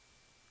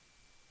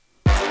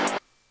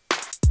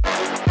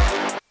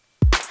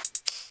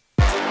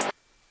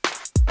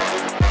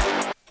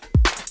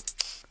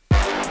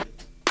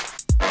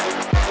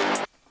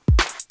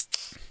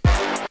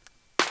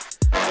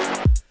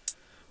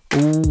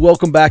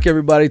Welcome back,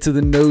 everybody, to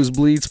the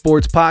Nosebleed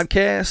Sports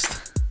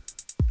Podcast.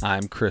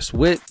 I'm Chris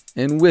Witt,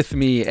 and with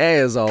me,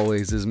 as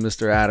always, is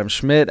Mr. Adam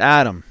Schmidt.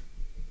 Adam,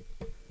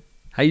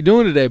 how you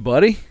doing today,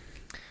 buddy?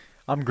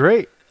 I'm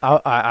great.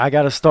 I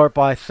got to start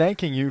by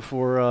thanking you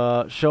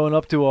for showing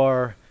up to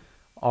our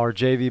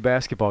JV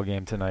basketball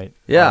game tonight.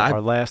 Yeah,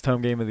 our last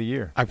home game of the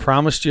year. I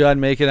promised you I'd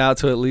make it out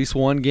to at least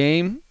one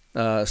game.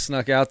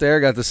 Snuck out there,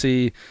 got to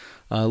see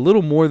a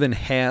little more than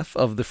half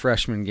of the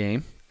freshman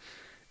game.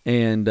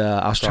 And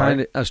I was trying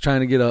to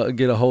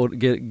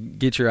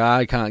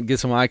get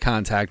some eye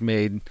contact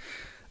made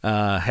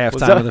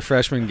halftime of the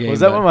freshman game. Was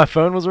that when my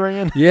phone was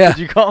ringing? Yeah. Did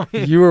you call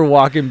me? You were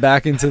walking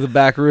back into the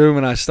back room,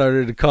 and I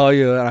started to call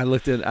you.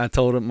 And I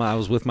told him I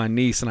was with my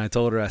niece, and I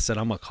told her, I said,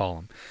 I'm gonna call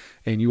him.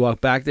 And you walked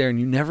back there, and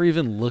you never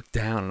even looked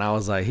down. And I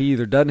was like, he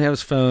either doesn't have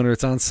his phone or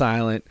it's on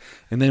silent.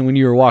 And then when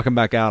you were walking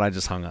back out, I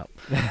just hung up.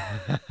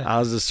 I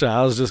was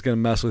just gonna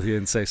mess with you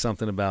and say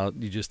something about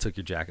you just took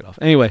your jacket off.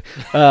 Anyway,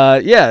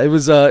 it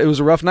was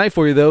a rough night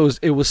for you though.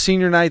 It was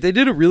senior night. They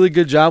did a really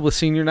good job with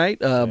senior night.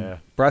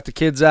 Brought the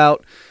kids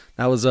out.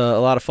 That was a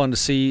lot of fun to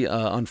see.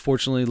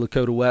 Unfortunately,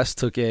 Lakota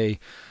West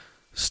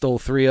stole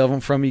 3 of them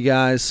from you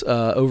guys.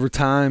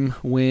 Overtime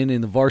win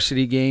in the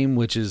varsity game,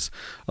 which is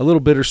a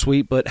little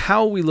bittersweet. But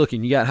how are we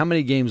looking? You got how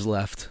many games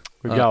left?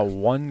 We've got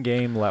one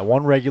game left,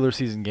 one regular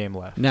season game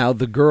left. Now,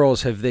 the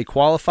girls, have they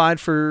qualified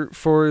for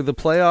the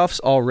playoffs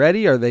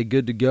already? Are they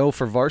good to go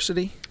for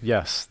varsity?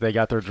 Yes, they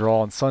got their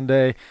draw on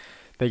Sunday.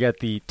 They got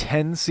the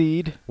 10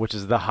 seed, which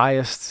is the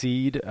highest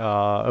seed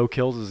Oak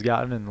Hills has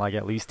gotten in like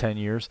at least 10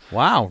 years.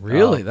 Wow,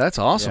 really? That's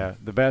awesome. Yeah,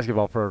 the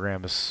basketball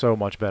program is so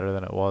much better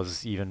than it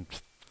was even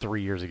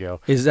 3 years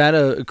ago. Is that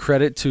a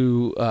credit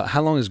to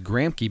how long has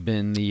Gramke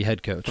been the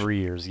head coach? 3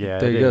 years, yeah.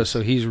 There you go.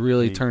 So he's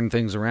really turned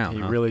things around.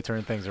 He really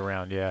turned things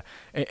around, yeah.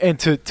 And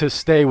to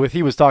stay with,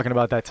 he was talking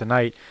about that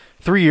tonight.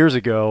 3 years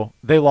ago,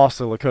 they lost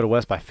to Lakota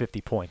West by 50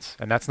 points.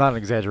 And that's not an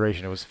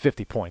exaggeration. It was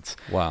 50 points.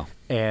 Wow.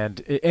 And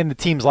the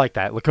teams like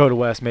that, Lakota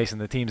West, Mason,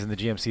 the teams in the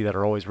GMC that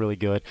are always really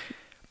good.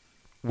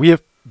 We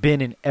have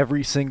been in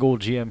every single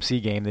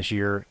GMC game this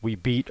year. We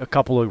beat a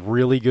couple of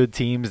really good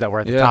teams that were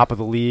at the top of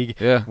the league.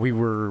 Yeah. We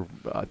were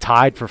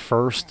tied for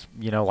first,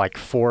 like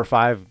 4 or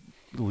 5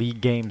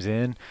 league games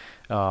in.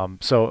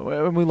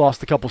 So we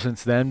lost a couple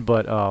since then,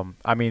 but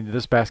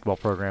this basketball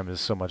program is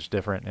so much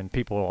different, and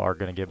people are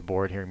going to get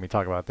bored hearing me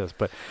talk about this.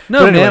 But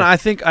anyway. Man, I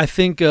think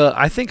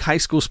high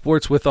school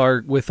sports with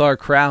our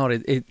crowd,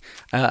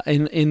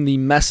 in the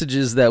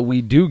messages that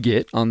we do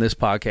get on this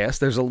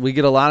podcast, we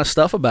get a lot of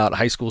stuff about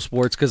high school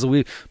sports because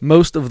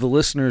most of the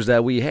listeners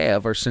that we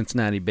have are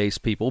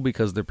Cincinnati-based people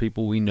because they're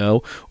people we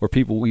know or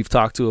people we've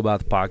talked to about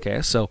the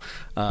podcast. So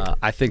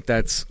I think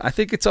it's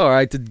all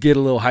right to get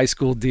a little high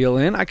school deal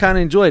in. I kind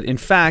of enjoy it. In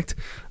fact,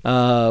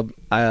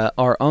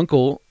 our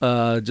uncle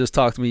just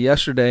talked to me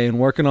yesterday and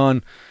working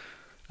on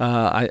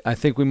I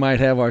think we might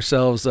have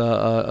ourselves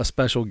a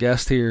special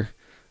guest here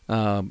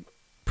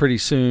pretty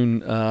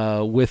soon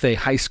with a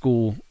high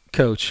school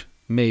coach,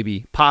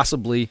 maybe,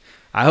 possibly.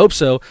 I hope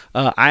so.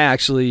 I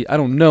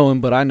don't know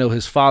him, but I know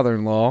his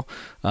father-in-law.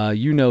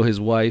 You know his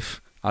wife.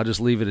 I'll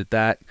just leave it at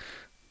that.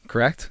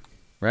 Correct?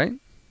 Right?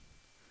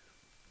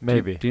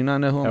 Maybe. Do you not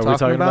know who I'm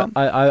talking about?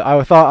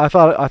 I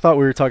thought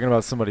we were talking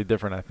about somebody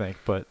different, I think,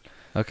 but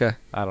okay.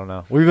 I don't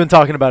know. We've been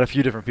talking about a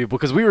few different people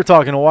because we were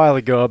talking a while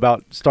ago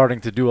about starting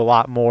to do a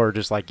lot more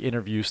just like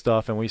interview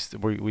stuff, and we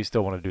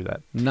still want to do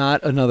that.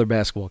 Not another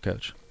basketball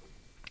coach.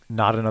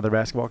 Not another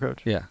basketball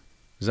coach? Yeah.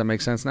 Does that make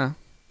sense now?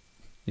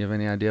 You have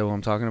any idea what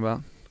I'm talking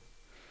about?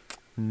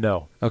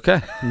 No.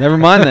 Okay. Never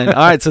mind then. All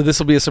right, so this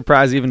will be a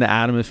surprise even to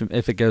Adam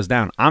if it goes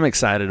down. I'm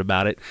excited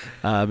about it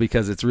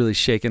because it's really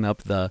shaken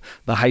up the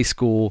high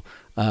school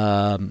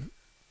scheme.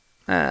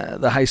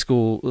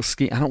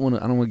 I don't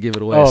want to give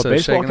it away. Oh, so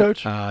baseball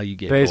coach? You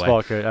gave baseball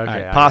it away. coach.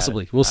 Okay. Right,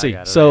 possibly. We'll see.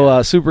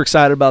 So super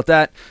excited about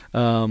that.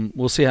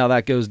 We'll see how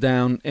that goes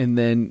down, and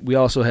then we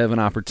also have an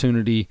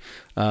opportunity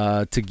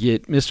to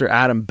get Mr.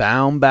 Adam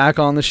Baum back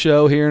on the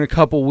show here in a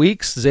couple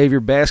weeks. Xavier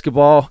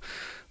basketball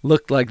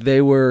looked like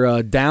they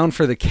were down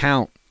for the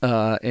count,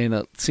 and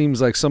it seems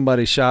like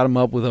somebody shot them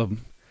up with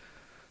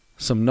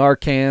some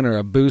Narcan or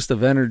a boost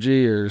of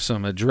energy or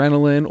some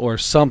adrenaline or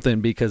something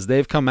because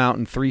they've come out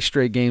in 3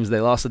 straight games. They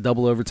lost a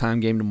double overtime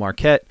game to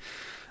Marquette,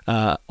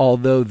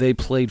 although they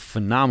played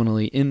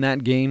phenomenally in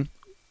that game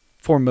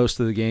for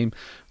most of the game,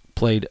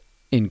 played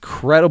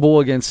incredible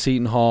against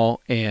Seton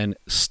Hall, and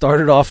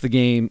started off the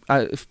game.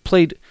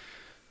 Played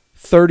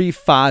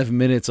 35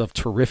 minutes of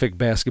terrific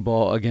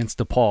basketball against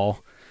DePaul.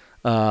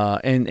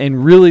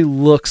 And really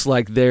looks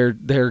like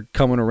they're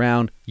coming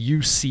around.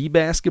 UC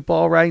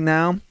basketball right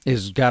now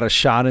has got a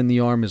shot in the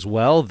arm as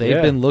well.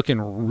 They've been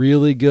looking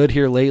really good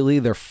here lately.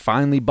 They're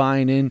finally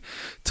buying in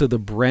to the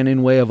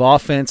Brennan way of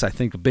offense. I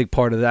think a big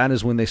part of that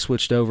is when they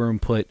switched over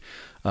and put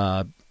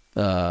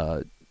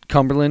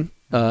Cumberland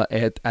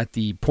at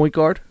the point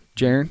guard.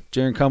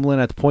 Jaron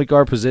Cumberland at the point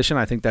guard position.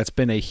 I think that's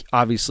been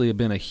obviously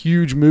been a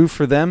huge move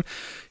for them.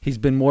 He's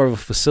been more of a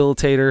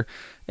facilitator,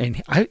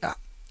 and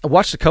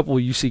watched a couple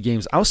of UC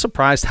games. I was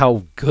surprised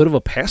how good of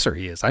a passer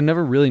he is. I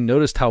never really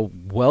noticed how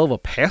well of a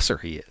passer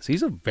he is.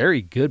 He's a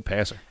very good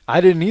passer. I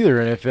didn't either,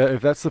 and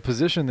if that's the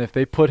position, if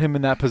they put him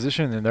in that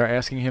position and they're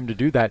asking him to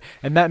do that,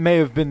 and that may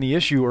have been the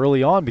issue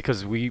early on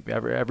because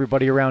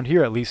everybody around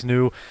here at least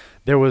knew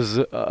there was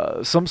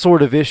some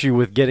sort of issue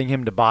with getting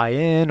him to buy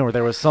in, or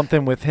there was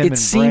something with him. It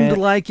seemed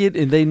like it,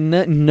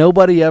 and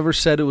nobody ever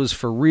said it was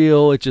for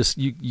real. It just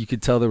you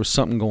could tell there was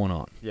something going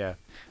on. Yeah,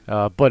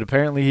 but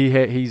apparently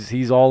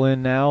he's all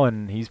in now,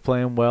 and he's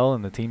playing well,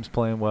 and the team's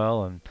playing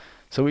well, and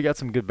so we got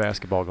some good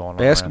basketball going on.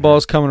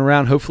 Basketball's coming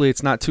around. Hopefully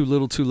it's not too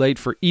little too late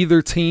for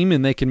either team,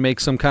 and they can make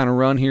some kind of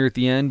run here at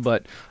the end.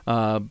 But,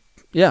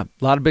 yeah,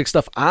 a lot of big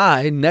stuff.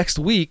 Next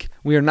week,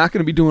 we are not going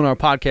to be doing our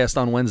podcast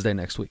on Wednesday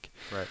next week.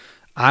 Right.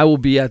 I will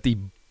be at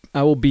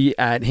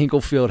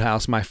Hinkle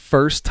Fieldhouse, my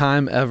first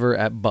time ever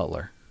at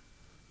Butler.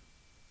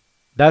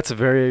 That's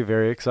very,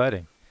 very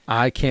exciting.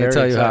 I can't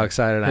tell you how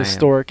excited I am.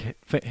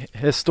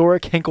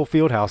 Historic Hinkle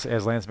Fieldhouse,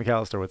 as Lance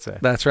McAllister would say.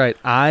 That's right.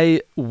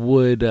 I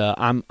would.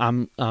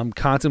 I'm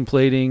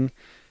contemplating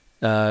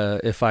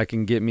if I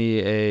can get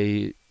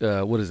me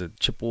a what is it?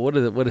 What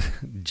is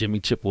Jimmy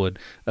Chipwood?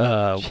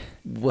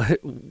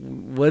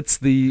 What's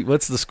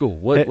the school?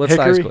 What's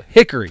the high school?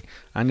 Hickory.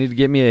 I need to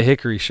get me a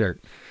Hickory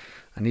shirt.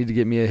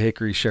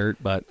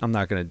 But I'm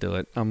not going to do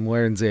it. I'm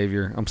wearing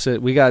Xavier.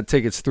 We got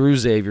tickets through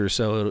Xavier,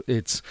 so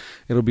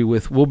we'll be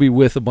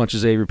with a bunch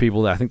of Xavier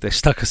people. I think they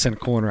stuck us in a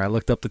corner. I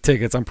looked up the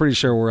tickets. I'm pretty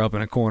sure we're up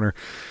in a corner,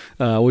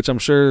 which I'm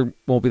sure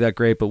won't be that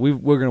great. But we're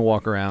going to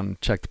walk around and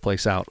check the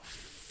place out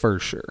for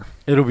sure.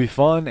 It'll be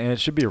fun, and it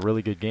should be a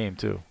really good game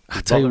too.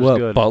 I tell you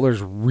what,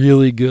 Butler's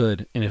really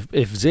good, and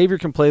if Xavier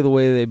can play the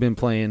way they've been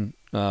playing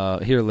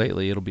here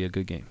lately, it'll be a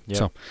good game. Yep.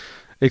 So.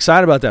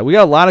 Excited about that. We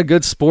got a lot of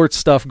good sports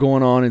stuff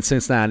going on in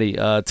Cincinnati.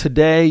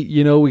 Today,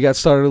 we got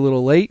started a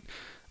little late.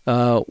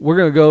 We're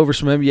going to go over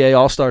some NBA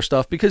All-Star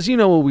stuff because you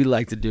know what we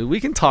like to do. We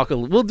can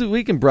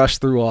we can brush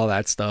through all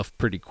that stuff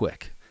pretty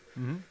quick.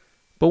 Mm-hmm.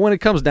 But when it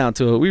comes down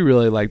to it, we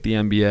really like the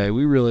NBA.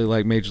 We really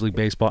like Major League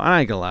Baseball.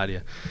 I ain't going to lie to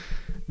you.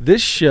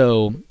 This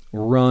show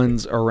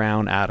runs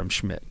around Adam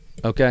Schmidt,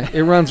 okay?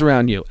 It runs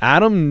around you.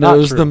 Adam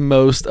knows the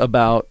most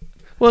about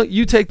 – well,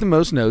 you take the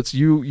most notes.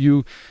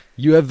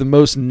 You have the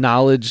most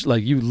knowledge,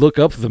 like you look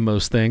up the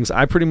most things.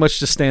 I pretty much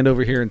just stand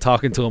over here and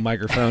talk into a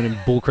microphone and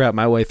bullcrap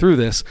my way through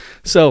this.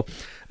 So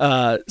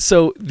the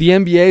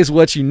NBA is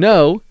what you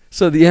know.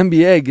 So the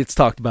NBA gets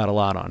talked about a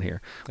lot on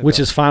here, which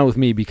is fine with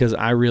me because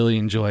I really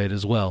enjoy it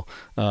as well.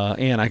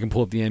 And I can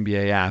pull up the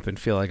NBA app and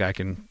feel like I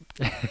can,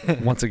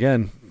 once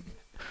again,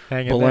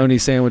 bologna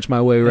sandwich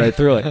my way right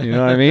through it. You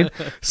know what I mean?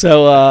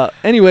 So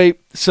anyway,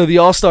 the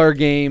All-Star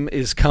game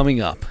is coming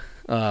up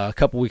a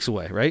couple weeks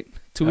away, right?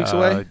 2 weeks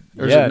away?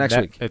 Or is it next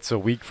week? It's a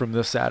week from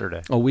this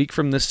Saturday. A week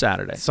from this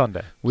Saturday.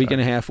 Sunday. Week and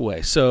a half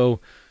away.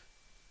 So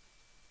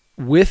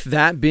with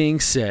that being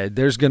said,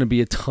 there's going to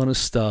be a ton of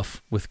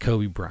stuff with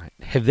Kobe Bryant.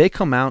 Have they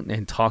come out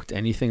and talked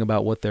anything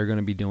about what they're going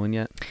to be doing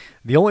yet?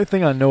 The only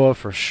thing I know of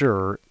for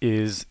sure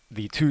is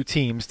the two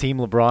teams, Team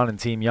LeBron and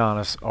Team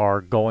Giannis,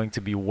 are going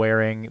to be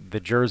wearing the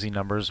jersey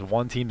numbers.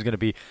 One team's going to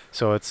be –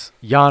 so it's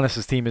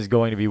Giannis's team is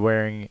going to be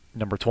wearing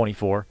number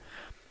 24.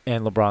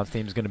 And LeBron's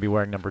team is going to be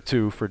wearing number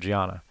 2 for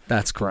Gianna.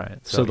 That's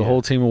correct. So the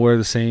whole team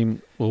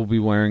will be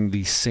wearing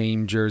the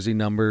same jersey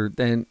number.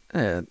 Then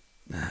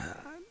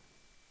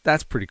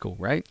that's pretty cool,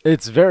 right?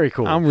 It's very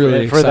cool. I'm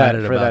really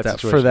excited about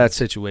that for that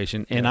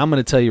situation. And I'm going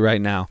to tell you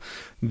right now,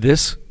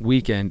 this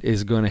weekend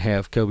is going to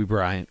have Kobe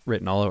Bryant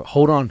written all over.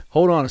 Hold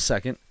on a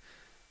second.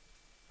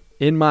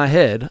 In my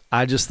head,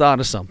 I just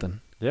thought of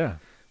something. Yeah.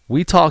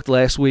 We talked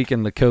last week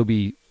in the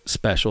Kobe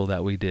special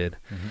that we did.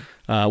 Mm-hmm.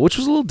 Which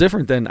was a little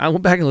different than – I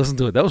went back and listened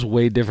to it. That was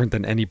way different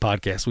than any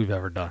podcast we've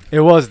ever done. It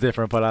was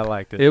different, but I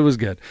liked it. It was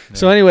good. Yeah.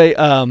 So anyway,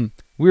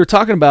 we were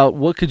talking about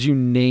what could you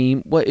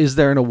name – what is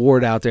there an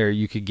award out there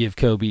you could give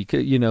Kobe?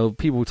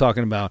 People were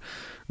talking about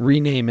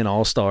renaming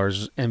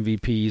All-Stars,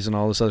 MVPs, and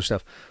all this other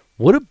stuff.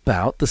 What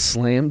about the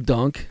slam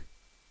dunk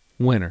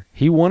winner?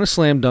 He won a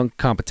slam dunk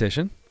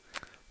competition.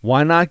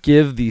 Why not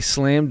give the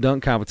slam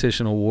dunk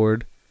competition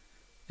award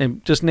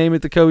and just name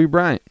it the Kobe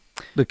Bryant?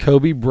 The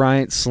Kobe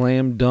Bryant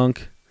slam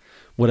dunk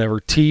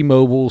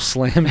T-Mobile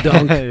slam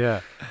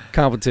dunk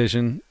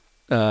competition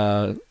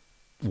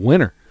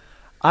winner.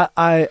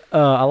 I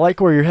like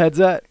where your head's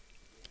at,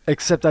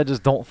 except I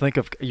just don't think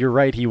of – you're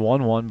right, he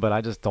won one, but I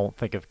just don't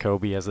think of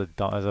Kobe as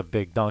a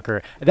big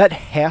dunker. That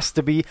has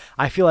to be –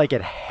 I feel like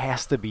it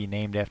has to be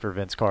named after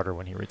Vince Carter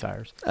when he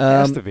retires. It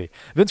has to be.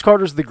 Vince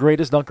Carter's the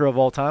greatest dunker of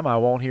all time. I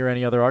won't hear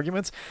any other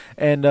arguments.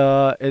 And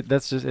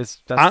that's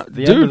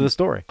the end of the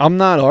story. I'm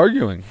not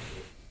arguing.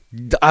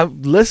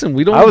 Listen,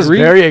 we don't I was agree.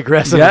 Very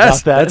aggressive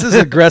about that. That's as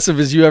aggressive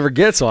as you ever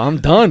get, so I'm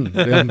done.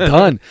 I'm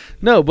done.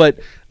 No, but,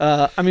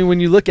 when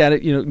you look at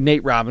it,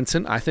 Nate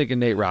Robinson, I think of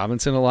Nate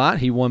Robinson a lot.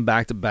 He won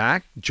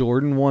back-to-back.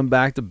 Jordan won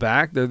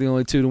back-to-back. They're the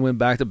only two to win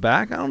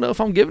back-to-back. I don't know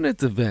if I'm giving it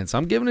to Vince.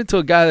 I'm giving it to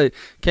a guy that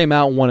came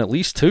out and won at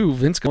least 2.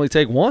 Vince can only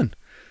take 1.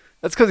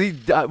 That's because he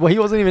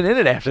wasn't even in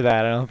it after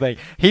that. I don't think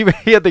he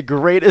had the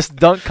greatest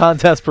dunk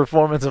contest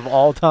performance of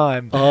all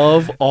time.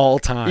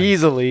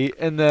 Easily,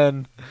 and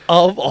then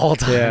of all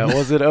time. Yeah,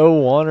 was it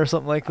 01 or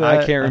something like that?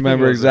 I can't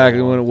remember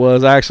exactly when it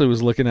was. I actually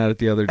was looking at it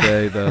the other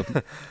day.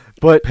 The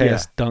but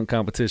past dunk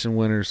competition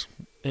winners.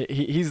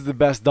 He's the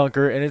best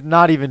dunker, and it's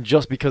not even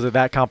just because of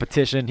that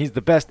competition. He's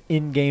the best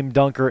in-game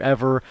dunker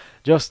ever.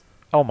 Just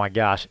oh my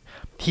gosh,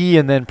 he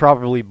and then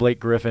probably Blake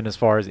Griffin as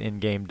far as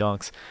in-game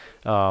dunks.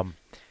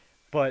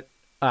 But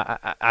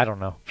I don't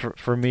know.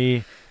 For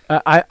me,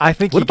 I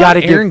think you got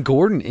to get Aaron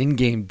Gordon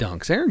in-game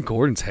dunks. Aaron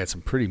Gordon's had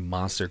some pretty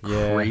monster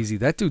crazy.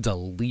 That dude's a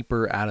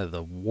leaper out of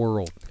the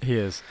world. He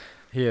is.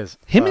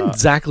 Him and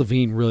Zach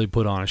LaVine really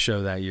put on a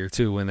show that year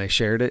too when they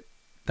shared it.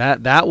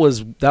 That's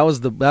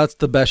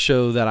the best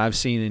show that I've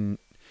seen in.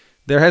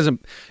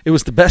 It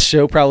was the best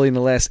show probably in the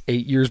last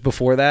 8 years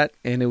before that,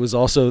 and it was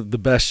also the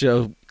best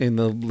show in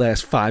the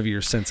last 5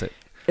 years since it.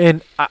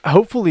 And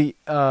hopefully,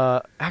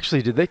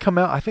 actually, did they come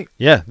out? I think.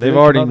 Yeah, they've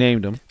already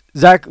named him.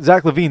 Zach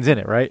LaVine's in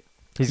it, right?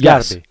 He's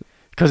got to be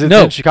because it's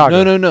in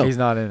Chicago. No, he's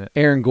not in it.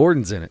 Aaron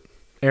Gordon's in it.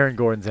 Aaron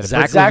Gordon's in it.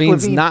 Zach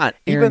LaVine's not.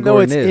 Even though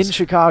it's in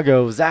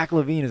Chicago, Zach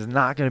LaVine is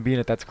not going to be in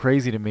it. That's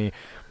crazy to me.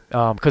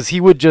 Because he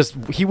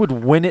would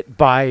win it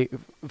by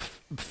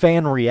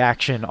fan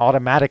reaction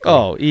automatically.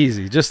 Oh,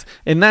 easy.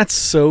 And that's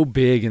so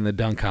big in the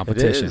dunk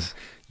competition. It is.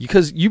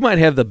 Because you might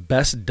have the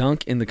best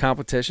dunk in the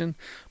competition,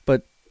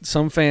 but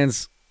some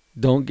fans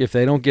if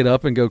they don't get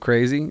up and go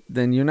crazy,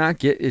 then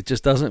it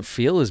just doesn't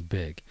feel as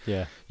big.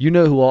 Yeah. You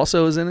know who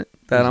also is in it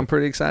that I'm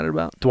pretty excited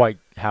about? Dwight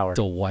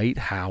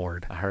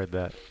Howard. I heard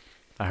that.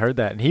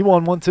 And he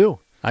won one too.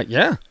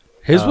 Yeah.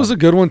 His was a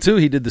good one too.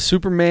 He did the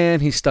Superman.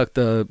 He stuck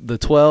the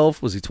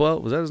 12. Was he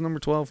 12? Was that his number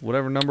 12?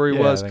 Whatever number he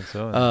was. I think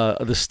so.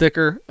 The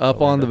sticker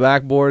up on the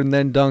backboard and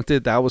then dunked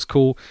it. That was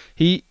cool.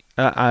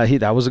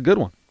 That was a good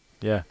one.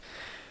 Yeah.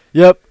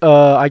 Yep.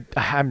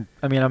 I'm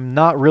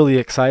not really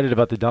excited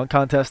about the dunk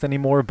contest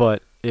anymore,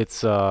 but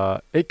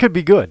it could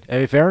be good.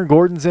 If Aaron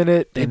Gordon's in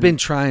it, they've been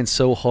trying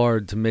so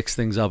hard to mix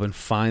things up and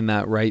find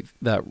that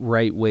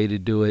right way to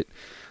do it.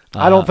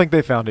 I don't think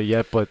they found it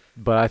yet, but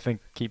I think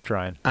keep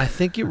trying. I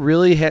think it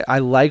really. I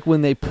like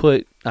when they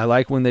put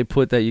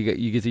that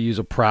you get to use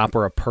a prop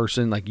or a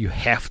person. Like you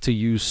have to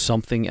use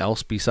something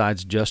else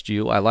besides just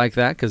you. I like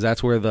that because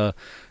that's where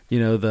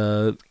in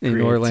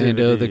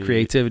Orlando the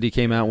creativity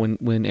came out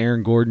when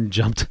Aaron Gordon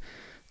jumped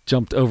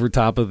over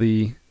top of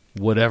the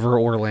whatever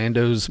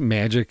Orlando's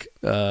Magic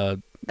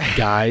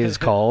guy is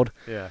called.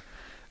 Yeah,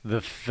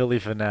 the Philly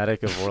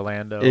Fanatic of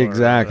Orlando.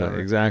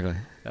 Exactly.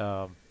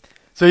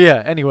 So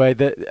yeah, anyway,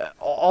 the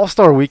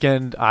All-Star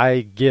Weekend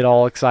I get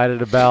all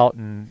excited about,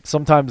 and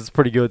sometimes it's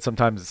pretty good,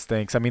 sometimes it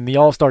stinks. I mean, the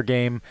All-Star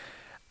Game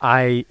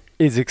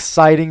is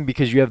exciting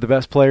because you have the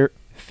best player,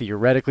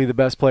 theoretically the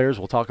best players.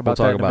 We'll talk about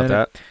that in a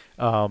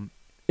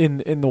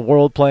minute. In the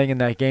world playing in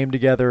that game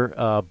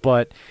together,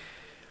 but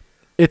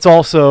it's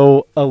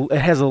also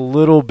it has a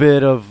little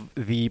bit of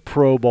the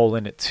Pro Bowl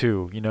in it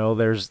too. You know,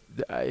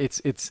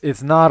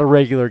 it's not a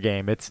regular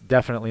game. It's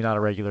definitely not a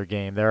regular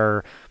game.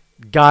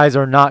 Guys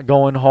are not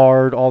going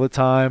hard all the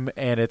time,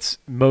 and it's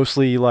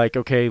mostly like,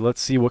 okay, let's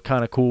see what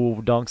kind of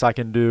cool dunks I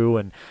can do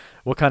and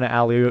what kind of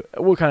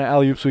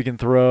alley-oops we can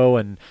throw.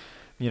 And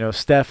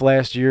Steph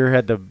last year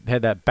had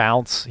that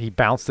bounce. He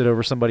bounced it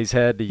over somebody's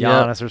head to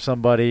Giannis or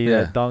somebody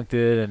that dunked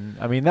it, and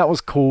I mean that was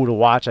cool to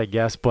watch, I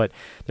guess. But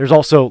there's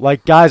also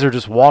guys are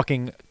just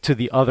walking to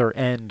the other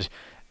end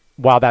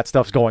while that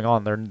stuff's going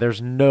on.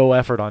 There's no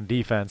effort on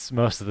defense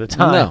most of the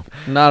time. No,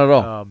 not at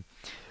all.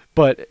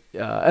 But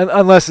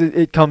unless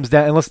it comes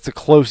down, unless it's a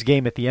close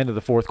game at the end of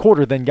the fourth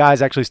quarter, then guys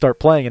actually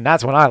start playing, and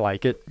that's when I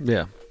like it.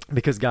 Yeah,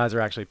 because guys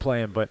are actually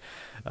playing. But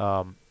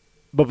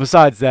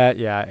besides that,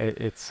 yeah,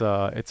 it's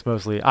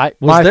mostly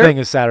my thing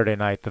is Saturday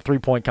night. The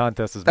 3-point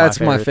contest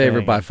is my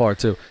favorite by far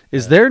too.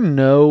 Was there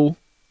no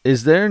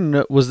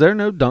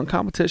dunk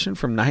competition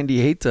from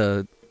 98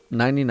 to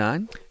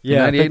 99?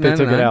 Yeah, I think they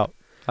took it out.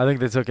 I think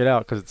they took it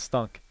out because it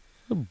stunk.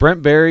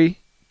 Brent Barry,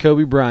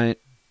 Kobe Bryant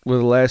were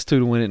the last two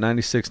to win it,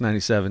 96,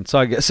 97. So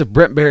I guess if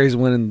Brent Barry's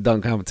winning the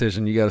dunk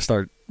competition, you got to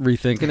start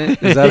rethinking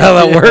it. Is that how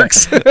that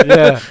works?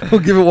 Yeah. We'll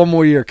give it one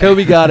more year.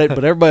 Kobe got it,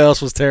 but everybody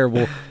else was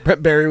terrible.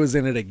 Brent Barry was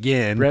in it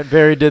again. Brent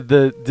Barry did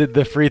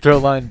the free throw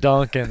line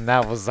dunk, and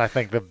that was, I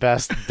think, the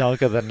best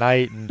dunk of the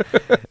night. And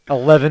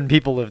 11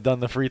 people have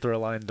done the free throw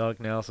line dunk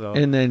now. So.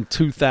 And then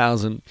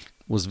 2000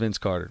 was Vince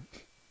Carter.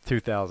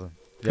 2000.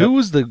 Yep. Who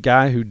was the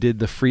guy who did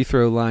the free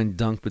throw line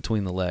dunk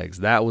between the legs?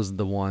 That was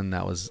the one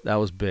that was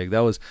big.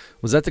 Was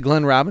that the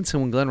Glenn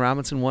Robinson when Glenn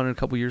Robinson won it a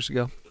couple years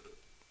ago?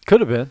 Could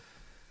have been.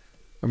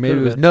 Or maybe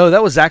it was no.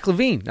 That was Zach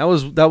LaVine. That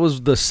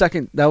was the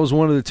second. That was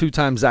one of the 2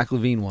 times Zach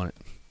LaVine won it.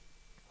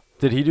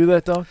 Did he do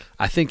that dunk?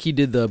 I think he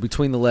did the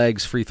between the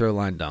legs free throw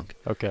line dunk.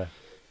 Okay.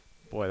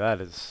 Boy, that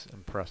is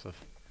impressive.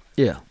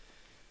 Yeah.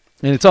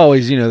 And it's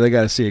always they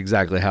got to see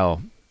exactly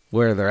how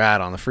where they're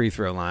at on the free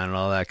throw line and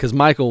all that, because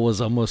Michael was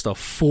almost a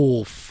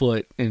full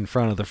foot in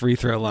front of the free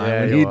throw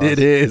line when he did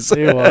his.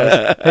 He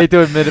was. Hate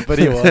to admit it, but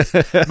he was.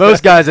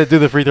 Most guys that do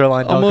the free throw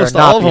line dunk almost are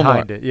not all of them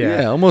behind are. it.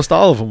 Yeah, almost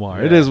all of them are.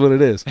 Yeah. It is what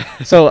it is.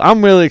 So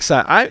I'm really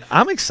excited.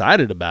 I'm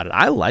excited about it.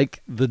 I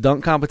like the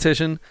dunk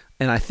competition,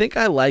 and I think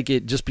I like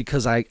it just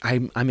because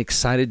I'm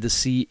excited to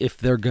see if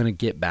they're going to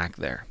get back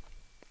there.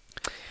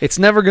 It's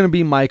never going to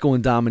be Michael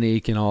and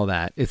Dominique and all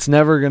that. It's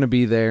never going to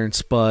be there and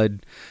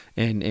Spud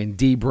and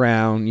D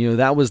Brown. You know,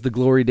 that was the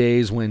glory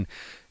days when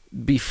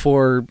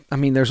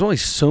there's only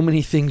so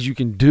many things you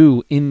can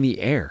do in the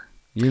air,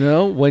 you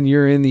know, when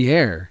you're in the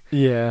air.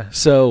 Yeah.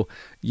 So,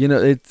 you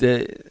know,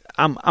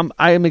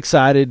 I am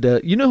excited.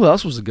 You know who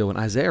else was a good one?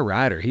 Isaiah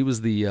Ryder. He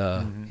was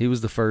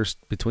the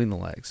first between the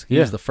legs. He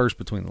was the first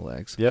between the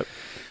legs. Yep.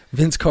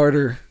 Vince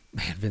Carter.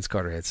 Man, Vince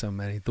Carter had so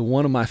many. The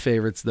one of my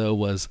favorites, though,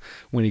 was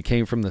when he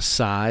came from the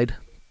side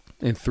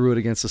and threw it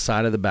against the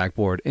side of the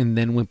backboard and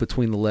then went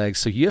between the legs.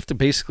 So you have to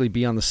basically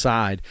be on the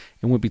side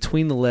and went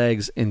between the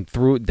legs and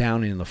threw it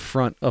down in the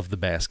front of the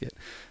basket.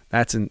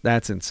 That's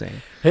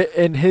insane.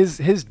 And his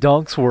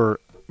dunks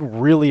were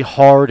really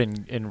hard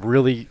and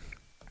really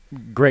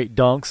great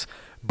dunks,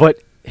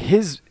 but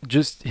his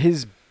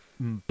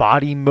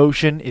body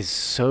motion is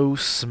so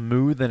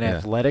smooth and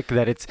athletic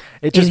that it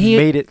just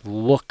made it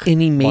look.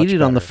 And he made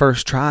it on the better.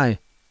 first try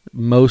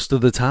most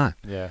of the time.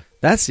 Yeah.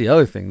 That's the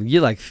other thing.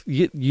 You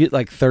get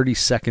like 30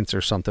 seconds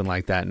or something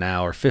like that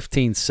now, or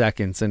 15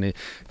 seconds, and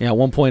at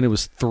one point it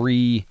was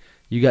 3.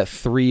 You got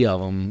 3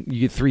 of them. You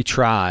get 3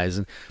 tries,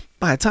 and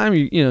by the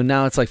time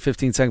now it's like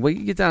 15 seconds. But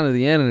you get down to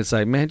the end, and it's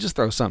like, man, just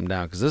throw something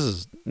down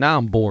because now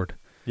I'm bored.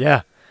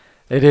 Yeah.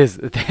 It is.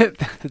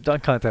 The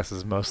dunk contest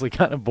is mostly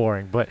kind of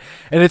boring,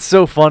 and it's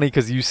so funny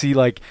because you see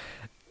like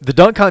the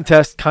dunk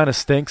contest kind of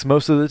stinks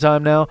most of the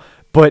time now.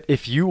 But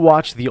if you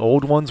watch the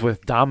old ones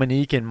with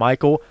Dominique and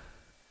Michael,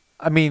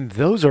 I mean,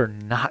 those are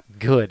not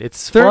good.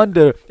 It's fun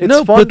to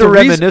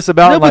reminisce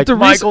about.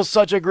 Michael's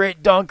such a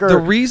great dunker. The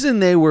reason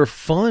they were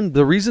fun,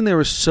 the reason they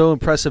were so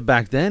impressive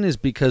back then is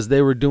because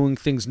they were doing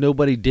things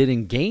nobody did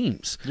in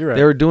games. You're right.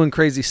 They were doing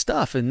crazy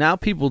stuff, and now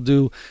people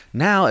do.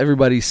 Now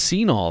everybody's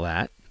seen all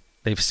that.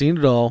 They've seen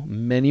it all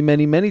many,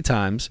 many, many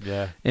times.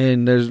 Yeah.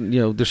 And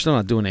they're still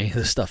not doing any of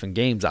this stuff in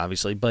games,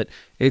 obviously, but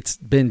it's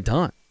been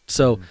done.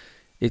 So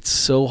it's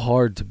so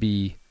hard to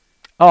be.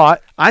 Oh,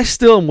 I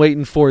still am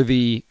waiting for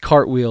the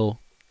cartwheel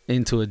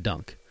into a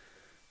dunk.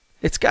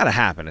 It's got to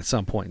happen at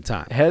some point in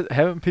time.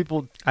 Haven't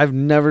people? I've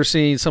never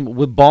seen someone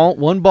with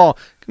one ball.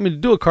 I mean, to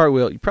do a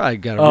cartwheel, you probably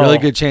got a really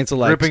good chance of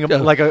ripping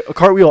like a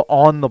cartwheel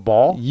on the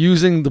ball,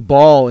 using the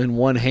ball in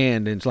one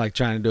hand and like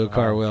trying to do a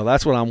cartwheel.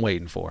 That's what I'm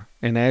waiting for.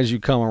 And as you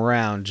come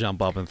around,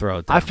 jump up and throw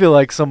it down. I feel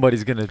like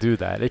somebody's gonna do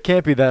that. It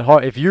can't be that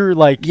hard. If you're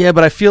like, yeah,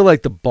 but I feel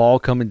like the ball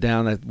coming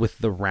down with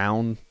the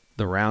round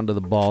of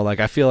the ball, like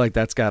I feel like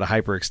that's got a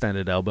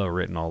hyperextended elbow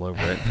written all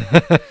over it.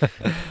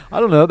 I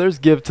don't know. There's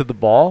give to the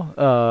ball.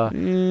 I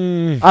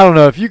don't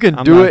know if you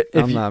can do it.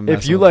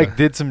 If you like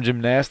did some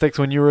gymnastics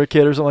when you were a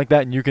kid or something like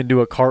that, and you can do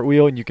a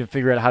cartwheel and you can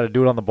figure out how to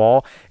do it on the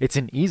ball, it's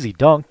an easy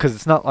dunk because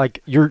it's not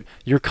like you're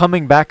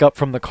coming back up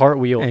from the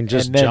cartwheel and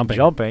just then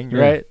jumping,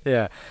 right?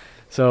 Yeah.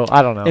 So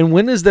I don't know. And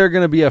when is there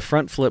going to be a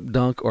front flip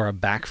dunk or a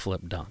back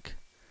flip dunk?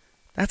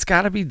 That's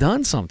got to be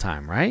done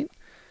sometime, right?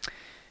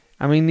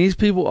 I mean, these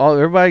people,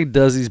 everybody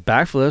does these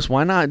backflips.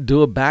 Why not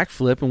do a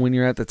backflip, and when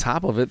you're at the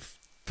top of it,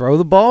 throw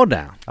the ball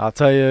down? I'll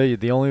tell you,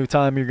 the only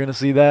time you're going to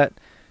see that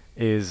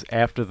is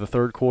after the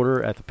third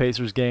quarter at the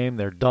Pacers game.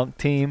 Their dunk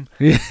team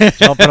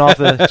jumping off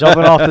the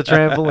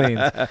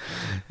trampolines.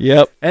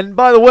 Yep. And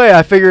by the way,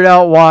 I figured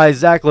out why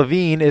Zach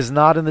LaVine is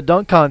not in the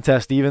dunk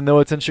contest, even though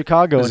it's in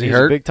Chicago and he's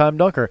a big-time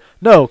dunker.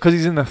 No, because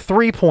he's in the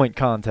three-point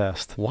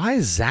contest. Why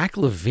is Zach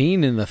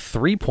LaVine in the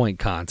three-point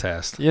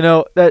contest? You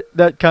know,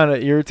 that kind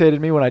of irritated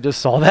me when I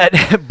just saw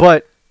that.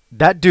 But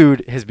that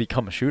dude has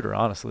become a shooter,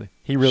 honestly.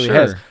 He really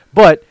has.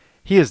 But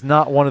he is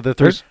not one of the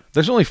three.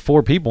 There's only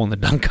 4 people in the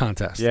dunk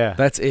contest. Yeah.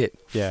 That's it.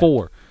 Yeah.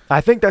 4.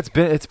 I think it's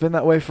been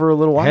that way for a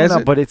little while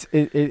now, but it's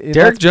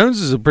Derek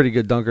Jones is a pretty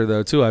good dunker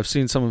though too. I've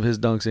seen some of his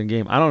dunks in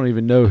game. I don't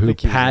even know who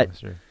Pat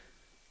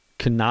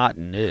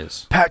Connaughton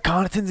is. Pat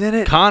Connaughton's in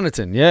it.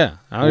 Connaughton, yeah.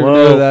 I don't even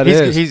know who that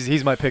is.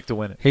 He's my pick to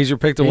win it. He's your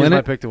pick to win it. He's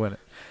my pick to win it.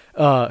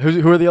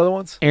 Who are the other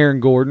ones?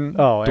 Aaron Gordon,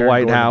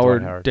 Dwight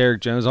Howard, Howard,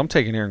 Derek Jones. I'm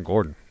taking Aaron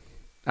Gordon.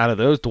 Out of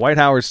those, Dwight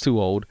Howard's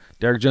too old.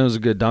 Derek Jones is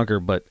a good dunker,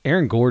 but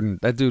Aaron Gordon,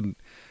 that dude,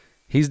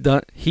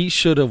 he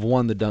should have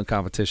won the dunk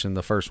competition,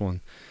 the first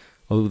one.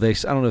 Although I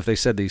don't know if they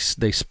said they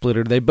split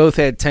it. They both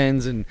had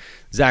 10s, and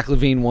Zach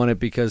LaVine won it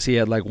because he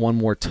had like one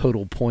more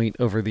total point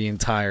over the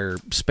entire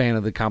span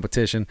of the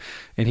competition,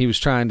 and he was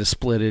trying to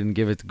split it and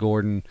give it to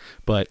Gordon.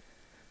 But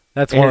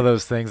that's one of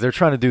those things. They're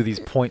trying to do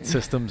these point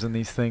systems and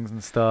these things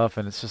and stuff,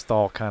 and it's just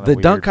all kind of the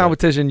weird, dunk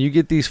competition. You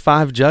get these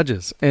 5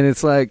 judges, and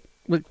it's like,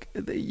 look,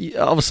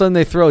 all of a sudden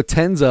they throw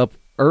 10s up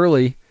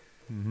early.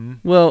 Mm-hmm.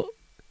 Well,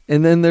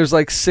 and then there's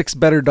like 6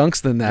 better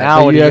dunks than that.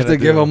 Now so you have to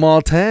give them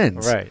all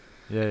 10s. Right.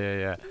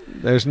 Yeah.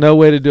 There's no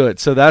way to do it.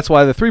 So that's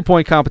why the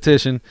 3-point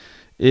competition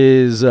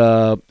is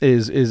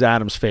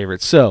Adam's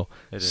favorite. So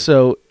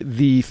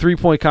the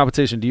 3-point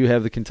competition. Do you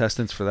have the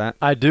contestants for that?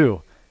 I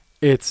do.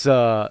 It's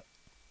I'm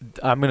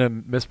gonna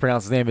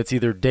mispronounce his name. It's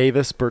either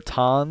Davis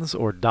Bertans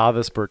or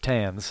Davis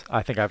Bertans.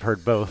 I think I've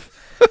heard both.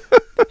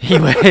 He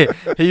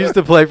used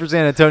to play for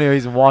San Antonio.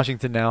 He's in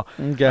Washington now.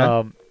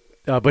 Okay.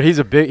 But he's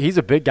a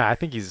big guy. I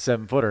think he's a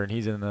 7-footer, and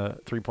he's in the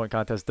 3-point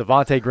contest.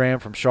 Devontae Graham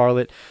from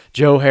Charlotte,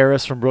 Joe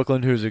Harris from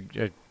Brooklyn,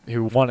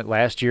 who won it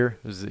last year,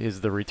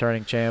 is the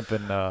returning champ,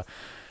 and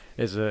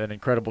is an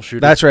incredible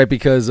shooter. That's right,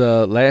 because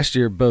last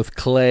year both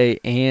Clay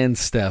and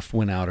Steph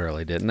went out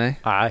early, didn't they?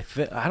 I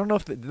don't know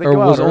if they or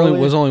go was out only early.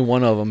 was only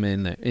one of them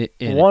in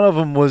One of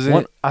them was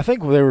in. I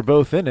think they were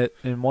both in it,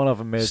 and one of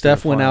them made. Steph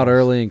it to the went out finals.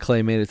 early and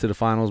Clay made it to the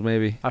finals.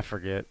 Maybe I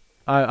forget.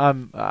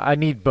 I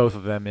need both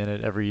of them in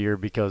it every year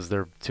because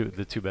they're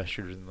the two best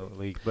shooters in the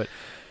league. But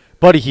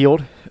Buddy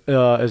Hield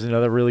is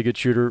another really good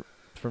shooter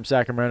from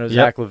Sacramento. Yep.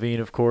 Zach LaVine,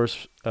 of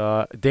course.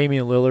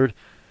 Damian Lillard,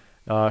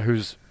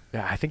 who's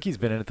I think he's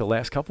been in it the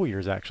last couple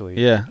years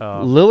actually. Yeah,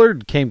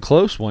 Lillard came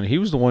close one. He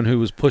was the one who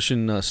was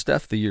pushing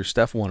Steph the year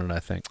Steph won it, I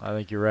think. I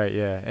think you're right.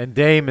 Yeah, and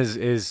Dame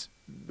has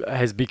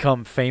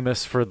become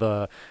famous for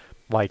the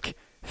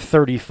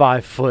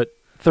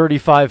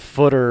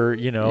 35-footer,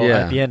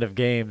 at the end of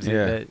games.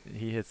 Yeah.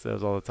 He hits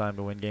those all the time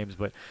to win games.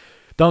 But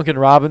Duncan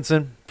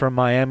Robinson from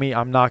Miami,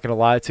 I'm not going to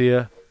lie to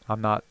you.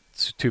 I'm not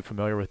too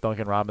familiar with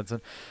Duncan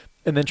Robinson.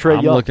 And then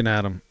Trae Young. I'm looking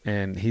at him,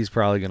 and he's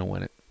probably going to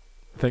win it.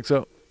 Think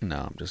so? No,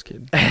 I'm just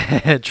kidding.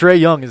 Trae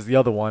Young is the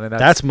other one, and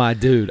that's my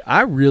dude.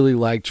 I really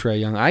like Trae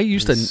Young. I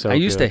used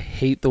He's to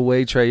hate the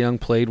way Trae Young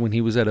played when he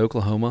was at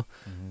Oklahoma.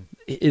 Mm-hmm.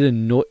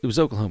 It was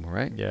Oklahoma,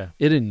 right? Yeah.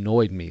 It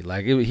annoyed me.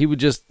 Like he would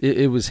just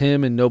it was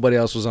him and nobody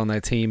else was on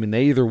that team, and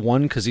they either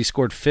won because he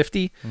scored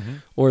 50,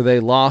 or they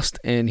lost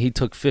and he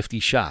took 50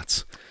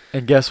 shots.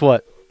 And guess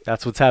what?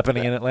 That's what's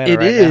happening in Atlanta.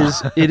 It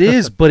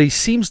is, but he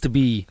seems to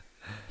be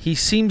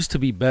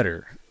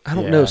better. I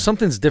don't know.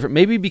 Something's different.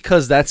 Maybe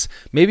because that's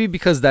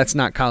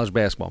not college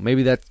basketball.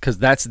 Maybe that's because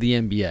that's the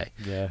NBA.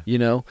 Yeah.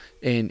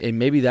 And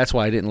maybe that's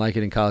why I didn't like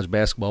it in college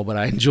basketball, but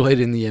I enjoy it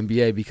in the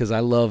NBA because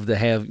I love to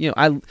have,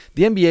 the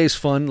NBA is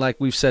fun. Like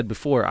we've said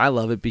before, I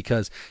love it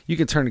because you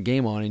can turn a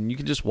game on and you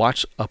can just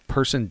watch a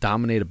person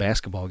dominate a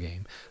basketball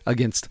game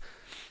against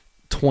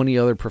 20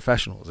 other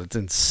professionals. It's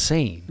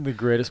insane. The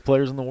greatest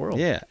players in the world.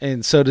 Yeah.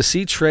 And so to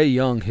see Trae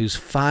Young, who's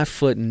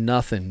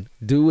 5'0",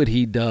 do what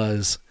he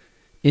does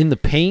in the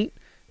paint,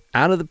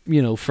 out of the,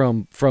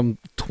 from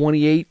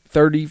 28,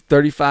 30,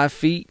 35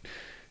 feet,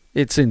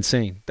 it's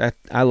insane. That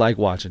I like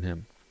watching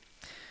him.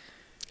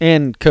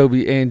 And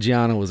Kobe and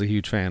Gianna was a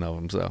huge fan of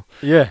him, so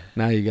yeah,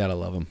 now you gotta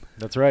love him.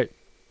 That's right.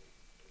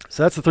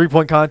 So that's the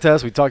 3-point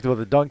contest. We talked about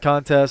the dunk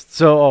contest.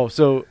 So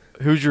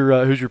who's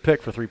your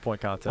pick for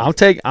 3-point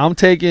contest? I'm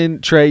taking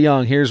Trae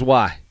Young. Here's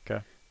why.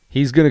 Okay.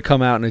 He's gonna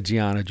come out in a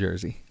Gianna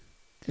jersey.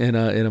 In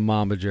a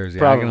Mamba jersey.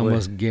 Probably. I can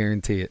almost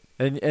guarantee it.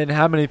 And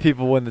how many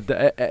people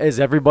is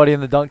everybody in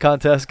the dunk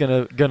contest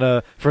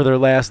gonna for their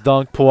last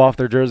dunk pull off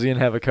their jersey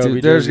and have a Kobe jersey?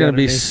 There's gonna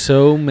be underneath?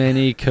 so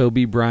many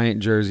Kobe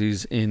Bryant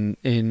jerseys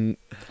in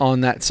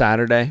on that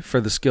Saturday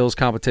for the skills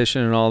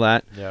competition and all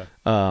that. Yeah.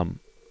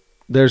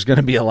 There's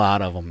gonna be a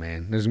lot of them,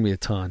 man. There's gonna be a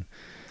ton.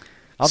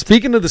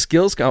 Speaking of the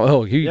skills,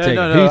 who you taking?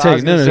 No, who you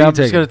taking? I'm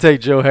just gonna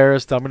take Joe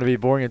Harris. I'm gonna be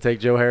boring and take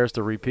Joe Harris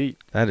to repeat.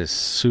 That is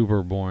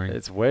super boring.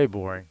 It's way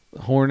boring.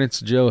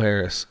 Hornets, Joe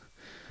Harris,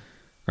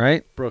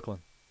 right? Brooklyn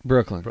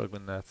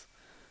Nets.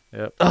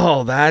 Yep.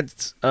 Oh,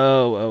 that's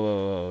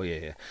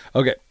yeah.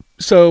 Okay,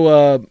 so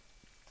all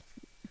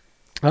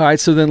right.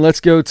 So then let's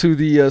go to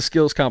the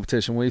skills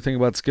competition. What do you think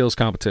about the skills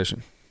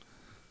competition?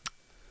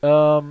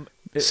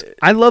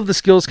 I love the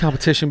skills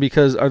competition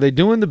because are they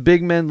doing the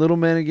big men, little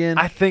men again?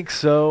 I think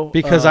so.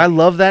 Because I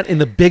love that, and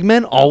the big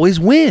men always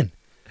win.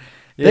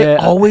 They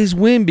always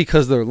win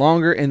because they're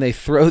longer and they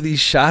throw these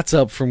shots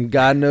up from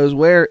God knows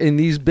where. And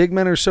these big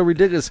men are so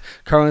ridiculous.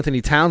 Karl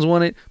Anthony Towns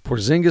won it.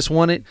 Porzingis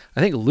won it. I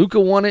think Luka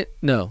won it.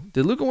 No,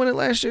 did Luka win it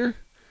last year?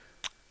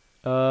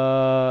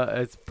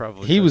 It's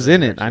probably he was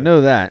in it. I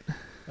know that.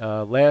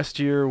 Last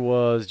year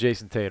was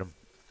Jason Tatum.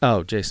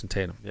 Oh, Jason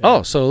Tatum. Yeah.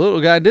 Oh, so the little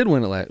guy did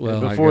win it last.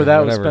 Well, before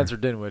that was Spencer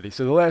Dinwiddie.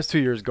 So the last 2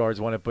 years,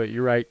 guards won it. But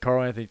you're right.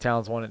 Karl Anthony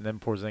Towns won it, and then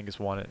Porzingis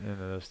won it, and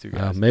then those two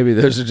guys. Maybe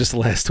those are just the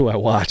last two I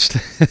watched.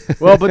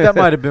 Well, but that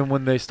might have been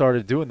when they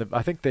started doing them.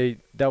 I think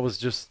that was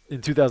just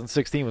in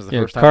 2016 was the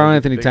first time. Karl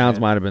Anthony Towns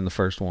might have been the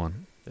first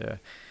one. Yeah.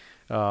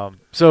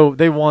 So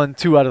they won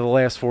 2 out of the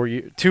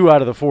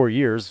 4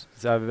 years.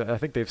 So I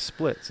think they've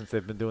split since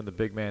they've been doing the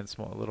big man,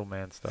 little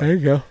man stuff. There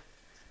you go.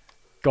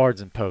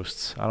 Guards and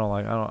posts. You're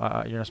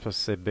not supposed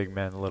to say big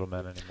men and little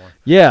men anymore.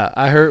 Yeah,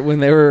 I heard when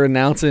they were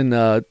announcing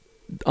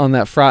on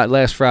that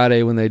last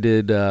Friday when they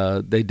did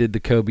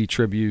the Kobe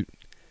tribute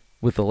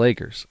with the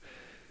Lakers.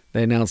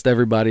 They announced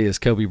everybody as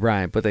Kobe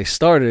Bryant, but they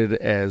started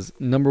as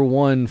number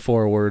 1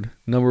 forward,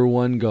 number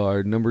 1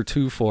 guard, number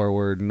 2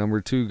 forward, number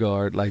 2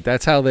 guard. Like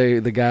that's how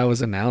the guy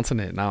was announcing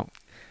it. Now,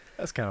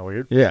 that's kind of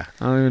weird. Yeah,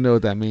 I don't even know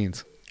what that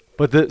means.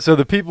 But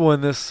the people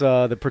in this,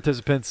 the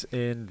participants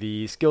in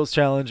the skills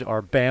challenge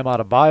are Bam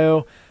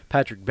Adebayo,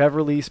 Patrick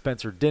Beverly,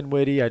 Spencer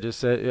Dinwiddie. I just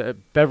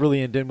said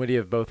Beverly and Dinwiddie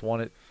have both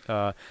won it.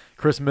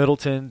 Chris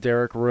Middleton,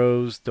 Derrick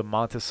Rose,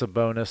 Domantas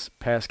Sabonis,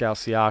 Pascal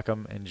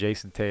Siakam, and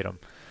Jason Tatum.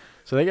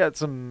 So they got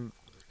some.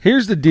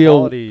 Here's the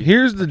deal.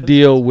 Here's the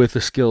deal with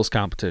the skills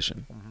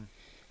competition. Mm-hmm.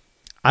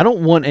 I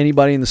don't want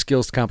anybody in the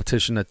skills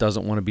competition that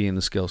doesn't want to be in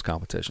the skills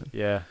competition.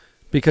 Yeah.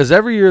 Because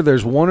every year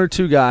there's one or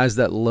two guys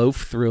that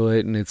loaf through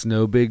it and it's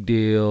no big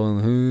deal.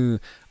 And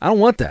I don't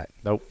want that.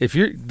 Nope.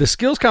 The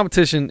skills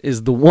competition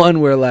is the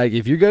one where, like,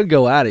 if you're gonna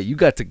go at it, you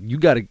got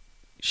to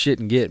shit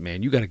and get,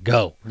 man. You got to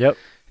go. Yep.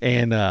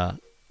 And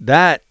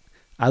that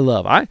I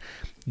love.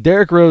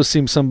 Derrick Rose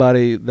seems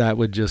somebody that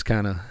would just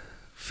kind of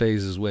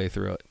phase his way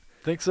through it.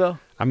 Think so?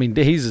 I mean,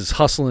 he's as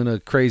hustling a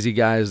crazy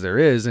guy as there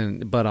is,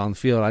 but on the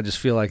field, I just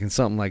feel like in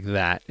something like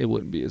that, it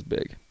wouldn't be as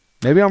big.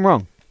 Maybe I'm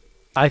wrong.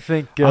 I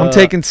think I'm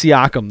taking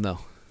Siakam, though.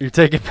 You're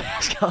taking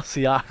Pascal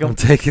Siakam? I'm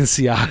taking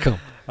Siakam.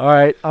 All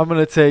right, I'm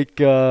going to take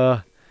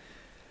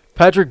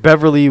Patrick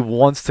Beverly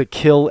wants to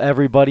kill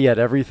everybody at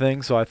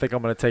everything, so I think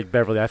I'm going to take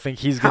Beverly. I think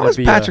he's going to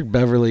be How is Patrick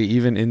Beverly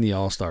even in the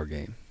All-Star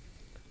game?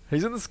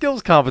 He's in the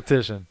skills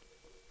competition.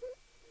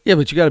 Yeah,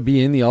 but you got to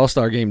be in the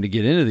All-Star game to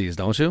get into these,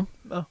 don't you?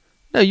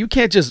 No, you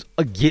can't just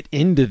get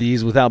into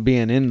these without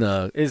being in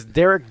the... Is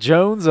Derek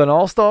Jones an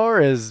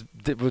All-Star? Is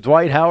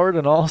Dwight Howard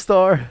an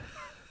All-Star?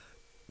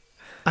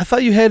 I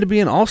thought you had to be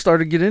an all-star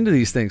to get into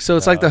these things. So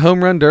it's like the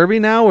home run derby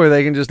now where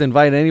they can just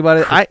invite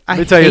anybody. I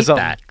tell you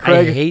something.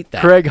 I hate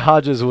that. Craig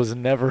Hodges was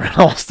never an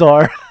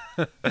all-star.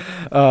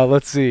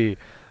 Let's see.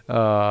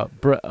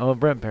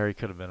 Brent Perry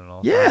could have been an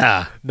all-star.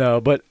 Yeah.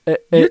 No, but...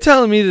 You're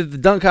telling me that the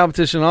dunk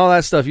competition, all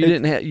that stuff, you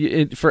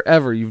didn't have...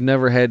 forever, you've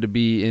never had to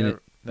be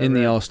in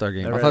the all-star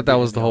game. I thought that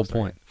was the whole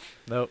point.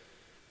 Nope.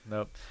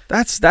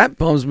 That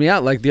bums me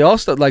out. Like the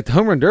all-star, like the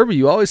home run derby,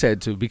 you always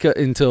had to because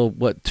until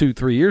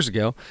 2-3 years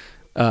ago.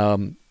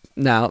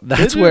 Now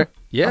that's where,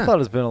 I thought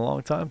it's been a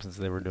long time since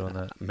they were doing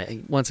that.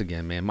 Once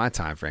again, man, my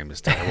time frame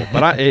is terrible,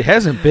 but it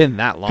hasn't been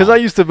that long. Because I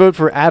used to vote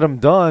for Adam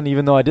Dunn,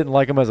 even though I didn't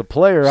like him as a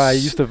player. I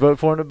used to vote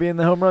for him to be in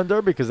the home run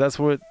derby because that's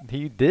what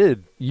he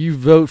did. You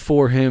vote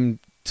for him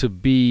to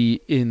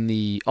be in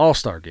the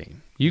All-Star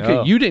game.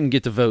 You didn't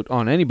get to vote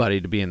on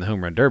anybody to be in the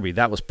home run derby.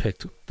 That was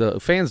picked.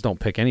 The fans don't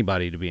pick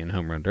anybody to be in the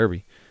home run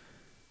derby.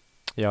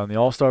 Yeah, on the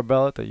All-Star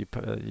ballot that you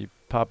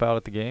pop out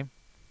at the game.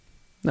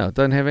 No, it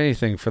doesn't have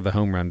anything for the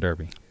home run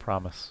derby. I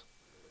promise.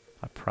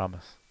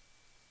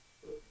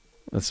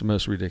 That's the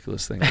most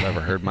ridiculous thing I've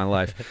ever heard in my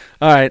life.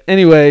 All right.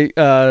 Anyway,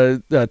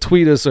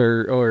 tweet us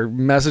or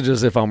message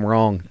us if I'm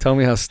wrong. Tell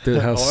me how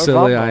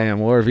silly I am,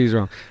 or if he's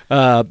wrong.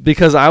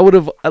 Because I would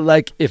have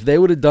if they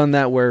would have done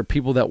that where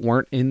people that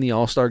weren't in the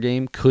All-Star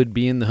game could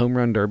be in the home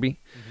run derby.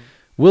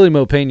 Willie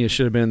Mo Pena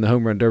should have been in the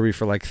home run derby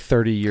for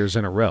 30 years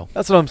in a row.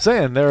 That's what I'm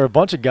saying. There are a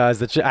bunch of guys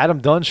that Adam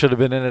Dunn should have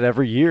been in it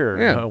every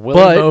year. Yeah,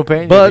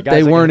 but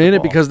they weren't in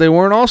it because they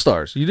weren't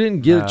all-stars. You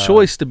didn't get a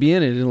choice to be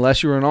in it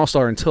unless you were an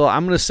all-star until,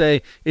 I'm going to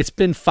say, it's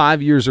been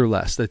 5 years or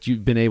less that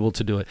you've been able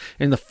to do it.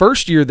 And the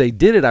first year they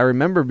did it, I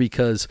remember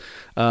because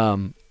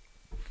what's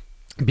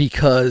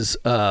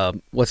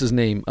his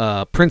name?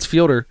 Prince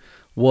Fielder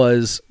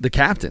was the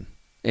captain,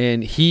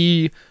 and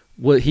he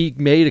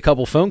made a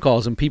couple phone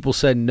calls and people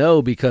said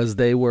no because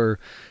it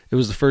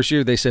was the first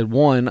year they said,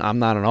 one, I'm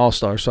not an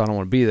all-star, so I don't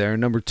want to be there.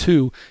 And number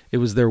two, it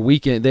was their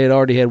weekend. They had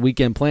already had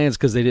weekend plans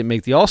because they didn't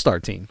make the all-star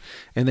team.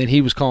 And then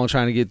he was trying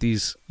to get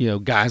these,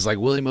 guys like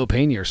Willie Mo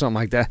Pena or something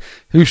like that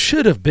who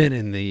should have been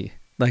in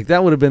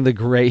that would have been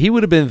he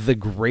would have been the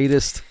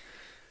greatest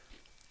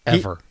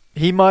ever.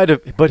 He might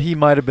have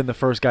been the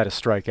first guy to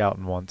strike out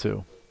in one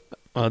too.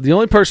 The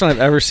only person I've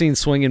ever seen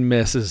swing and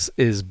miss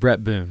is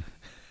Brett Boone.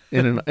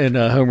 In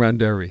a home run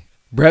derby,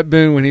 Brett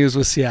Boone when he was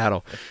with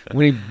Seattle,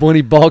 when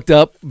he bulked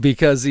up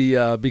because he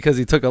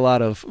took a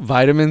lot of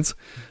vitamins,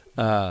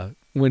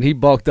 when he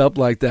bulked up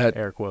like that,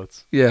 air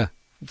quotes, yeah,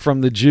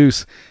 from the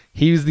juice,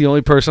 he was the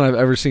only person I've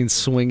ever seen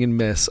swing and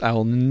miss. I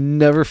will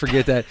never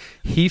forget that.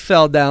 He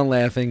fell down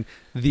laughing.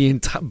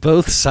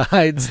 Both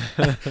sides,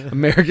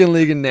 American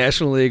League and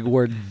National League,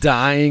 were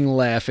dying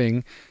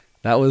laughing.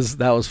 That was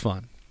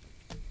fun.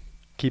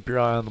 Keep your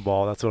eye on the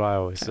ball. That's what I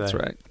always say. That's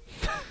right.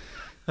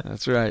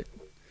 That's right.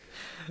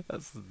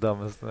 That's the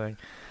dumbest thing.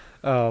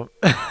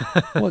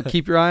 What?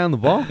 Keep your eye on the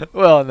ball?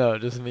 Well, no,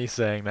 just me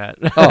saying that.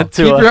 Oh,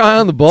 keep your eye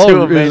on the ball.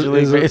 To a Major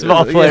League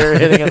Baseball player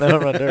hitting in the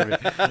home run derby.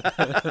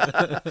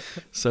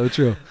 So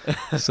true.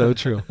 So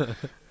true.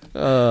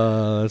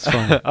 That's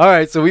fun. All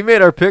right, so we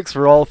made our picks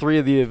for all three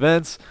of the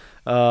events.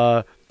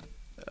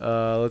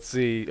 Let's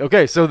see.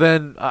 Okay, so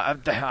then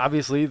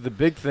obviously the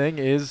big thing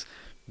is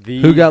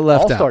who got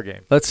left All-Star out?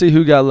 Game. Let's see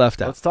who got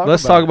left out.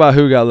 Let's talk about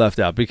who got left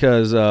out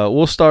because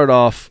I'll start it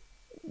off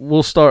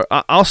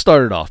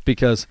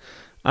because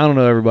I don't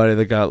know everybody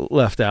that got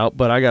left out,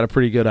 but I got a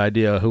pretty good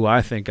idea who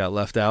I think got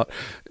left out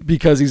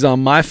because he's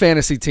on my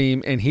fantasy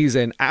team and he's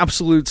an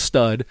absolute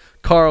stud,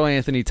 Karl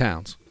Anthony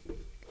Towns.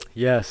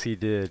 Yes, he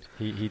did.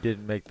 He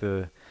didn't make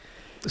the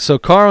So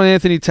Karl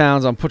Anthony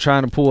Towns, I'm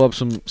trying to pull up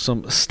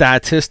some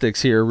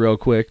statistics here real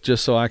quick,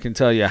 just so I can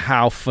tell you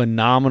how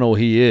phenomenal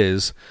he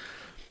is.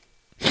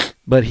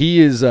 But he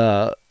is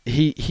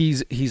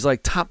he's like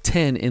top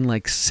 10 in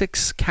like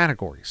 6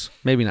 categories,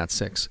 maybe not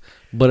 6,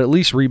 but at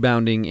least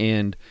rebounding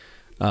and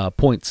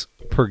points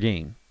per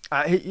game.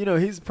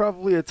 He's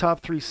probably a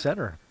top 3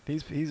 center.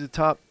 He's a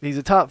top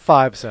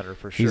 5 center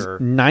for sure.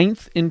 He's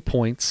 9th in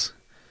points.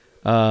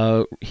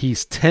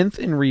 He's 10th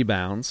in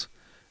rebounds.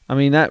 I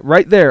mean, that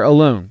right there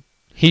alone,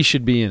 he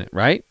should be in it,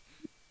 right?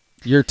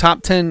 You're a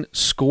top 10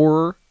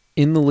 scorer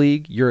in the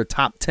league. You're a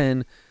top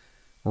 10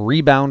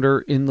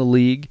 rebounder in the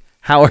league.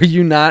 How are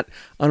you not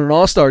on an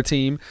all-star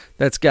team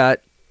that's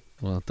got,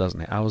 well, it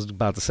doesn't. I was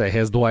about to say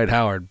has Dwight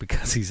Howard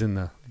because he's in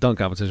the dunk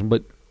competition.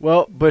 But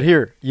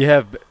here you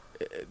have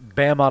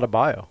Bam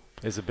Adebayo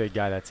is a big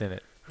guy that's in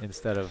it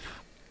instead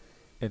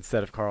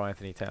of Karl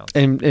Anthony Towns.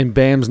 And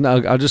Bam's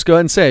not, I'll just go ahead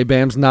and say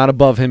Bam's not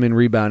above him in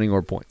rebounding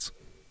or points.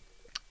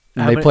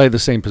 They play the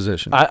same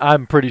position.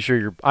 I'm pretty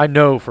sure I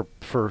know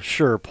for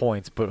sure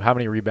points, but how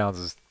many rebounds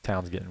is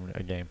Towns getting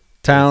a game?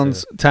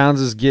 Towns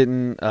is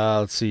getting,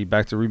 let's see,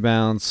 back to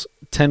rebounds,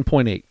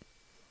 10.8.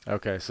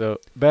 Okay, so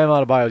Bam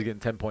Adebayo is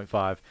getting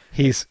 10.5.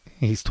 He's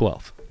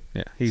 12th.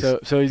 Yeah,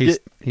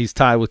 he's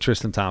tied with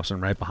Tristan Thompson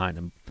right behind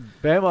him.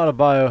 Bam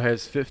Adebayo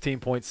has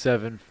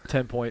 15.7,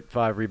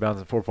 10.5 rebounds,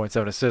 and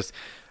 4.7 assists.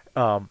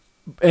 And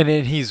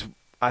then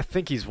I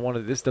think he's one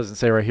of, this doesn't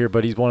say right here,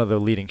 but he's one of the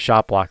leading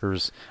shot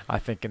blockers, I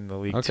think, in the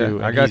league too.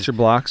 Okay, I got your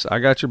blocks. I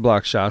got your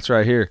block shots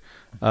right here.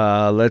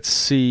 Let's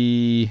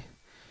see.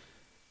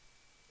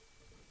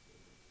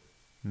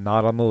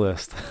 Not on the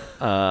list.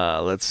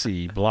 Let's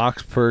see.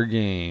 Blocks per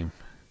game.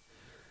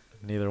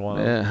 Neither one.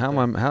 Yeah,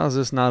 how is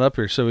this not up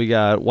here? So we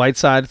got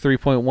Whiteside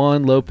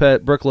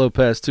 3.1, Brook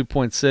Lopez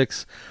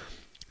 2.6,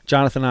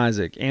 Jonathan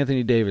Isaac,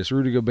 Anthony Davis,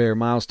 Rudy Gobert,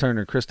 Miles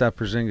Turner, Kristaps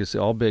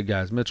Porzingis, all big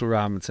guys. Mitchell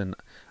Robinson.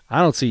 I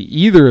don't see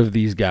either of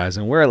these guys,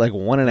 and we're at like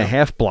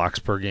 1.5 blocks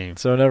per game.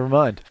 So never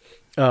mind.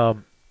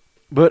 But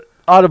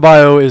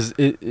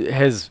Adebayo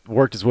has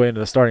worked his way into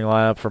the starting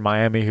lineup for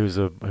Miami, who's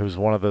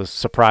one of the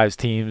surprise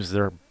teams.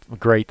 They're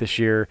great this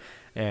year,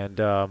 and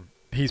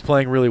he's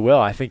playing really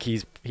well. I think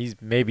he's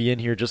maybe in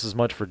here just as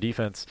much for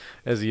defense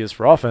as he is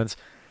for offense,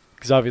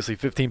 because obviously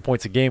 15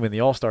 points a game in the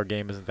All-Star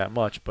game isn't that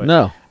much. But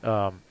no.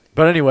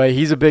 But anyway,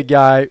 he's a big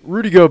guy.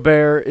 Rudy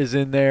Gobert is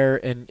in there,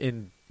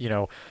 and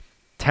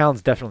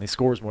Towns definitely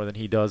scores more than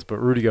he does, but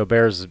Rudy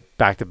Gobert is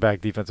back-to-back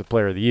Defensive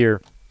Player of the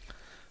Year.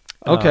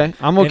 Okay,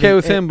 I'm okay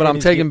with him, but I'm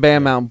taking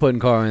Bam out and putting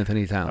Karl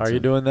Anthony Towns. Are you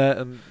doing that?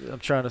 I'm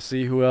trying to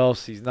see who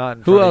else he's not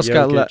in. Who else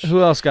got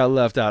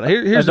left out?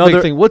 Here's the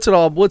big thing. What's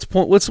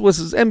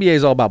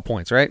NBA's all about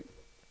points, right?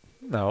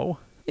 No.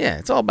 Yeah,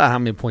 it's all about how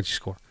many points you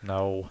score.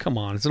 No. Come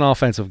on, it's an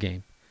offensive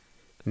game.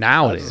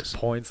 Now it is.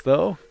 Points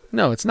though?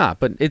 No, it's not,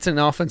 but it's an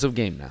offensive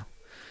game now.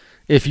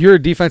 If you're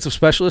a defensive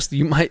specialist,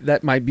 that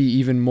might be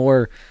even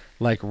more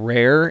like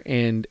rare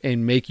and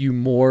make you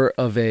more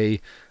of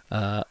a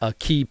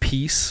key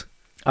piece.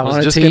 I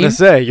was just going to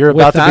say you're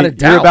about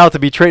to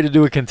be traded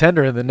to a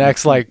contender in the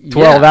next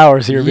 12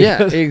 hours here.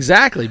 Yeah,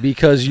 exactly,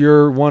 because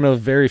you're one of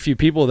very few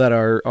people that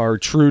are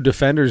true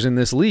defenders in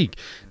this league.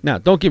 Now,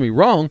 don't get me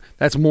wrong,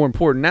 that's more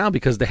important now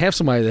because to have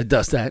somebody that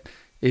does that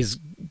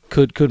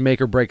could make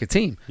or break a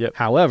team. Yep.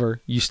 However,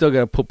 you still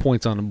got to put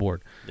points on the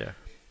board. Yeah.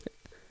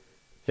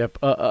 Yep.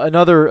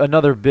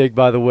 Another big,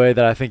 by the way,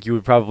 that I think you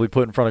would probably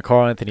put in front of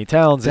Karl Anthony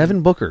Towns.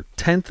 Devin Booker,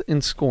 10th in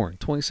scoring,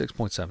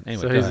 26.7.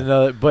 Anyway, so he's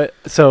another.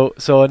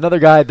 So another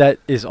guy that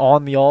is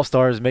on the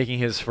All-Stars, making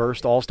his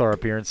first All-Star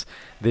appearance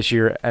this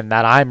year, and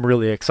that I'm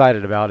really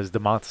excited about is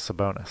Domantas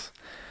Sabonis.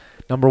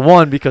 Number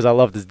one, because I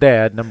loved his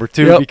dad. Number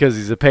two, because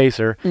he's a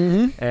Pacer,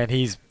 and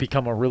he's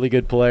become a really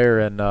good player.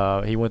 And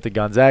he went to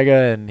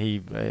Gonzaga, and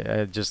he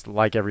just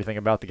like everything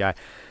about the guy.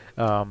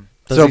 Does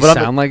he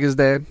sound like his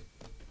dad?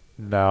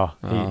 No,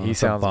 he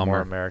sounds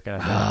more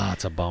American.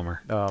 It's a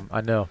bummer.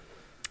 I know,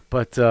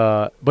 but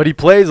he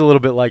plays a little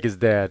bit like his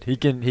dad. He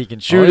can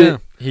shoot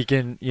it. He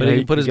can he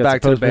can put his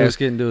back to the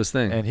basket and do his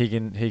thing, and he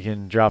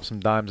can drop some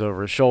dimes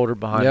over his shoulder,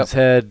 behind his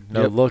head,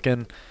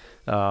 looking,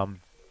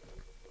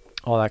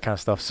 all that kind of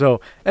stuff.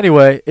 So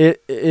anyway,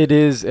 it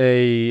is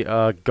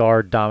a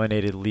guard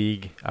dominated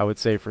league, I would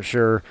say for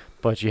sure.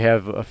 But you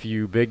have a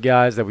few big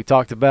guys that we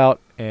talked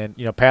about, and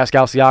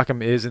Pascal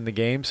Siakam is in the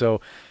game,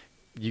 so.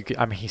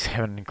 He's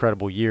having an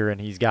incredible year, and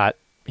he's got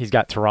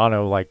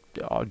Toronto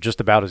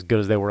just about as good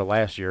as they were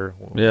last year.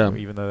 Yeah.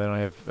 Even though they don't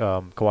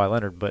have Kawhi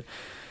Leonard, but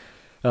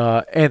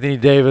Anthony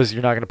Davis,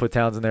 you're not going to put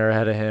Towns in there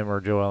ahead of him,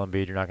 or Joel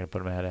Embiid, you're not going to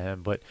put him ahead of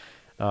him. But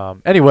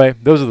anyway,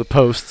 those are the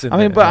posts.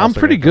 But I'm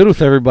pretty good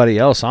with everybody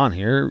else on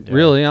here. Yeah.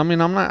 Really, I'm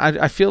not.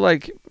 I feel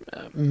like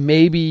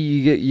maybe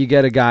you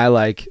get a guy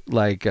like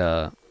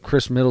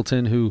Chris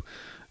Middleton, who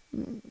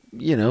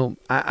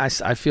I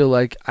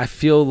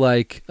feel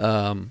like.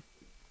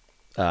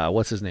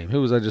 What's his name?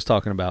 Who was I just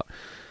talking about?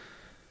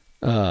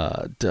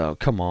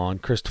 Come on,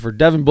 Christopher.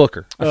 Devin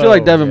Booker. I feel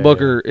like Devin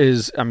Booker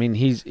is. I mean,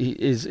 he's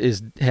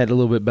had a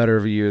little bit better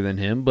of a year than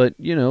him, but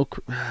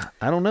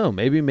I don't know.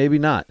 Maybe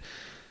not.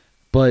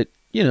 But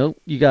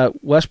you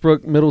got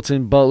Westbrook,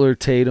 Middleton, Butler,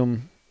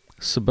 Tatum,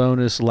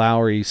 Sabonis,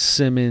 Lowry,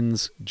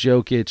 Simmons,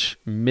 Jokic,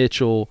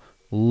 Mitchell,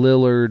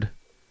 Lillard.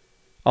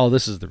 Oh,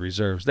 this is the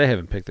reserves. They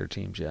haven't picked their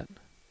teams yet.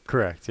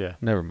 Correct. Yeah.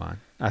 Never mind.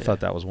 I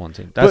thought that was one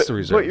team. That's the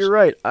reserves. But you're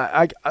right.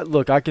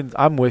 Look.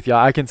 I'm with you.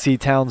 I can see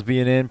Towns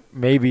being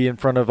maybe in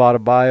front of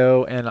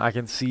Adebayo, and I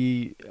can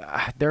see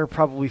there are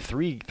probably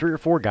three or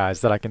four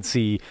guys that I can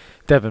see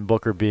Devin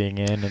Booker being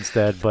in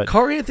instead. But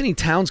Karl-Anthony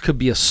Towns could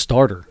be a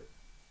starter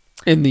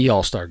in the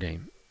All-Star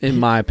game, in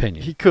my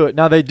opinion. He could.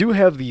 Now they do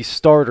have the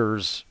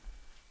starters.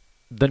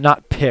 They're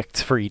not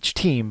picked for each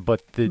team,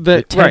 but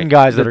the 10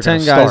 guys that are going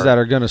to start. 10 guys that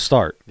are going to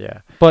start.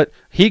 Yeah. But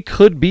he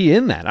could be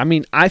in that. I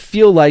mean, I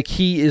feel like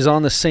he is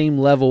on the same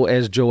level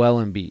as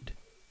Joel Embiid.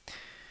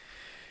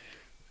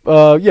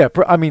 Yeah.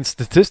 I mean,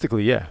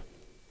 statistically, yeah.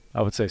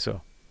 I would say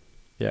so.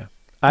 Yeah.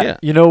 Yeah.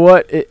 You know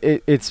what?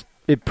 It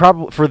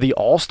probably for the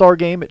All-Star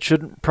game,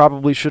 it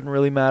probably shouldn't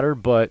really matter,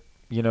 but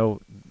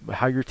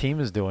how your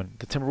team is doing.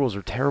 The Timberwolves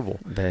are terrible.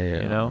 They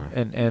are.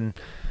 And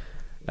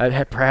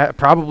that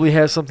probably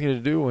has something to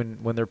do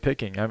when they're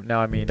picking. Now,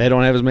 I mean, they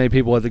don't have as many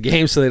people at the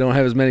game, so they don't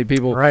have as many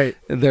people. Right.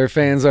 Their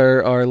fans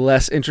are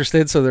less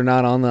interested, so they're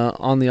not on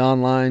the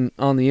online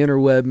on the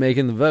interweb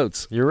making the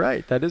votes. You're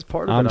right. That is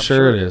part of it. I'm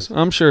sure it is.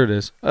 I'm sure it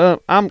is.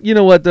 You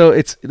know what though?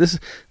 This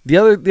the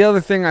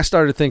other thing I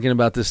started thinking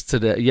about this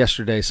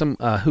yesterday.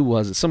 Who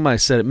was it? Somebody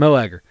said it. Mo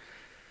Egger.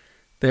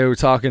 They were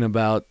talking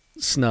about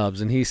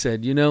snubs, and he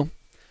said,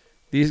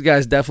 these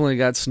guys definitely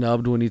got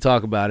snubbed when you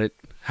talk about it.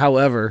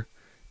 However,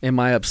 am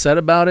I upset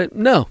about it?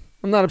 No,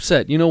 I'm not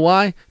upset. You know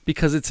why?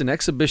 Because it's an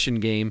exhibition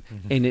game,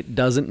 and it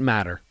doesn't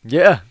matter.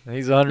 Yeah,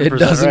 he's 100% right. It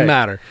doesn't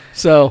matter.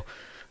 So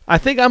I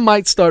think I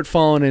might start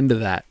falling into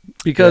that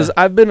because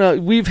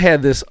we've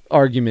had this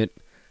argument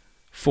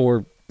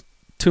for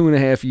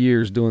 2.5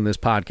 years doing this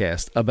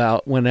podcast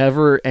about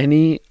whenever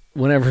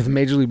the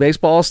Major League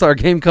Baseball All-Star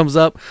game comes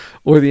up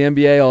or the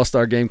NBA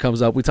All-Star game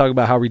comes up, we talk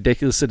about how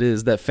ridiculous it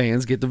is that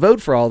fans get to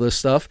vote for all this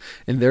stuff,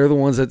 and they're the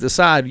ones that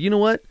decide, you know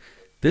what?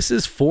 This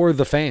is for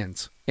the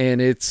fans, and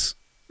it's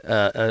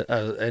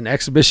an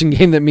exhibition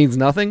game that means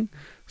nothing.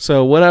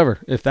 So whatever.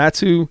 If that's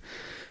who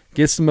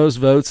gets the most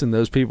votes and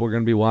those people are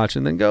going to be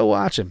watching, then go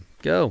watch him.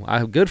 Go.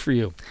 Good for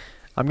you.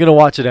 I'm going to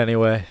watch it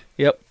anyway.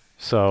 Yep.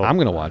 So I'm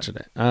going to watch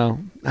it.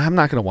 I'm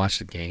not going to watch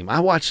the game. I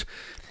watch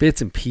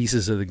bits and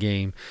pieces of the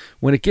game.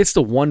 When it gets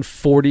to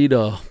 140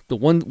 to the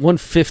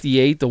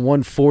 158 to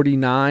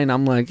 149,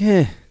 I'm like,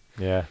 Yeah.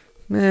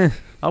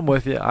 I'm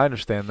with you. I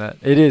understand that.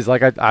 It is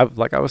like I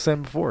was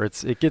saying before.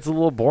 It gets a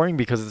little boring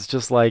because it's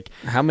just like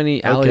how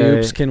many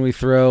alley-oops can we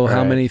throw? Right.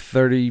 How many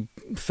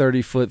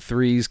 30-foot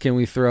threes can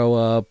we throw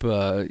up?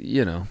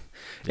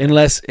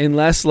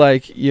 Unless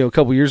like a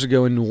couple years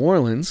ago in New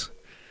Orleans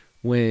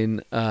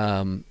when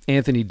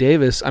Anthony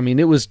Davis. I mean,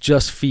 it was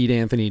just feed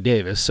Anthony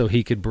Davis so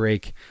he could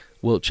break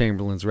Wilt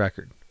Chamberlain's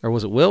record, or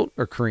was it Wilt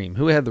or Kareem?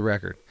 Who had the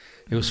record?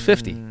 It was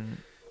 50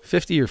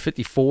 or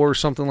 54 or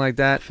something like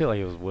that. I feel like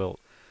it was Wilt.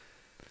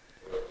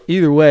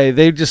 Either way,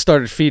 they just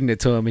started feeding it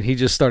to him, and he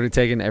just started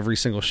taking every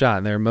single shot,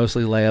 and they were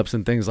mostly layups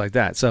and things like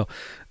that. So,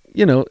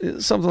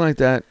 something like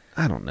that,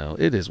 I don't know.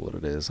 It is what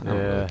it is. I don't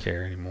really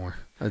care anymore.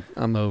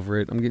 I'm over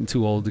it. I'm getting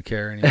too old to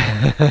care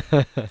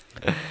anymore.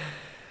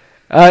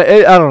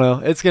 I don't know.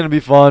 It's going to be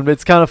fun.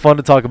 It's kind of fun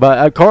to talk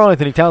about.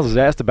 Karl-Anthony Towns was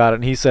asked about it,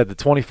 and he said the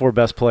 24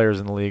 best players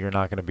in the league are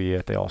not going to be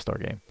at the All-Star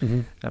game.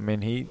 Mm-hmm. I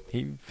mean,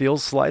 he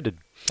feels slighted.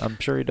 I'm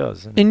sure he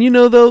does.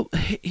 And though,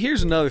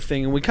 here's another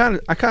thing,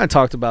 and I kind of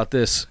talked about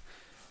this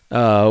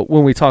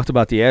when we talked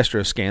about the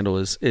Astros scandal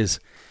is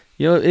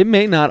it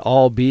may not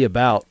all be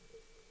about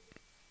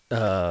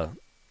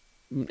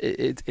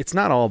it's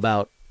not all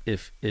about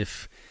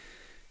if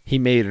he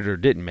made it or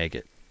didn't make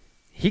it.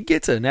 He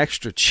gets an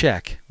extra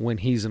check when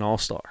he's an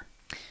all-star.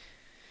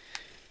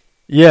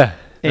 Yeah,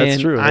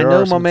 that's true. I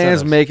know my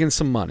man's making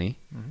some money,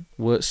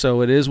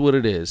 so it is what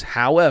it is.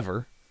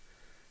 However,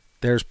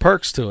 there's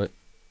perks to it,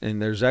 and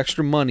there's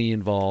extra money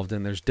involved,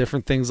 and there's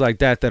different things like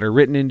that are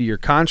written into your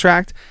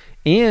contract.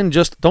 And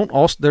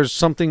there's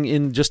something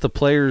in just the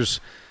player's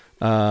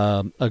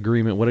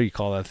agreement. What do you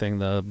call that thing?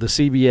 The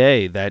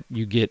CBA that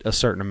you get a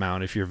certain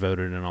amount if you're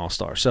voted an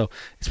all-star. So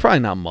it's probably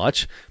not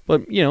much,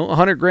 but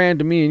 $100,000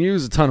 to me and you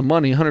is a ton of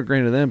money.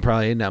 $100,000 to them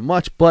probably ain't that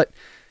much. But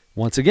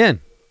once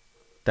again,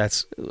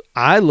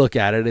 I look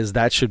at it as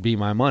that should be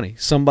my money.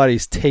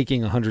 Somebody's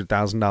taking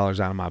 $100,000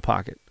 out of my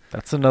pocket.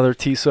 That's another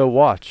Tissot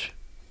watch.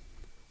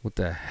 What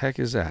the heck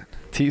is that?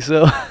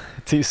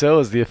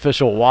 Tissot is the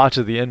official watch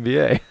of the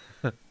NBA.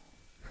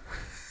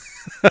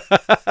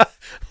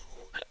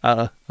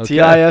 Okay.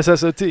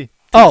 Tissot.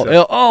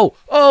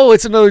 Oh!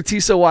 It's another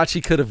Tissot watch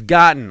he could have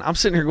gotten. I'm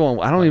sitting here going,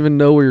 I don't even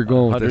know where you're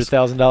going with this.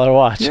 $100,000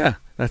 watch. Yeah,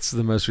 that's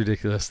the most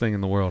ridiculous thing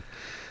in the world.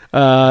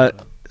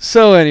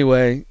 So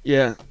anyway,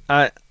 yeah,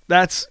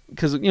 that's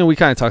because we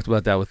kind of talked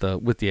about that with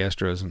the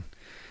Astros, and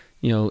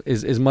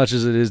as much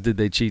as it is, did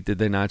they cheat? Did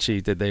they not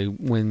cheat? Did they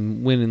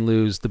win and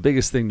lose? The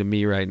biggest thing to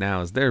me right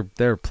now is there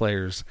are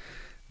players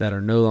that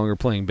are no longer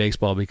playing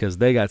baseball because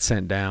they got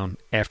sent down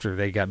after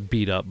they got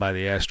beat up by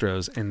the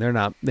Astros, and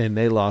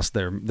they lost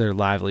their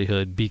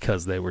livelihood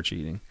because they were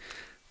cheating.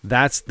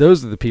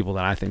 Those are the people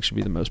that I think should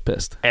be the most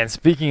pissed. And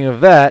speaking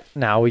of that,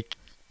 now we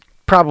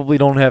probably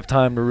don't have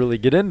time to really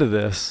get into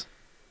this,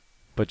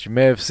 but you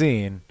may have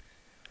seen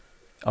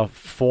a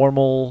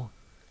formal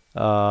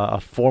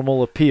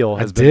appeal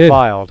has been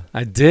filed.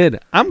 I did.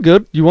 I'm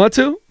good. You want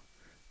to?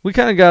 We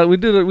did our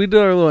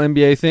little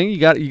NBA thing. You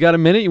got a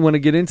minute? You want to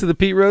get into the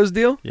Pete Rose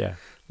deal? Yeah.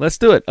 Let's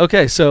do it.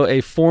 Okay, so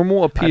a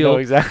formal appeal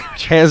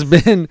has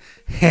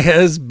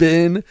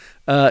been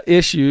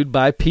issued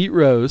by Pete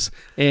Rose,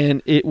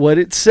 and what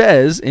it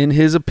says in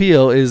his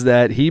appeal is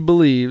that he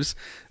believes,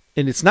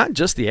 and it's not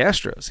just the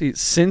Astros.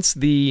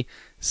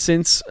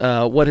 Since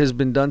what has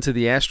been done to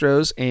the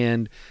Astros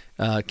and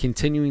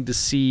continuing to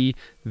see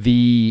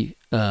the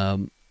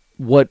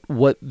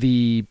what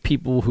the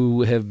people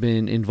who have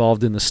been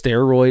involved in the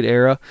steroid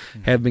era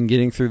have been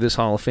getting through this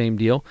Hall of Fame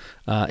deal.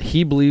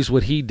 He believes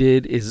what he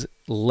did is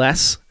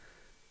less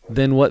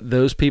than what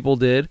those people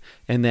did,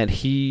 and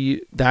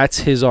that's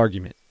his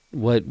argument.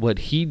 What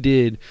he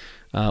did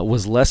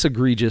was less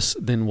egregious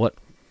than what.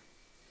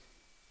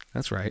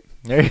 That's right.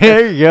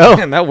 There you go.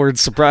 And that word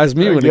surprised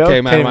me when it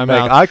came out of my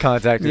mouth. Eye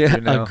contact with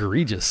you now.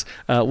 Egregious.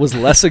 Was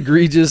less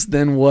egregious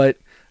than what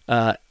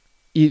the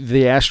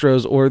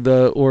Astros or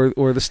the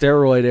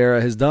steroid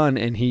era has done,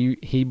 and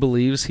he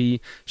believes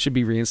he should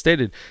be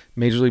reinstated.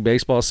 Major League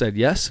Baseball said,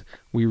 yes,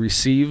 we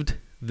received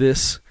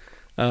this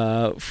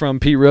from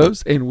Pete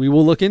Rose, and we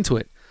will look into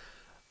it.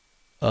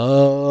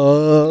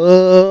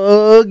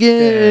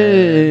 Again.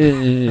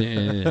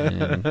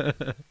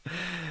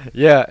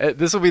 Yeah,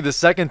 this will be the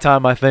second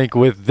time, I think,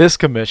 with this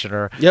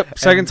commissioner. Yep,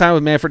 second time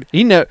with Manfred.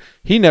 He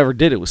never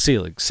did it with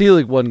Selig.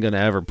 Selig wasn't going to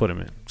ever put him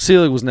in.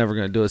 Selig was never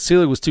going to do it.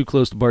 Selig was too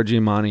close to Bart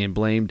Giamatti and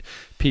blamed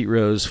Pete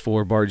Rose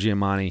for Bart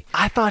Giamatti.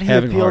 I thought he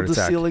appealed to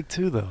Selig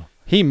too, though.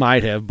 He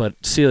might have, but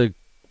Selig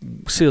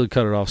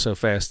cut it off so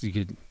fast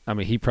he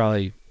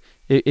probably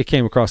it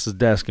came across his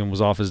desk and was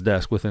off his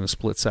desk within a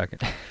split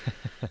second.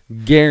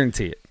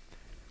 Guarantee it.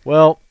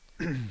 Well,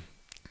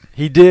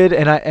 he did,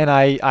 and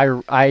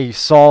I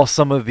saw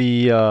some of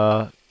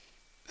the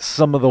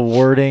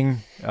wording,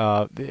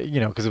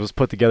 because it was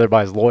put together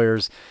by his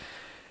lawyers.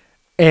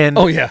 And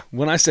oh yeah,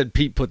 when I said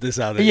Pete put this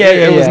out,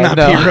 it was not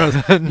Pete Rose.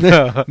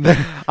 No,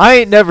 I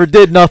ain't never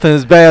did nothing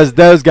as bad as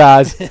those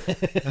guys.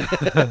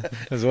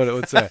 Is what it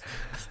would say.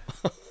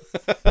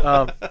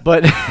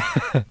 But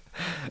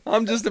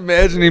I'm just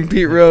imagining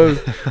Pete Rose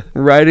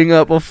writing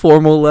up a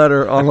formal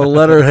letter on a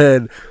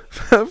letterhead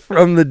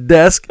from the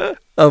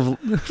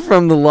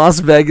Las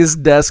Vegas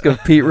desk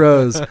of Pete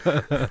Rose.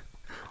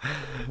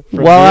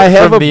 While I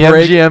have a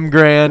break, MGM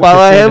Grand, while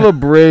I have a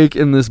break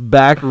in this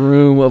back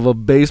room of a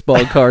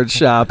baseball card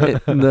shop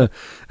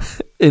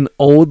in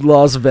old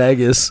Las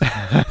Vegas,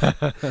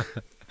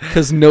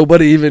 because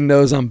nobody even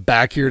knows I'm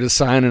back here to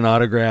sign an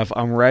autograph.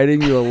 I'm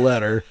writing you a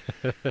letter.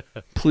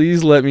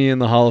 Please let me in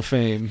the Hall of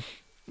Fame.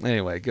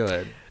 Anyway, go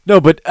ahead.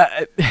 No, but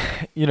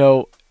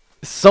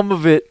some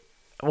of it.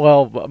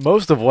 Well,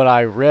 most of what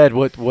I read,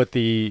 what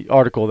the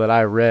article that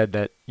I read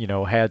that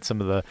had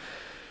some of the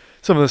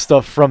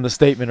stuff from the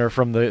statement or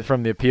from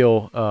the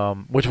appeal,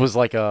 which was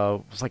like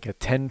a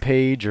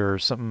 10-page or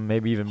something,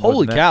 maybe even.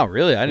 Holy cow!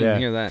 Really, I didn't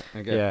hear that.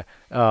 Okay.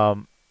 Yeah.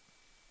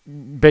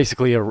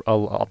 Basically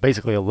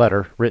a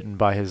letter written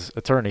by his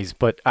attorneys,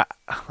 but a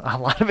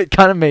lot of it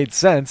kind of made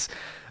sense.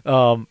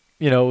 It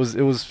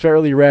was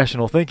fairly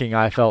rational thinking,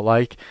 I felt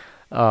like,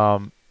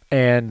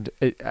 and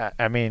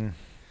I mean.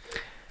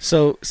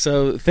 So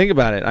think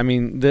about it. I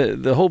mean,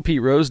 the whole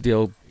Pete Rose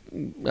deal,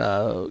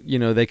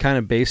 they kind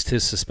of based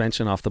his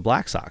suspension off the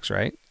Black Sox,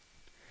 right?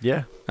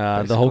 Yeah.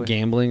 The whole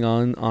gambling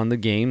on the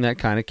game, that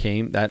kind of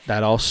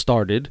that all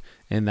started,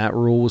 and that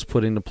rule was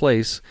put into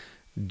place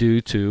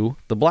due to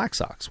the Black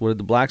Sox. What did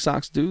the Black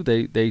Sox do?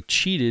 They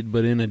cheated,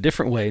 but in a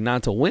different way,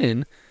 not to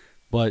win,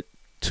 but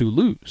to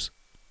lose.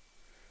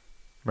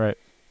 Right.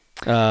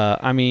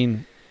 I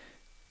mean,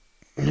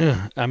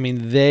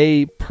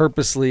 they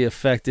purposely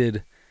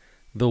affected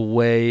the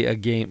way a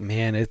game,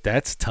 man,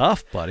 that's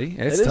tough, buddy.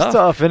 It is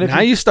tough. And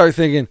now you start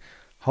thinking,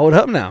 hold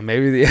up now,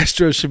 maybe the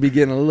Astros should be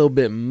getting a little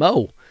bit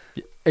mo.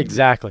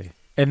 Exactly.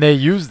 And they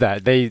used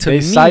that. They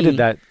cited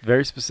that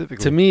very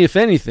specifically. To me, if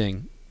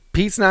anything,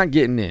 Pete's not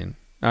getting in.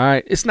 All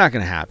right, it's not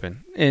going to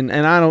happen. And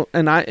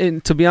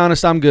to be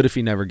honest, I'm good if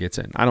he never gets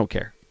in. I don't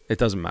care. It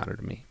doesn't matter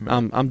to me.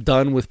 I'm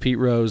done with Pete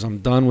Rose. I'm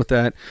done with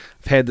that.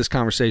 I've had this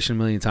conversation a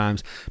million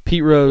times.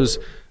 Pete Rose,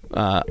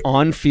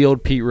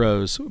 on-field Pete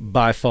Rose,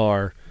 by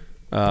far.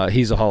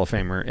 He's a Hall of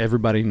Famer.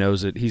 Everybody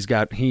knows it.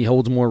 He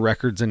holds more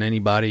records than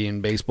anybody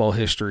in baseball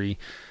history.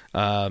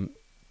 All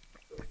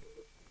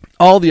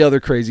the other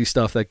crazy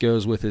stuff that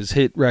goes with his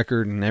hit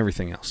record and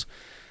everything else.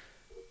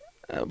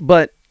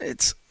 But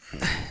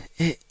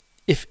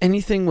if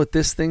anything, what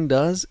this thing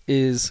does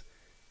is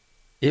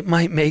it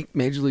might make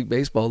Major League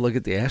Baseball look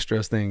at the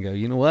Astros thing and go,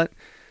 you know what?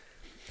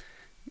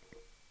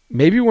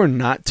 Maybe we're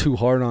not too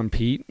hard on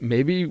Pete.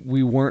 Maybe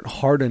we weren't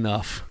hard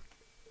enough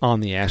on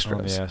the Astros.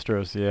 On the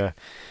Astros, yeah.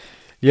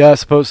 Yeah, I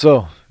suppose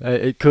so.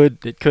 It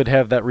could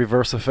have that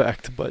reverse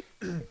effect, but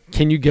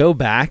can you go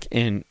back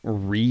and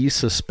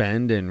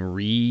resuspend and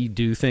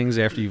redo things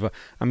after you've?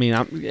 I mean,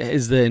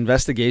 is the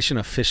investigation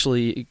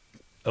officially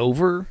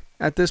over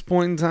at this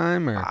point in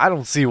time? Or I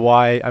don't see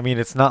why. I mean,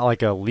 it's not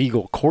like a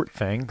legal court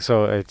thing,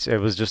 so it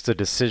was just a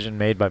decision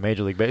made by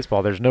Major League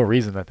Baseball. There's no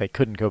reason that they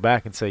couldn't go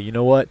back and say, you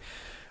know what,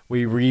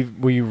 we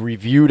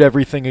reviewed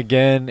everything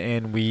again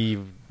and we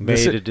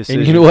made a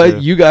decision. And you know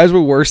what? You guys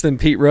were worse than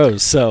Pete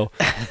Rose. So,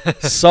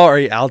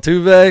 sorry,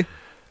 Altuve,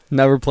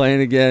 never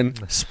playing again.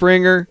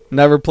 Springer,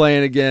 never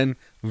playing again.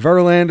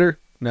 Verlander,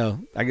 no.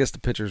 I guess the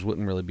pitchers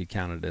wouldn't really be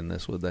counted in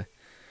this, would they?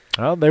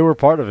 Well, they were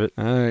part of it.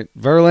 All right.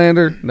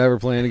 Verlander, never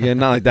playing again.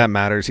 Not like that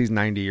matters. He's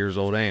 90 years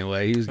old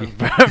anyway. He was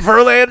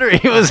Verlander,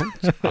 he was.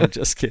 I'm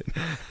just kidding.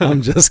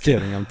 I'm just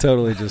kidding. I'm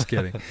totally just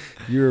kidding.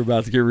 You were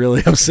about to get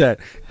really upset.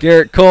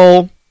 Garrett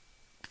Cole,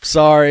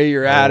 sorry,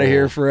 you're out of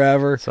here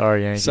forever.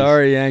 Sorry, Yankees.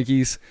 Sorry,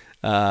 Yankees.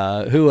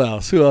 Who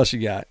else? Who else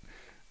you got?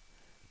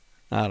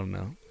 I don't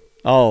know.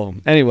 Oh,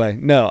 anyway,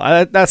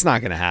 no, that's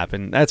not going to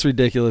happen. That's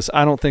ridiculous.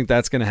 I don't think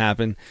that's going to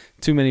happen.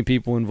 Too many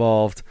people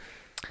involved.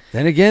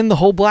 Then again, the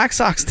whole Black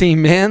Sox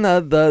team, man,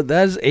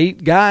 that's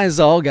 8 guys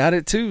all got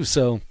it too.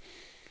 So,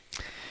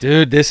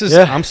 dude, this is.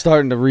 Yeah. I'm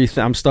starting to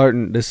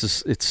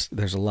rethink.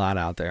 There's a lot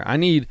out there. I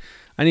need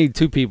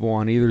 2 people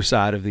on either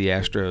side of the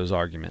Astros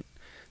argument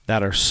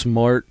that are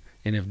smart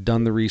and have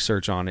done the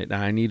research on it.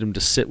 And I need them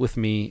to sit with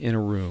me in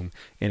a room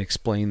and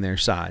explain their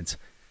sides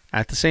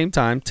at the same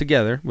time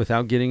together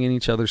without getting in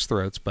each other's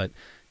throats, but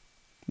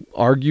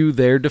argue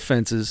their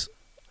defenses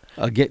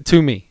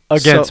to me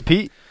against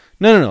Pete.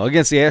 No,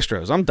 against the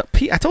Astros.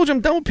 I told you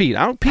I'm done with Pete.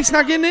 Pete's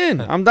not getting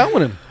in. I'm done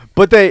with him.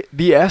 But the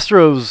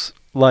Astros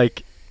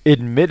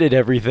admitted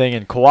everything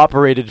and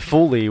cooperated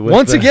fully with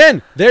Once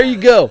again, there you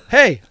go.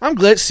 Hey, I'm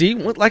glad. See,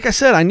 like I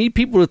said, I need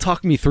people to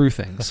talk me through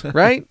things,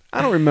 right?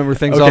 I don't remember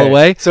things all the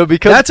way. So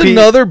because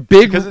another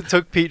big because it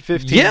took Pete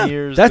 15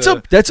 years.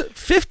 That's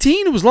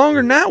 15. It was longer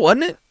than that,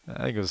 wasn't it?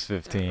 I think it was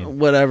 15.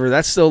 Whatever.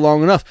 That's still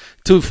long enough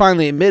to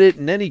finally admit it,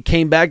 and then he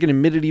came back and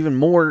admitted even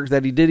more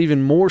that he did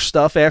even more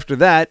stuff after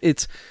that.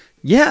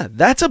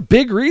 That's a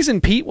big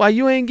reason, Pete, why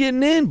you ain't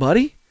getting in,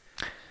 buddy.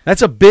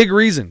 That's a big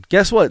reason.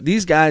 Guess what?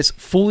 These guys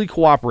fully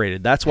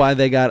cooperated. That's why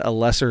they got a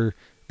lesser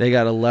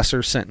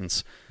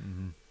sentence.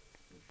 Mm-hmm.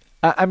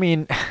 I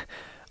mean,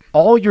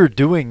 all you're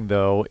doing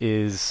though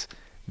is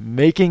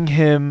reinstating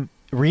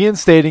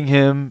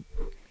him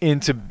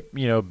into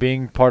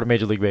being part of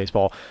Major League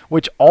Baseball,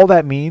 which all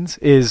that means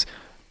is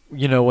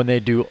when they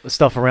do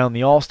stuff around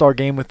the All-Star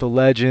game with the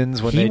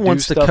Legends, when they do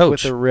stuff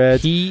with the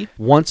Reds. He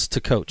wants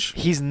to coach.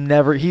 He's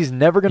never going to coach at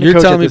this point.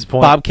 You're telling me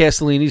Bob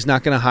Castellini's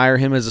not going to hire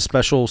him as a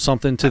special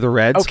something to the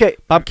Reds? Okay.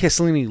 Bob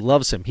Castellini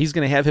loves him. He's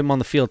going to have him on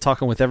the field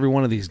talking with every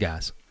one of these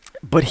guys.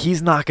 But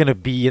he's not going to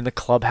be in the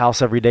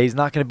clubhouse every day. He's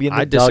not going to be in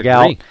the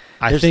dugout. Disagree.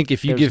 I think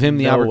if you give him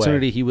the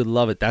opportunity, he would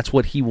love it. That's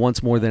what he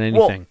wants more than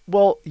anything.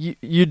 Well,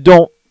 you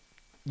don't.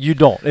 You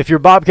don't. If you're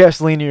Bob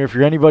Castellini or if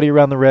you're anybody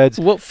around the Reds.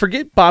 Well,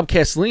 forget Bob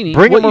Castellini.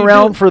 Bring him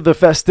around for the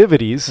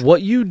festivities.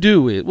 What you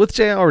do is, which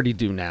they already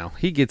do now,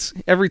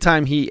 every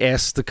time he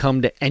asks to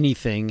come to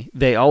anything,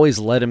 they always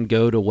let him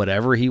go to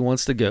whatever he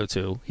wants to go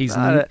to. He's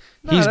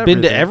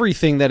been to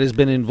everything that has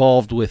been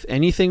involved with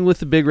anything with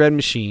the Big Red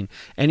Machine,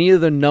 any of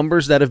the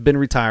numbers that have been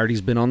retired,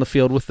 he's been on the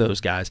field with those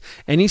guys.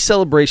 Any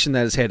celebration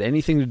that has had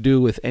anything to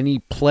do with any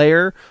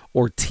player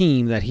or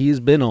team that he has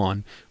been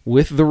on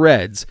with the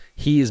Reds,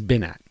 he has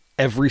been at.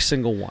 Every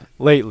single one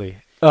lately.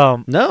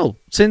 No,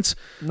 since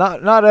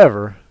not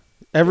ever.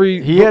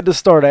 He had to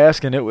start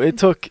asking. It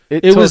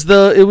was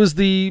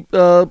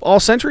the All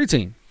Century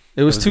team.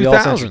 It was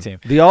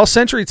 2000. The All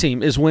Century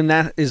team is when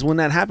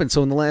that happened.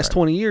 So in the last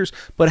 20 years,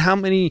 but how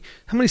many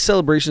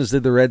celebrations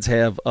did the Reds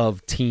have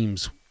of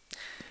teams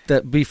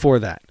that before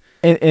that?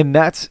 And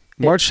that's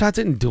Marge Schott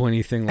didn't do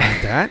anything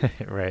like that,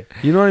 right?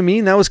 You know what I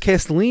mean? That was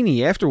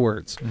Castellini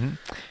afterwards.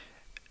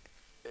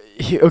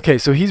 Mm-hmm.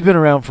 So he's been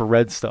around for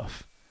Red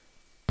stuff.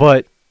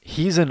 But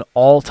he's an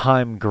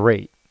all-time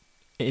great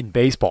in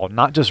baseball,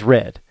 not just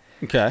Red.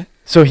 Okay.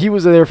 So he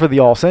was there for the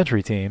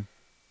All-Century team,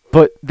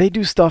 but they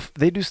do stuff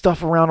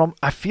around them.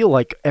 I feel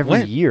like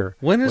every year.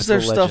 When is their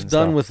stuff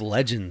done with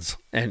Legends?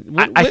 And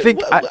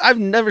I've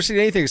never seen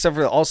anything except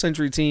for the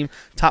All-Century team,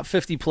 top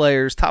 50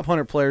 players, top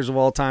 100 players of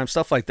all time,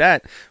 stuff like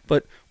that.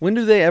 But when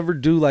do they ever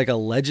do like a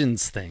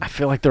Legends thing? I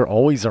feel like they're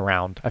always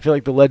around. I feel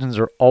like the Legends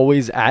are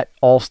always at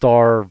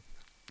All-Star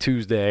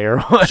Tuesday or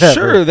whatever.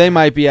 Sure, they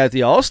might be at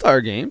the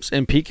All-Star games,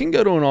 and Pete can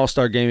go to an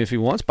All-Star game if he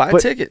wants. Buy a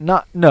ticket.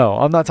 No,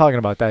 I'm not talking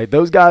about that.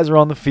 Those guys are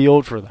on the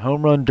field for the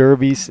home run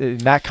derbies and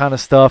that kind of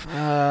stuff.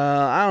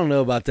 I don't know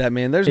about that,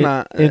 man.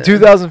 In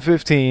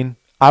 2015,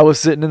 I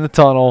was sitting in the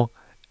tunnel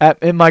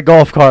in my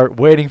golf cart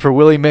waiting for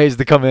Willie Mays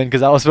to come in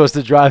because I was supposed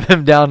to drive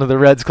him down to the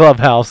Reds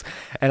clubhouse,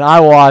 and I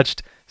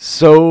watched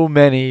so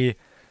many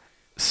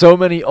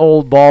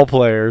old ball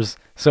players.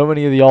 So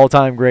many of the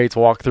all-time greats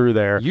walk through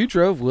there. You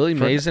drove Willie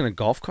Mays in a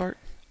golf cart?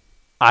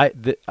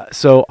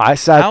 So I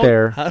sat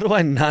there. How do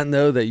I not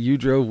know that you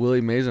drove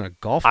Willie Mays in a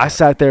golf cart? I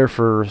sat there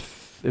for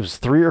it was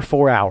 3 or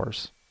 4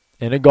 hours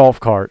in a golf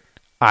cart.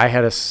 I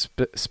had a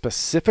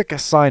specific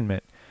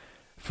assignment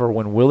for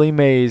when Willie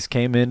Mays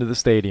came into the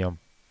stadium.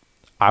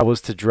 I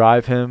was to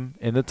drive him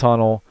in the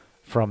tunnel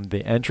from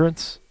the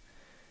entrance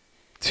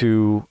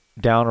to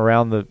down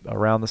around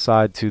the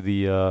side to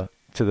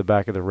the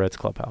back of the Reds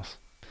clubhouse.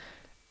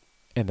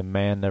 And the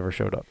man never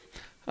showed up.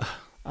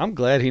 I'm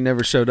glad he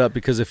never showed up,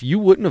 because if you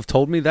wouldn't have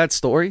told me that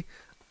story,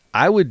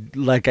 I would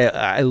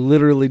I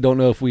literally don't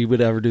know if we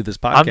would ever do this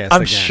podcast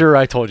I'm again. sure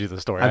I told you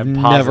the story. I've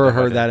never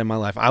heard that in my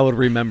life. I would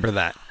remember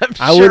that.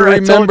 I would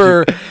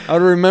remember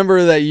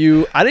that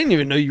you. I didn't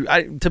even know you.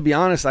 To be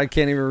honest, I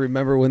can't even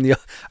remember when I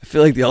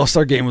feel like the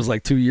All-Star game was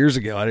like 2 years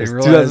ago. I didn't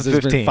realize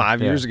it's been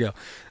 5 years ago.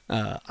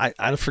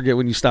 I forget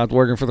when you stopped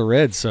working for the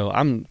Reds. So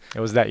It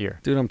was that year,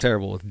 dude. I'm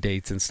terrible with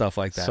dates and stuff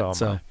like that.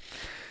 So.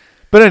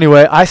 But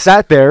anyway, I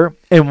sat there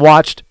and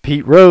watched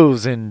Pete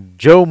Rose and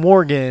Joe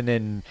Morgan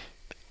and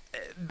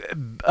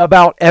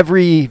about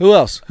every. Who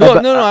else? No,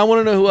 I want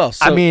to know who else.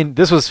 So, I mean,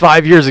 this was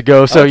 5 years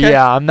ago, so okay.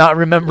 Yeah, I'm not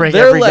remembering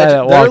every guy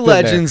that walked in there. They're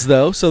legends,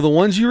 though. So the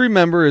ones you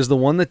remember is the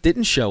one that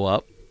didn't show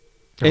up,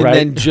 and right.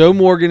 then Joe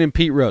Morgan and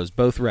Pete Rose,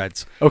 both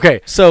Reds.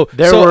 Okay, so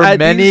there were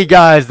many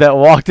guys that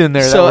walked in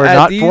there that were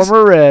not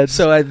former Reds.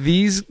 So at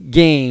these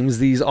games,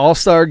 these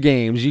All-Star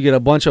games, you get a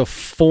bunch of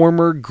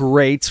former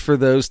greats for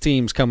those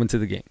teams coming to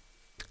the game.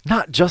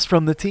 Not just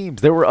from the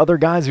teams. There were other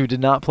guys who did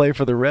not play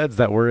for the Reds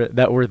that were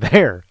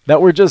there,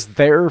 that were just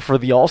there for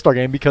the All-Star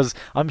game, because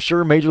I'm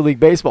sure Major League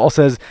Baseball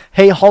says,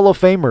 "Hey, Hall of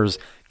Famers,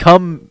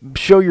 come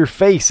show your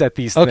face at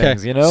these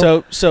things." You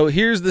know. So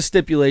here's the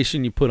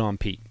stipulation you put on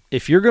Pete.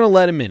 If you're going to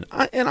let him in,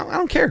 I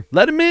don't care.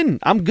 Let him in.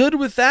 I'm good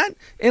with that,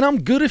 and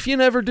I'm good if you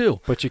never do.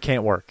 But you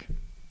can't work.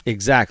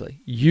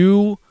 Exactly.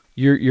 You're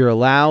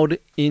allowed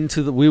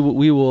into the. We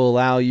will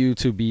allow you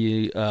to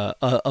be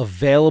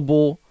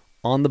available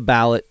on the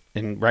ballot.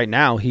 And right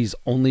now, would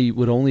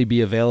only be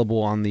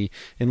available on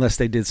unless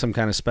they did some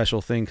kind of special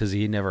thing, because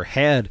he never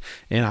had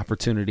an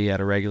opportunity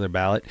at a regular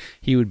ballot.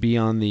 He would be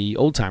on the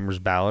old timers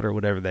ballot, or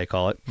whatever they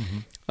call it,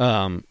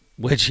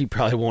 which he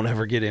probably won't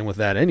ever get in with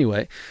that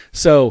anyway.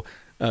 So,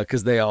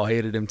 because they all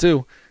hated him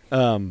too.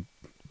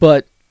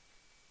 But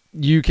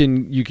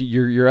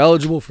you're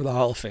eligible for the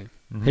Hall of Fame.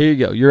 Mm-hmm. Here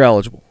you go. You're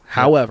eligible. Yep.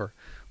 However,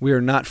 we are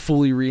not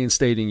fully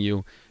reinstating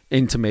you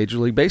into Major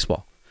League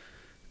Baseball.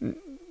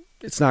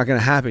 It's not going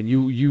to happen.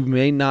 You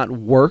may not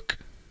work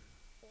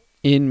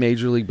in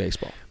Major League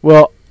Baseball.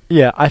 Well,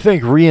 yeah, I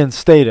think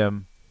reinstate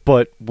him,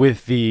 but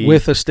with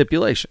a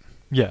stipulation.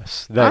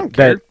 Yes, I don't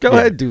care. Go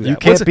ahead, do that. You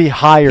can't be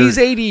hired. He's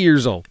 80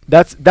 years old.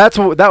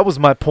 That was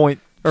my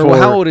point. Or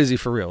how old is he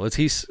for real?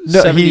 He's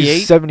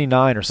 78,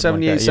 79 or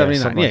something 78, like that.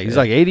 79. Yeah, he's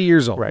like 80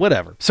 years old. Right.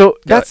 Whatever. So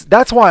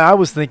that's why I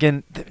was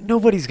thinking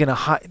nobody's going to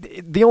hire.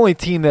 The only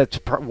team that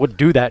would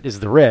do that is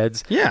the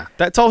Reds. Yeah,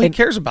 that's all he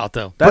cares about,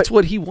 though. That's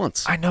what he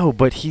wants. I know,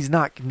 but he's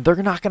not. They're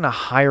not going to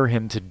hire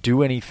him to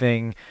do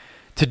anything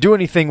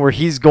where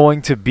he's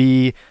going to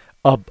be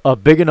a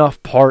big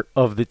enough part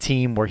of the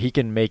team where he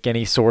can make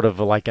any sort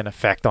of like an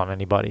effect on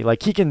anybody.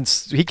 Like he can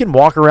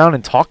walk around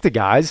and talk to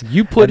guys.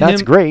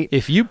 That's great.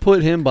 If you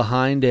put him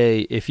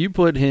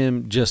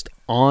just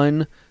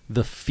on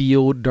the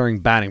field during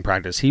batting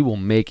practice, he will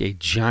make a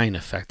giant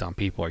effect on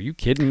people. Are you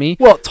kidding me?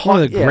 Well,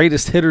 one of the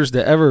greatest hitters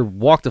to ever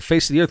walk the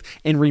face of the earth,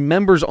 and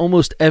remembers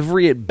almost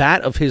every at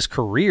bat of his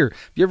career.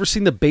 Have you ever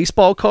seen the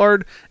baseball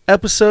card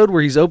episode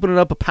where he's opening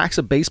up a pack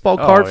of baseball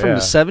card from the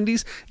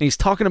 70s, and he's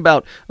talking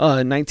about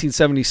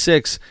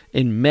 1976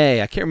 in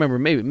May? I can't remember.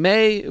 Maybe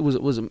May.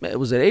 Was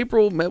it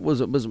April? Was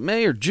it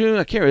May or June?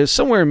 I can't remember. It was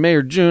somewhere in May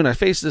or June. I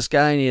faced this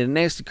guy, and he had a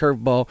nasty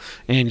curveball,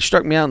 and he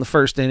struck me out in the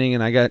first inning,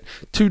 and I got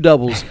 2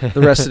 doubles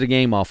the rest of the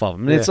game off of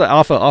him. And it's like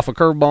off a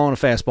curveball and a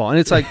fastball, and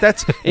it's like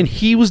and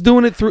he was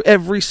doing it through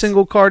every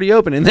single card he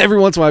opened. And every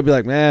once in a while I'd be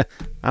like,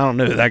 I don't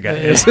know who that guy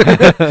is.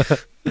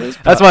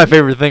 That's my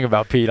favorite thing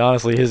about Pete,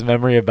 honestly. His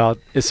memory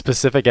is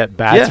specific at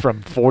bats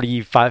from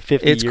 45,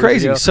 50 years ago. It's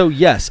crazy. So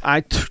yes,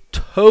 I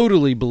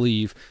totally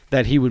believe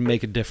that he would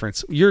make a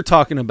difference. You're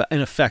talking about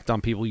an effect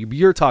on people.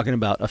 You're talking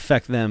about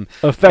affecting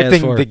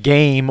the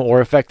game or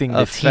affecting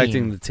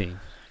the team.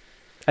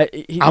 I'm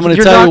going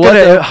to tell you what. You're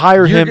not going to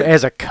hire him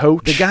as a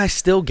coach. The guy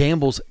still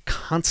gambles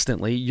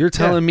constantly. You're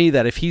telling me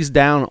that if he's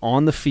down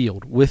on the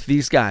field with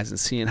these guys and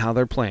seeing how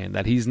they're playing,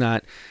 that he's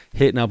not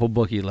hitting up a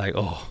bookie like,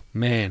 oh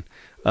man,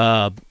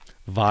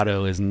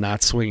 Votto is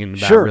not swinging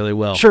the bat really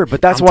well. Sure,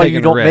 but that's why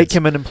you don't make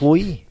him an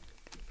employee,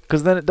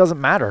 because then it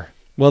doesn't matter.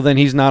 Well, then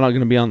he's not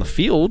going to be on the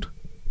field.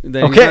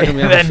 Then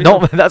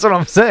that's what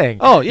I'm saying.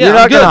 Oh yeah, you're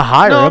not going to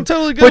hire him. I'm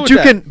totally good with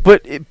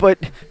that. But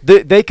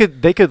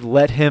they could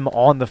let him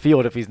on the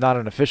field if he's not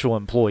an official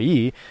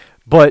employee.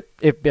 But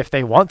if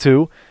they want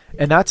to,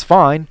 and that's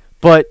fine.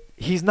 But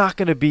he's not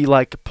going to be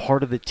like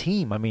part of the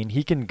team. I mean,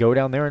 he can go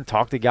down there and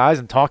talk to guys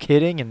and talk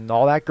hitting and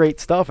all that great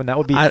stuff, and that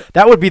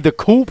would be the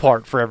cool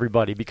part for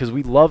everybody because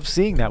we love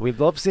seeing that. We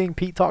love seeing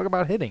Pete talk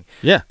about hitting.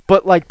 Yeah.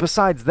 But like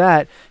besides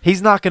that,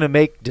 he's not going to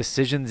make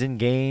decisions in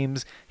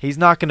games. He's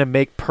not going to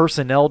make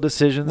personnel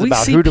decisions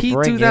about who to Pete bring in. We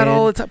see Pete do that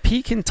all the time.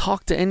 Pete can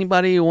talk to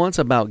anybody he wants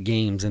about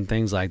games and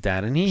things like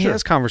that, and he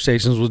has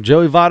conversations with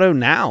Joey Votto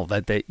now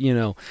that they,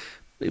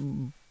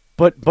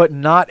 But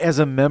not as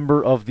a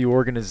member of the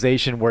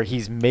organization where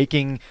he's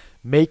making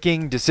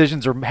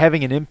decisions or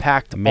having an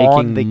impact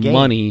on the game. Making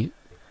money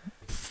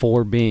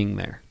for being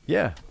there.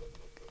 Yeah.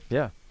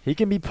 Yeah. He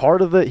can be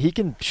part of he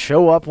can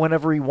show up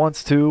whenever he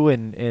wants to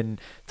and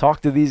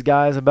talk to these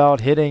guys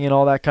about hitting and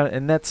all that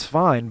and that's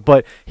fine.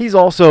 But he's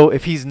also,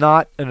 if he's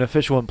not an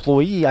official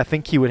employee, I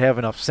think he would have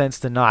enough sense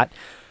to not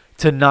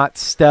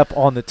step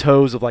on the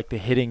toes of like the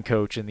hitting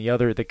coach and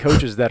the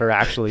coaches that are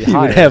actually He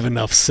hired. would have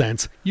enough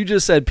sense. You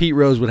just said Pete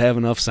Rose would have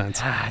enough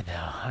sense. I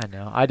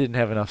know. I didn't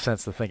have enough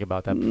sense to think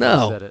about that before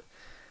No. I said it.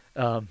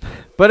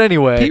 But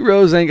anyway. Pete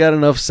Rose ain't got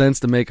enough sense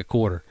to make a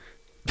quarter.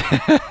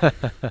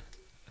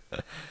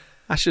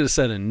 I should have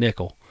said a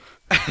nickel.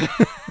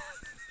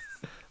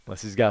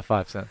 Unless he's got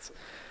 5 cents.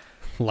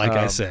 Like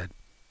I said.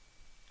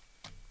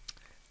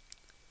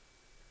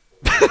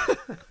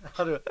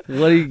 What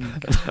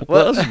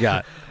else you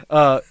got?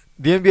 The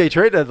NBA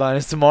trade deadline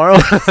is tomorrow.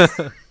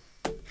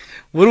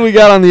 What do we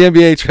got on the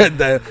NBA trade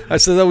deadline? I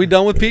said, are we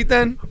done with Pete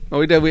then?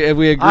 Have we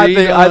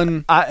agreed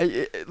on?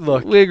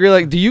 Look, we agree.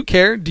 Like, do you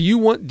care? Do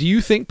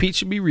you think Pete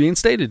should be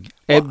reinstated?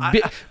 Well,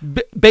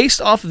 Based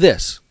off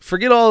this,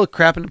 forget all the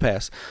crap in the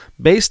past.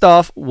 Based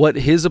off what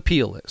his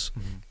appeal is,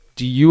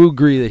 do you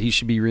agree that he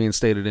should be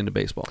reinstated into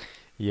baseball?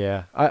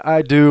 Yeah,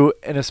 I do,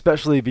 and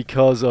especially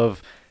because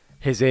of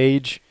his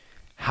age,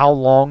 how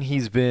long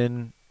he's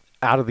been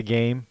out of the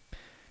game,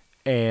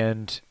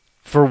 and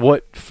for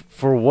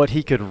what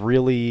he could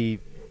really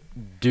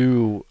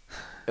do,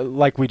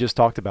 like we just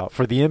talked about,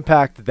 for the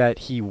impact that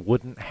he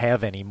wouldn't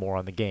have anymore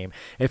on the game.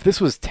 If this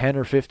was 10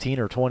 or 15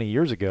 or 20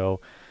 years ago,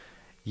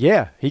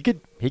 yeah, he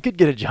could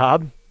get a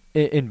job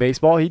in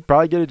baseball. He'd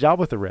probably get a job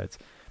with the Reds.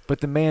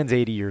 But the man's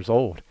 80 years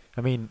old.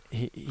 I mean,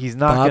 he's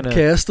not going to... Bob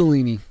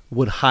Castellini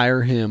would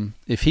hire him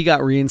if he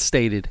got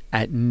reinstated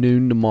at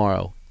noon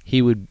tomorrow.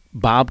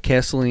 Bob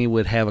Castellini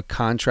would have a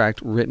contract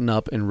written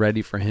up and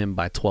ready for him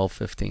by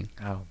 12:15.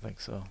 I don't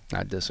think so.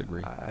 I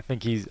disagree. I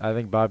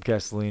think Bob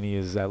Castellini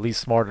is at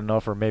least smart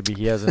enough, or maybe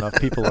he has enough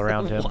people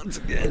around him Once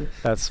again,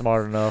 that's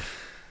smart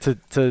enough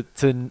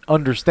to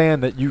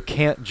understand that you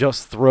can't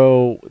just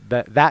throw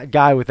that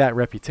guy with that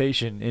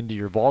reputation into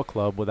your ball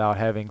club without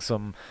having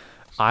some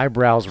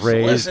eyebrows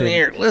raised.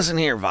 Listen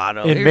here,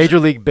 Votto. And Major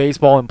League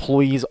Baseball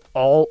employees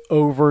all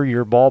over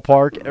your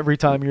ballpark every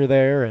time you're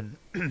there, and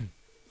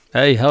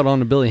Hey, he held on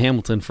to Billy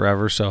Hamilton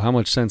forever, so how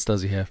much sense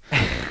does he have?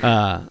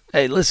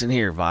 Hey, listen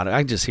here, Votto.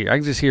 I just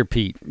hear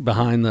Pete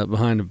behind the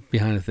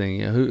thing.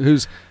 You know,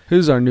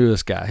 who's our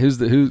newest guy?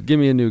 Give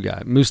me a new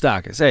guy.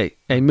 Moustakis. Hey,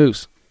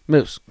 Moose,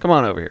 come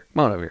on over here.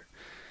 You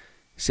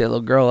see that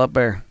little girl up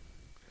there?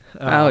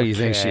 How do you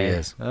think she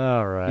is?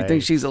 All right. You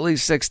think she's at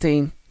least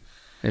 16?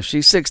 If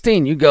she's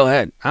 16, you go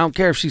ahead. I don't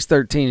care if she's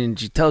 13 and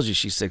she tells you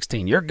she's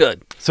 16. You're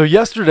good. So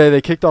yesterday they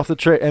kicked off the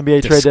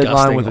NBA trade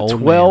deadline with a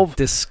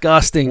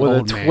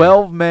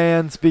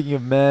 12-man. Speaking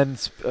of men,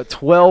 a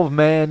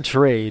 12-man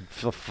trade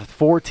for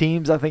 4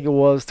 teams. I think it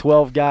was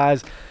 12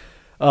 guys.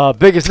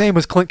 Biggest name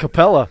was Clint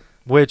Capella,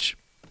 which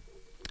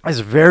is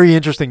very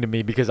interesting to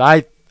me because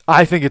I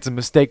think it's a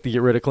mistake to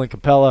get rid of Clint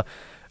Capella.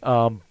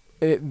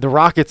 The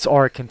Rockets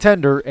are a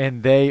contender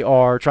and they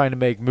are trying to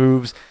make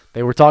moves.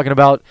 They were talking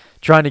about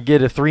trying to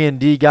get a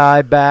 3-and-D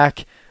guy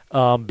back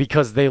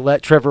because they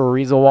let Trevor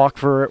Ariza walk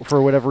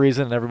for whatever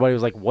reason, and everybody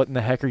was like, "What in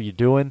the heck are you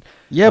doing?"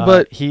 Yeah,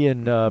 but he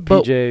and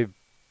PJ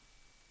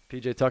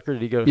Tucker,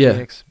 did he go to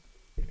Phoenix,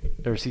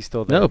 or is he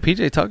still there? No,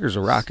 PJ Tucker's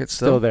a Rocket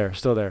still there.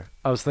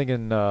 I was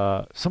thinking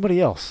somebody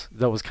else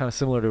that was kind of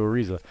similar to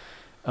Ariza,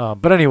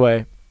 but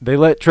anyway, they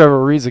let Trevor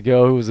Ariza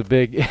go, who was a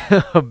big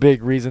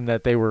big reason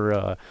that they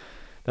were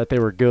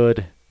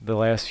good the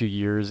last few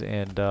years,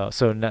 and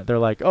so now they're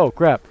like, oh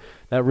crap,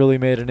 that really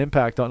made an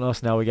impact on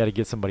us. Now we got to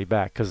get somebody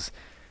back because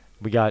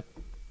we got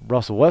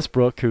Russell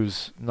Westbrook,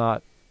 who's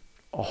not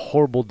a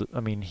horrible.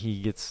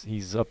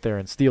 He's up there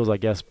in steals, I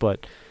guess,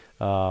 but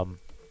Trevor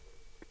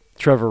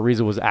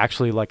Ariza was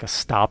actually like a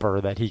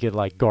stopper that he could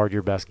like guard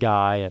your best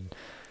guy and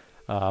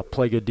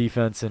play good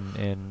defense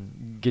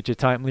and get you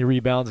timely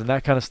rebounds and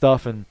that kind of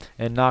stuff and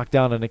knock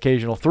down an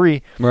occasional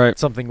three. Right,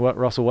 something what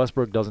Russell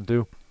Westbrook doesn't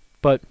do,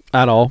 but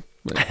at all.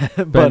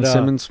 Ben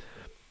Simmons.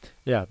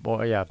 Yeah,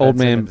 boy, yeah. Old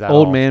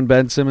man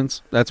Ben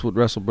Simmons. That's what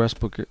Russell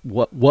Westbrook.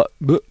 What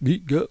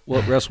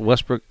Russell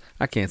Westbrook?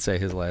 I can't say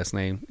his last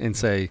name and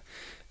say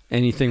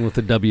anything with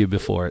the W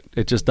before it.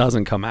 It just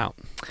doesn't come out.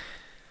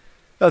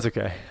 That's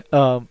okay.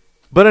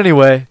 But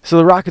anyway, so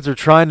the Rockets are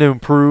trying to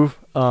improve,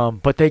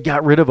 but they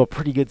got rid of a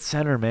pretty good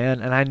center, man.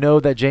 And I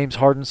know that James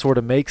Harden sort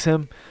of makes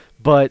him,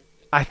 but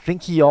I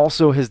think he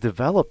also has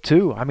developed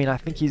too. I mean, I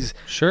think he's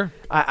Sure.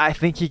 I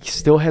think he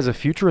still has a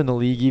future in the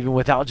league even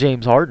without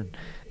James Harden.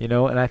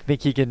 And I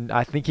think he can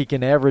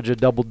average a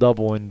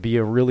double-double and be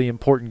a really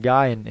important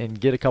guy and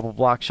get a couple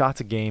block shots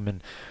a game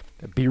and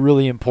be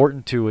really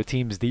important to a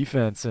team's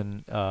defense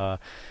and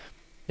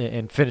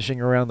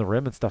finishing around the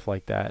rim and stuff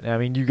like that. I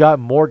mean, you got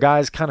more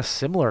guys kind of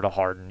similar to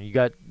Harden. You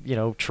got,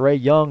 Trae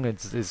Young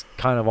is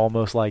kind of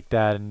almost like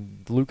that, and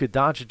Luka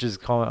Doncic is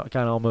kind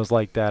of almost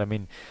like that. I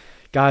mean,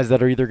 guys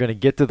that are either going to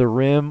get to the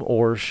rim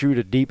or shoot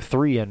a deep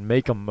three and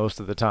make them most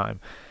of the time.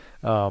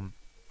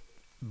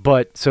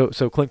 But so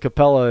Clint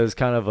Capella is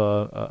kind of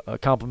a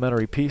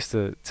complementary piece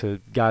to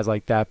guys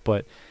like that.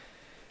 But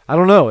I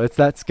don't know.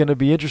 That's going to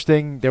be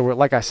interesting.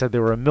 Like I said,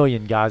 there were a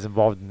million guys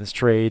involved in this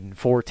trade and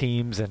 4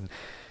 teams, and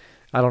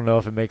I don't know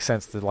if it makes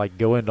sense to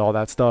go into all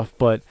that stuff.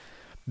 But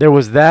there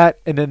was that,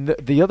 and then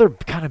the other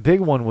kind of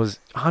big one was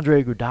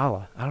Andre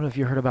Iguodala. I don't know if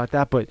you heard about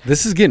that, but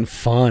this is getting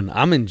fun.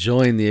 I'm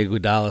enjoying the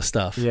Iguodala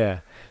stuff.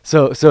 Yeah.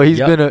 So he's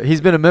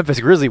been a Memphis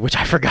Grizzly, which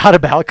I forgot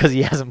about because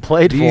he hasn't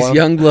played for him. These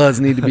young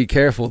bloods need to be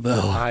careful,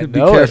 though. Be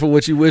careful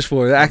what you wish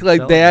for. They act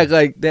like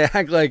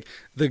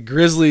the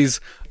Grizzlies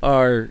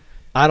are,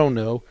 I don't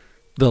know,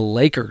 the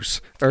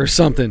Lakers or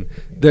something.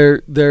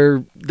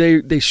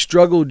 They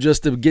struggle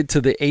just to get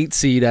to the 8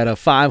 seed at a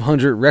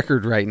 500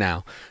 record right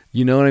now.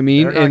 You know what I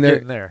mean? They're not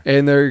getting there.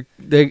 And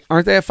they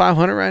aren't they at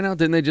 500 right now?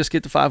 Didn't they just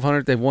get to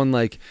 500? They've won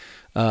 10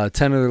 of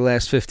their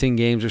last 15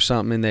 games or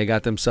something, and they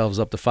got themselves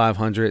up to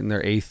 500 and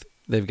they're 8th.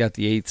 They've got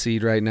the 8th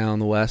seed right now in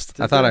the West.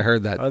 I thought I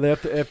heard that. Are they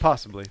up to,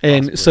 possibly?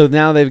 And so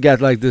now they've got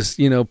this,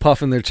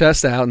 puffing their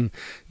chest out, and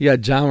you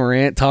got John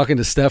Morant talking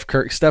to Steph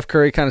Curry. Steph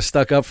Curry kind of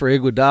stuck up for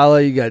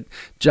Iguodala. You got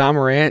John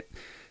Morant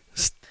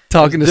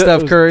talking to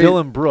Steph Curry.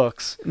 Dylan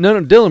Brooks.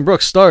 No, Dylan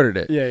Brooks started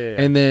it. Yeah.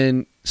 And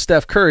then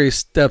Steph Curry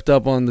stepped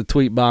up on the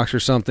tweet box or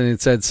something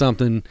and said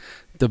something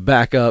to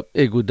back up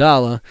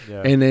Iguodala,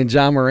 and then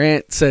John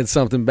Morant said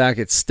something back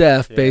at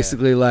Steph,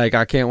 basically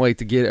I can't wait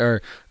to get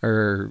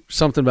or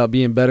something about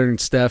being better than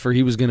Steph, or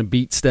he was going to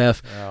beat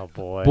Steph. Oh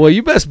boy,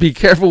 you best be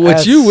careful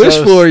what you wish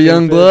for,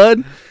 young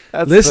blood.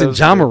 Listen, so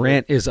John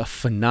Morant is a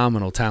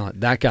phenomenal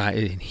talent. That guy,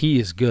 and he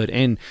is good.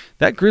 And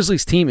that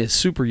Grizzlies team is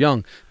super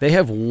young. They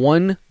have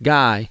one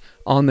guy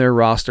on their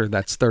roster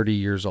that's 30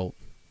 years old.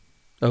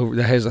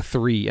 That has a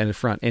 3 in the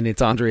front, and it's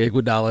Andre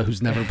Iguodala,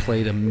 who's never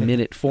played a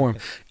minute for him.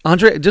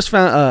 Andre just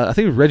found, I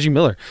think it was Reggie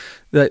Miller,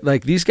 that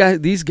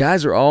these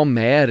guys are all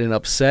mad and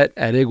upset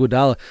at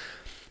Iguodala.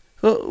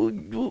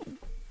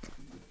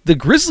 The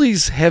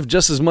Grizzlies have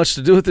just as much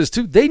to do with this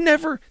too. They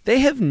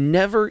have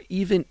never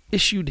even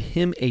issued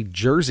him a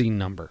jersey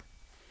number.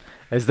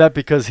 Is that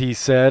because he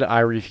said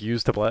I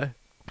refuse to play?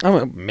 I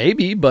mean,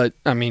 maybe, but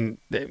I mean,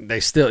 they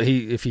still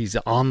if he's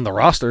on the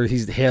roster,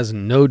 he has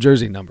no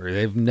jersey number.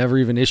 They've never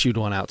even issued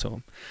one out to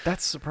him. That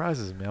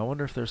surprises me. I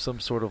wonder if there's some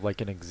sort of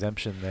an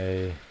exemption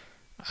they.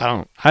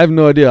 I have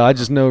no idea. I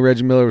just know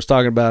Reggie Miller was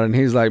talking about it, and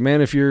he's like,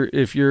 "Man, if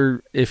your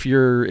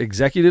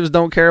executives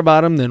don't care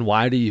about him, then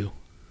why do you?"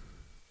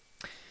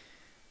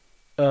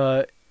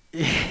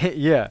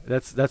 Yeah,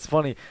 that's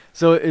funny.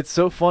 So it's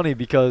so funny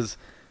because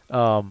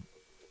Andre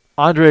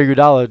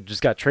Iguodala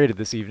just got traded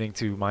this evening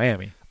to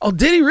Miami. Oh,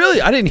 did he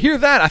really? I didn't hear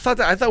that. I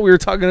thought we were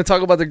going to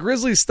talk about the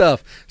Grizzlies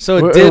stuff. So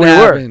it did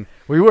happen.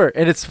 We were,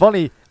 and it's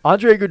funny.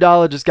 Andre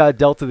Iguodala just got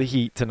dealt to the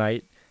Heat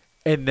tonight,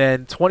 and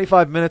then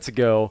 25 minutes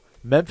ago,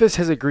 Memphis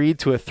has agreed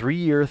to a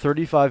 3-year,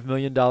 $35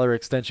 million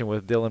extension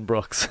with Dylan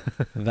Brooks.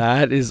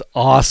 That is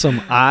awesome.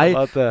 How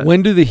about that?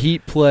 When do the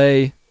Heat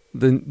play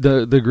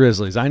the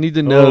Grizzlies? I need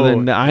to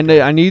know.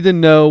 I need to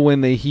know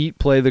when the Heat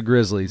play the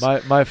Grizzlies.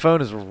 My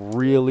phone is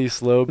really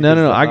slow.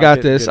 No. I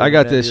got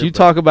this. You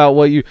talk about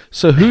what you.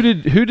 So who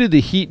did the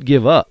Heat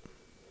give up?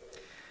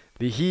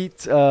 The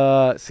Heat.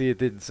 See, it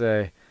didn't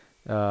say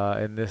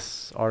in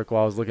this article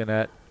I was looking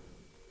at,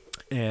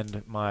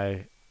 and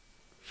my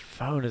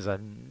phone is a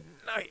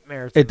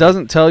nightmare. It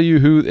doesn't tell you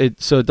who.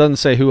 So it doesn't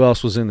say who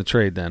else was in the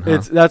trade. Then,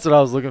 huh? That's what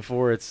I was looking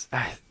for. It's.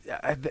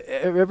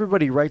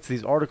 Everybody writes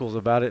these articles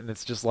about it, and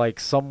it's just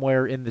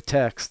somewhere in the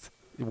text.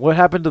 What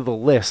happened to the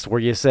list where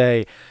you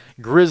say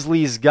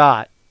Grizzlies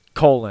got :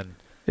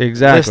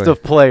 exactly list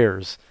of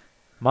players,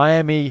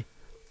 Miami.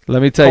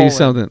 Let me tell you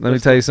something.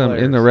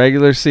 In the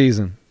regular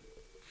season,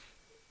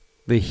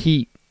 the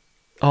Heat.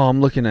 Oh, I'm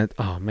looking at.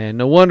 Oh man,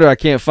 no wonder I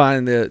can't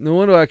find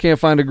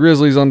the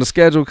Grizzlies on the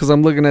schedule because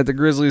I'm looking at the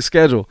Grizzlies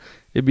schedule.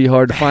 It'd be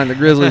hard to find the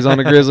Grizzlies on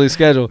the Grizzlies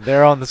schedule.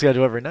 They're on the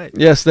schedule every night.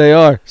 Yes, they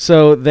are.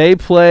 So they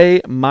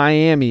play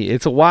Miami.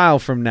 It's a while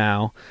from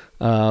now,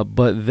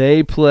 but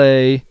they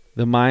play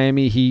the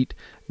Miami Heat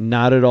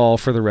not at all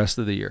for the rest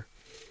of the year.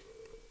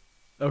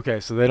 Okay,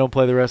 so they don't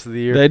play the rest of the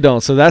year. They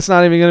don't. So that's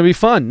not even going to be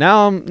fun.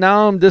 Now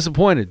I'm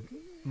disappointed.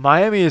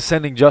 Miami is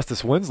sending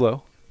Justice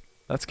Winslow.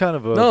 That's kind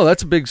of a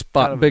that's a big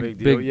spot, kind of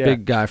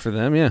big guy for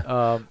them.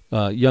 Yeah,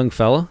 young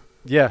fella.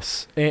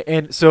 Yes,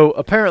 and so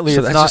apparently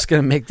that's just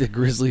going to make the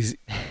Grizzlies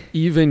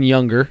even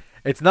younger.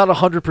 It's not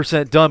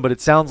 100% done, but it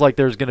sounds like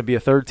there's going to be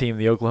a third team,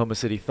 the Oklahoma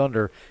City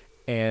Thunder,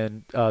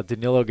 and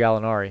Danilo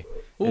Gallinari.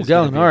 Ooh,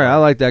 Gallinari, I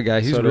like that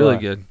guy. He's really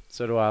good.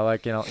 So do I. I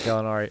like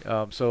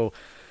Gallinari. So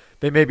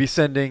they may be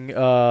sending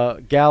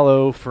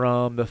Gallo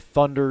from the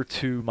Thunder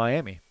to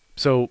Miami.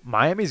 So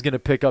Miami's going to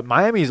pick up.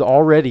 Miami's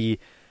already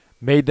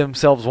made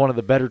themselves one of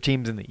the better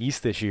teams in the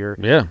East this year.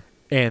 Yeah.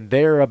 And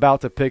they're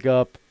about to pick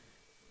up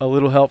a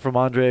little help from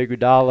Andre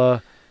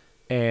Iguodala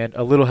and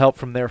a little help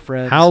from their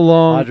friends. How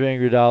long? Andre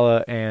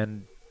Iguodala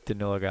and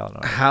Danilo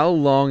Gallinari. How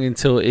long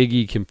until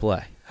Iggy can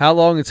play? How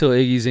long until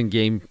Iggy's in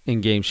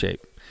game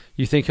shape?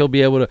 You think he'll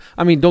be able to?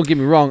 I mean, don't get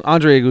me wrong.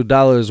 Andre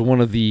Iguodala is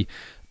one of the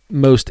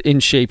most in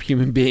shape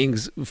human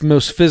beings,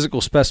 most physical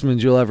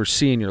specimens you'll ever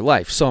see in your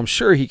life. So I'm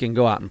sure he can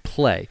go out and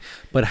play.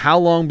 But how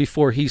long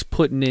before he's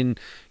putting in,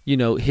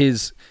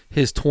 his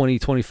 20,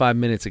 25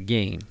 minutes a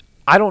game?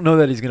 I don't know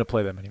that he's going to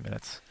play that many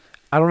minutes.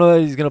 I don't know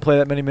that he's going to play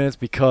that many minutes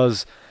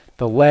because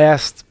the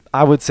last,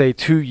 I would say,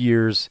 2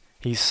 years,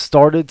 he's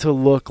started to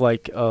look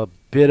like a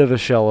bit of a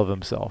shell of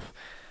himself.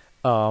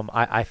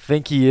 I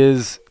think he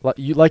is,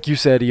 like you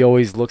said, he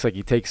always looks like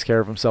he takes care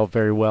of himself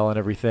very well and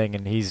everything,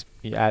 and he's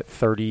at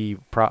 30.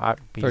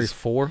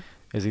 34?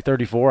 Is he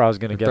 34? I was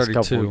going to guess a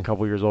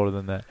couple years older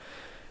than that.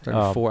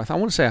 34. I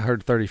want to say I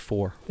heard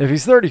 34. If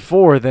he's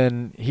 34,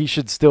 then he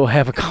should still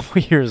have a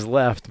couple years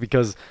left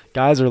because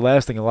guys are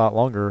lasting a lot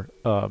longer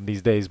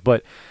these days.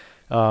 But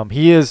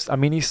he is. I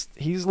mean,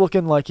 he's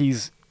looking like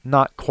he's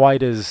not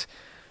quite as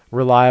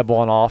reliable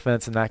on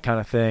offense and that kind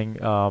of thing.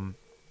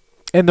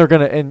 And they're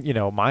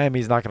gonna,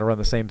 Miami's not gonna run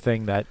the same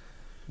thing that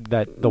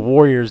the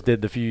Warriors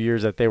did the few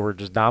years that they were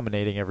just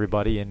dominating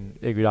everybody, and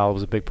Iguodala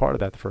was a big part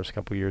of that the first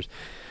couple of years.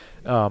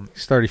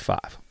 He's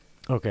 35.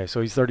 Okay, so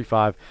he's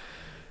 35,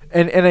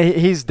 and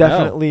he's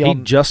definitely he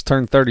just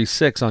turned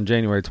 36 on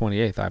January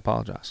 28th. I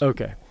apologize.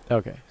 Okay.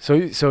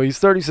 So he's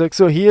 36.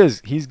 So he's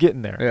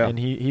getting there, yeah. And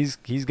he's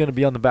going to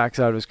be on the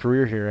backside of his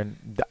career here.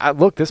 And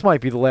look, this might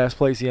be the last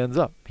place he ends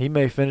up. He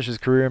may finish his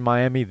career in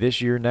Miami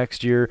this year,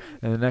 next year,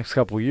 and the next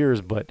couple of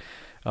years. But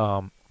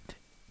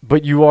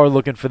you are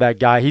looking for that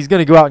guy. He's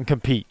going to go out and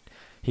compete.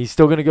 He's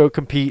still going to go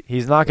compete.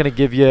 He's not going to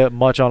give you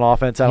much on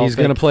offense. He's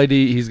going to play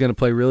D. He's going to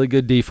play really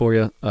good D for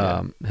you.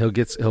 He'll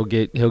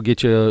get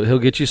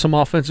you some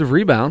offensive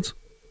rebounds.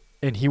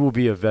 And he will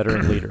be a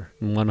veteran leader.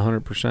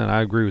 100%. I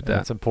agree with that.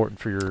 That's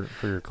important for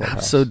your clubhouse.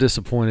 I'm so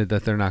disappointed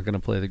that they're not going to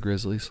play the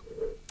Grizzlies.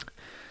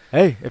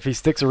 Hey, if he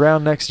sticks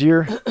around next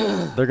year,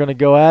 they're going to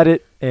go at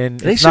it.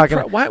 And they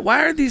should.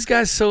 Why are these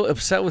guys so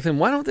upset with him?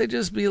 Why don't they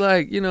just be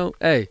like,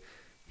 hey,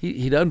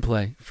 he doesn't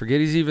play.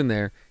 Forget he's even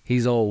there.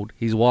 He's old.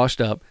 He's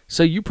washed up.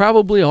 So you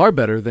probably are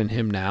better than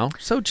him now.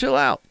 So chill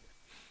out.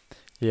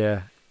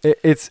 Yeah.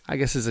 I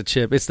guess it's a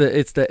chip. It's the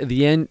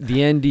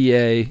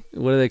NDA.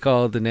 What do they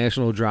call it? The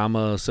National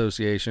Drama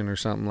Association or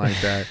something like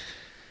that.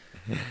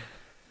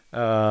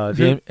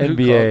 The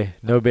NBA.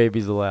 No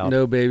babies allowed.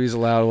 No babies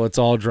allowed. Well, it's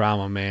all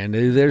drama, man.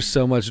 There's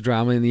so much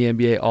drama in the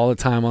NBA all the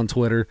time on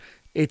Twitter.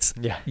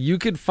 You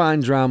could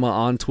find drama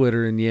on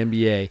Twitter in the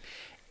NBA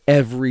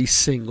every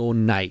single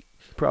night.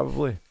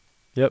 Probably.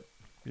 Yep.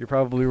 You're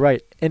probably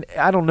right. And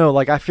I don't know.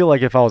 I feel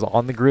like if I was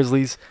on the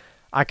Grizzlies,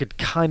 I could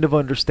kind of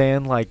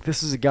understand,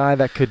 this is a guy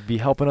that could be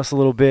helping us a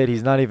little bit.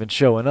 He's not even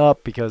showing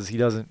up because he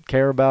doesn't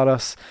care about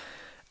us.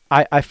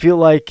 I feel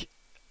like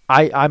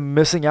I'm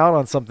missing out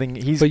on something.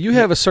 But you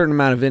have a certain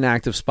amount of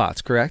inactive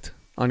spots, correct,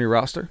 on your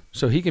roster?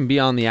 So he can be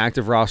on the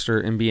active roster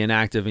and be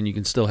inactive, and you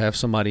can still have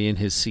somebody in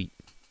his seat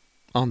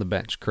on the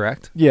bench,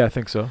 correct? Yeah, I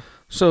think so.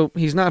 So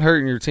he's not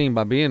hurting your team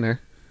by being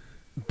there.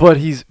 But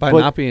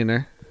not being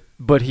there.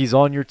 But he's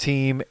on your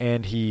team,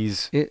 and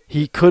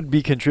he could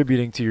be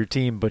contributing to your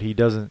team, but he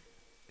doesn't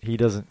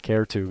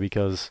care to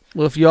because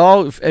if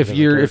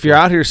you're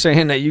out here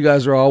saying that you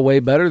guys are all way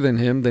better than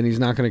him, then he's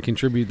not going to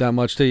contribute that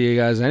much to you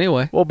guys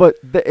anyway. Well, but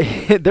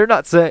they're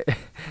not saying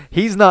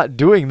he's not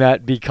doing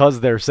that because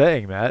they're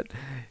saying that.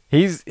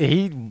 He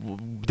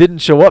didn't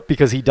show up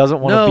because he doesn't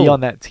want to be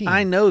on that team.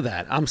 I know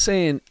that. I'm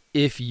saying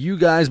if you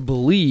guys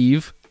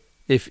believe,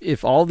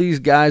 if all these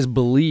guys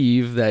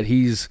believe that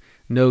he's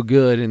no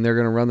good and they're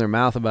going to run their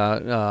mouth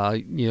about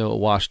a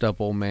washed up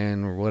old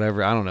man or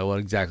whatever. I don't know what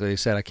exactly they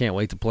said. I can't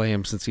wait to play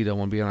him since he don't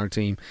want to be on our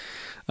team.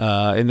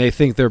 And they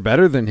think they're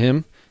better than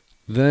him.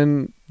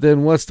 Then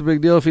what's the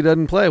big deal if he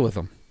doesn't play with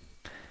them?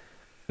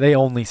 They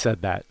only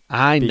said that.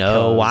 I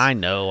know.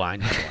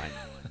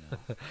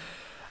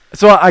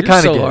 So I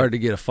kind of so hard to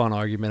get a fun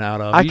argument out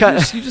of.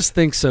 You just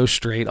think so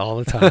straight all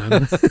the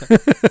time.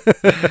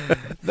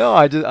 No,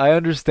 I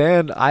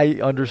understand. I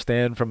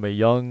understand from a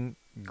young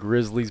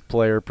Grizzlies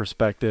player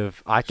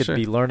perspective. I could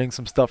be learning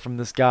some stuff from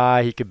this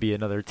guy. He could be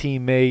another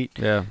teammate.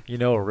 Yeah,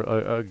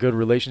 a good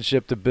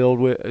relationship to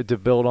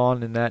build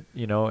on in that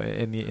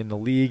in the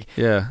league.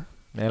 Yeah,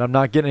 and I'm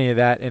not getting any of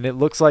that. And it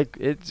looks like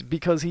it's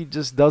because he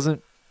just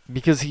doesn't.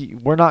 Because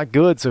we're not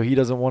good, so he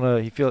doesn't want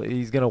to. He feel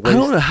he's going to waste. I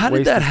don't know how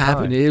did that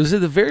happen. Time. It was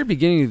at the very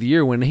beginning of the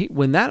year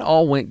when that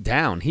all went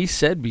down. He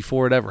said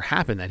before it ever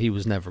happened that he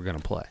was never going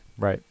to play.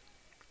 Right.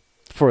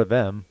 For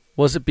them.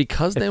 Was it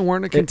because they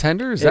weren't a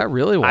contender? Is that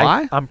really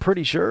why? I'm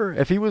pretty sure.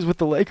 If he was with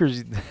the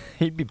Lakers,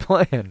 he'd be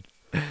playing.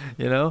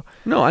 No,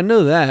 I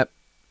know that.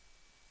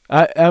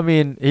 I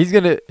mean,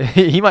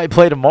 he might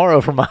play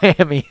tomorrow for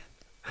Miami.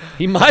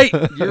 He might.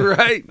 You're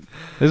right.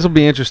 This will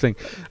be interesting.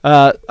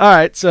 All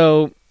right,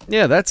 so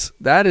yeah,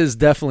 that is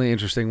definitely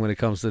interesting when it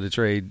comes to the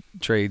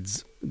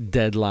trades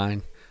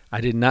deadline. I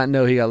did not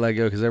know he got let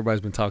go because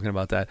everybody's been talking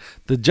about that.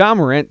 The Ja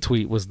Morant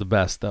tweet was the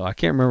best, though. I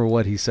can't remember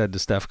what he said to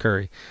Steph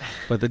Curry,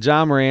 but the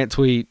Ja Morant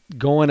tweet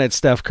going at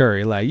Steph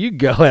Curry, like, you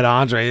go at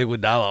Andre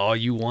Iguodala all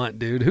you want,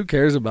 dude. Who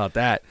cares about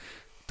that?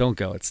 Don't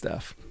go at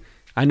Steph.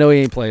 I know he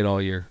ain't played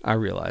all year. I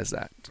realize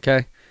that.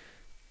 Okay,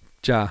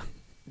 Ja.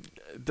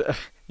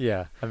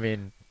 Yeah, I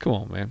mean, come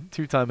on, man.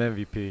 2-time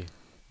MVP.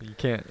 You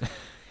can't.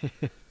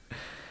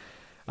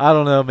 I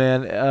don't know,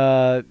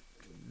 man.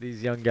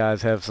 These young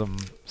guys have some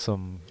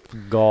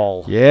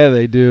gall. Yeah,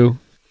 they do.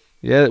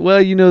 Yeah,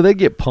 well, they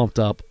get pumped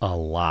up a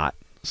lot.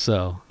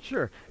 So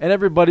sure, and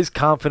everybody's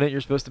confident.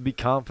 You're supposed to be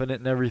confident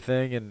and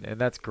everything,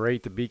 and that's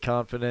great to be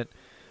confident.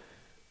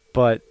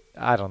 But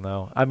I don't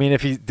know. I mean,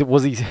 if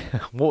was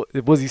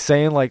he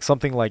saying like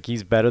something like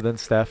he's better than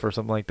Steph or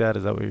something like that?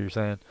 Is that what you're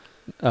saying?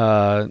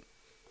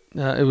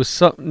 It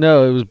was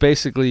No, it was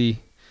basically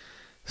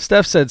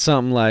Steph said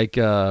something like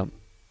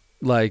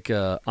Andre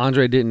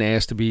didn't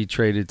ask to be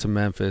traded to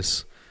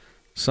Memphis,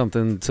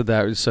 something to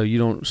that. So you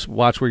don't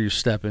watch where you're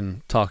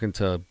stepping. Talking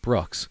to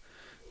Brooks,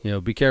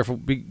 be careful.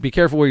 Be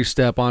careful where you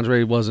step.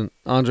 Andre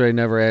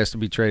never asked to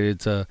be traded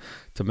to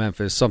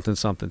Memphis. Something.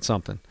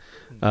 To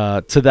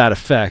that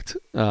effect.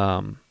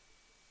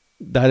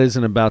 That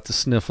isn't about to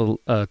sniff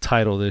a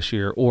title this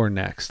year or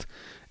next.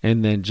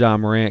 And then Ja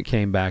Morant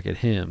came back at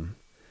him.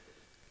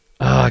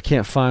 Oh, I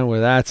can't find where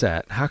that's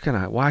at.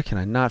 Why can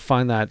I not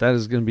find that?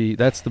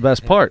 That's the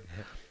best part.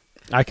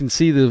 I can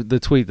see the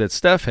tweet that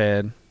Steph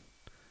had.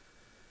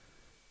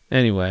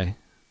 Anyway.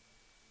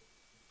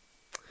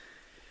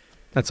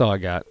 That's all I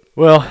got.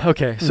 Well,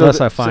 okay. Unless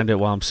I find it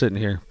while I'm sitting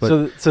here.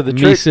 But so the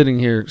me sitting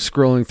here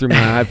scrolling through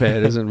my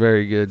iPad isn't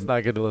very good. It's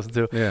not good to listen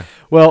to. Yeah.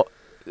 Well,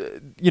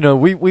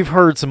 we've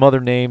heard some other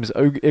names.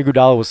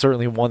 Iguodala was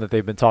certainly one that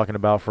they've been talking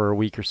about for a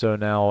week or so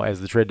now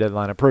as the trade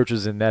deadline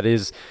approaches, and that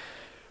is,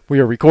 we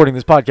are recording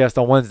this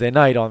podcast on Wednesday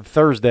night. On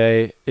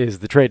Thursday is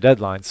the trade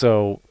deadline,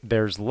 so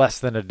there's less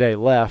than a day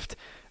left,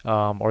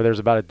 or there's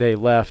about a day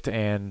left,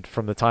 and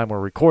from the time we're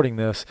recording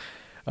this,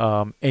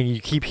 and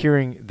you keep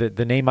hearing,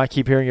 the name I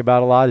keep hearing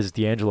about a lot is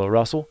D'Angelo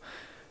Russell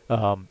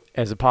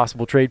as a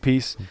possible trade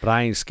piece. But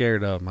I ain't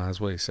scared of him, that's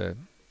what he said.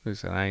 He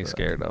said, I ain't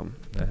scared of him.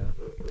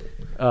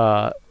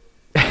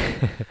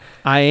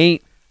 I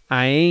ain't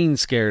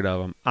scared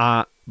of him.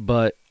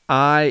 But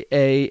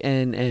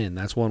IANN,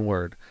 that's one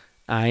word.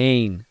 I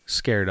ain't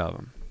scared of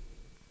him.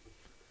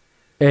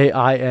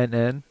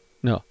 AINN?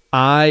 No,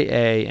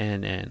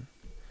 IANN.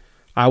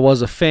 I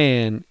was a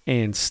fan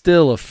and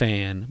still a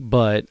fan,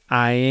 but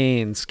I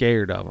ain't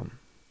scared of him.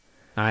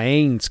 I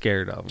ain't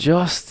scared of him.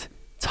 Just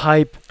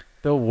type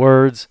the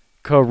words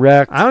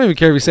correct. I don't even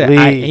care if you say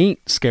I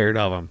ain't scared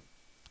of him.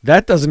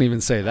 That doesn't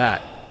even say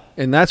that.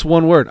 And that's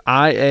one word.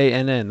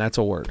 IANN. That's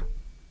a word.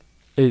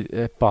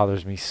 It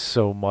bothers me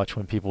so much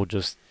when people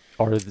just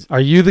are. Are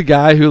you the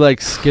guy who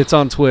gets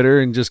on Twitter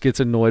and just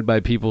gets annoyed by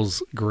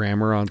people's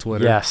grammar on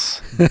Twitter?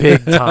 Yes,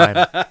 big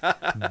time,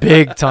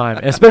 big time.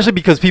 Especially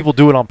because people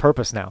do it on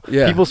purpose now.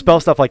 Yeah. People spell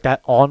stuff like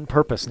that on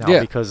purpose now, yeah,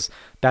 because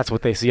that's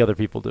what they see other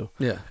people do.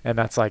 Yeah, and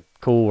that's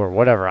cool or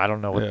whatever. I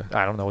don't know.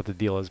 I don't know what the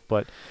deal is,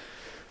 but.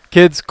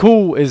 Kids,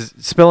 cool is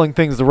spelling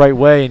things the right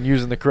way and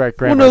using the correct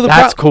grammar. Well, no,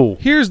 that's cool.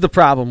 Here's the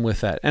problem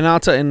with that, and I'll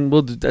tell. And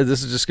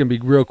this is just going to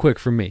be real quick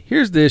for me.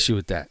 Here's the issue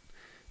with that: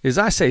 is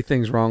I say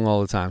things wrong all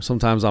the time.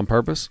 Sometimes on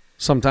purpose,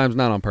 sometimes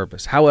not on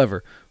purpose.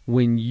 However,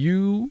 when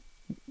you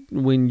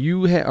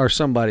are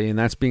somebody, and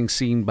that's being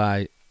seen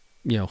by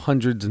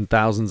hundreds and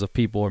thousands of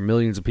people or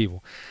millions of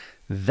people,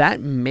 that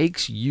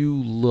makes you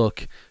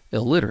look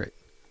illiterate.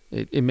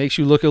 It makes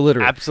you look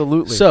illiterate.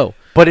 Absolutely.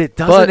 But it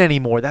doesn't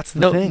anymore. That's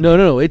the thing.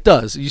 No. It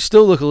does. You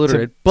still look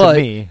illiterate, to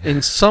me.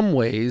 In some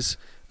ways,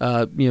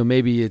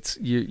 maybe it's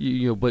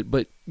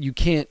but you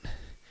can't.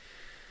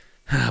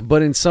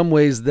 But in some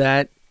ways,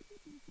 that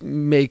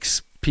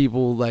makes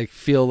people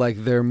feel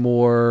like they're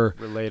more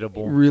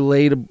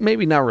relatable.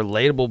 Maybe not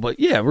relatable, but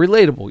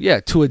relatable.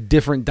 Yeah, to a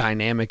different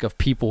dynamic of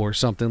people or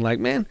something.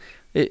 Man,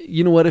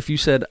 you know what? If you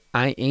said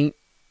I ain't,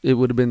 it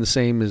would have been the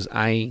same as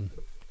I ain't.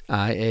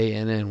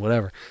 IANN,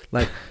 whatever.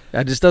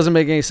 That just doesn't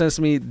make any sense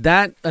to me.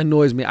 That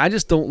annoys me. I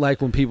just don't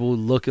like when people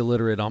look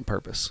illiterate on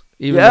purpose.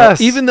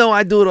 Even though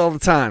I do it all the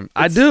time.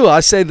 I do. I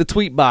say the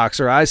tweet box,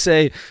 or I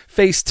say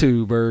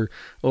FaceTube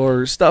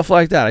or stuff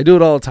like that. I do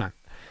it all the time.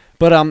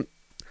 But I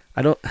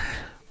don't.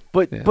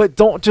 But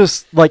don't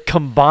just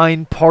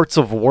combine parts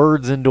of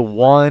words into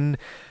one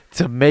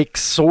to make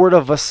sort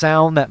of a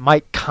sound that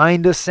might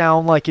kind of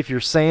sound like if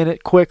you're saying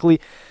it quickly.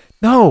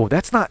 No,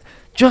 that's not.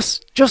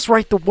 Just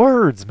write the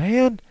words,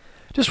 man.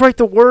 Just write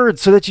the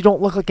words so that you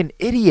don't look like an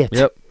idiot.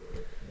 Yep.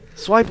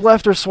 Swipe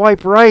left or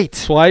swipe right.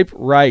 Swipe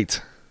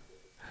right.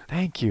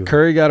 Thank you.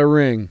 Curry got a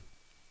ring.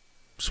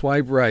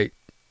 Swipe right.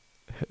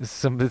 Did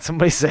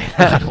somebody say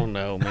that? I don't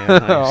know, man.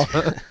 I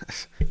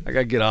got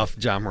to get off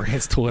Ja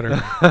Morant's Twitter.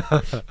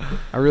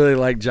 I really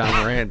liked Ja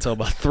Morant until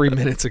about 3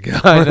 minutes ago.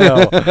 I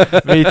know.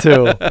 Me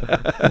too.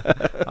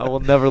 I will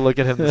never look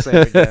at him the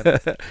same again.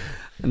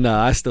 No,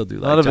 I still do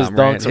like None of John his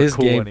Morant. dunks are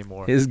cool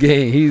anymore. His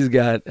game, he's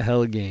got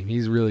hella game.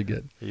 He's really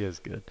good. He is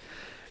good.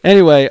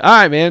 Anyway, all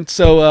right, man.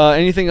 So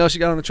anything else you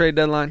got on the trade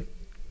deadline?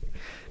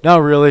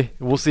 Not really.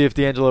 We'll see if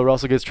D'Angelo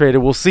Russell gets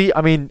traded. We'll see.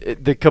 I mean,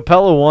 the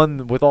Capella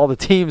one with all the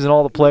teams and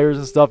all the players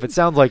and stuff, it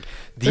sounds like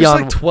There's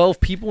like 12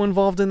 people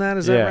involved in that.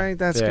 Is that right?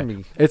 That's going to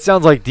be... It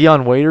sounds like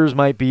Dion Waiters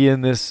might be in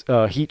this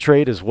Heat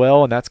trade as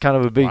well, and that's kind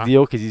of a big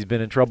deal because he's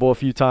been in trouble a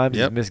few times.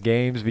 He's missed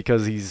games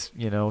because he's,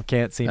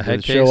 can't seem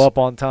to show up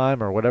on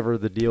time or whatever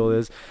the deal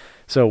is.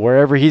 So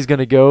wherever he's going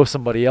to go,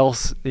 somebody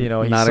else, he's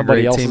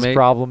somebody else's teammate.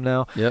 Problem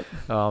now. Yep.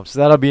 So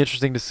that'll be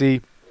interesting to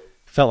see.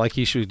 Felt like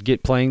he should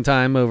get playing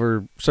time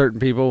over certain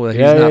people that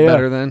he's not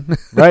better than.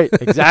 Right,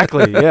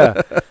 exactly,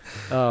 yeah.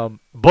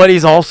 But he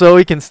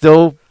can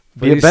still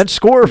be a bench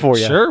scorer for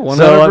you. Sure,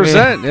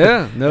 100%,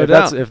 yeah, no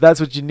doubt. If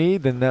that's what you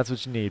need, then that's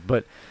what you need.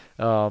 But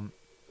trade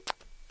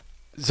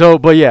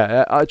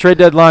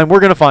deadline, we're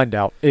going to find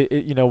out.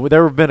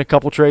 There have been a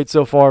couple trades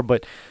so far,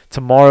 but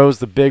tomorrow's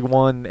the big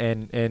one,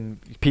 and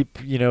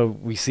people,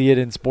 we see it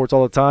in sports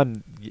all the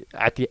time.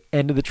 At the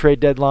end of the trade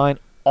deadline,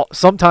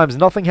 sometimes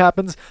nothing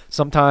happens.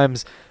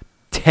 Sometimes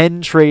 10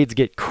 trades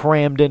get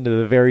crammed into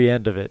the very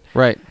end of it.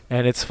 Right.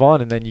 And it's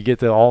fun, and then you get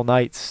to all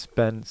night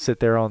sit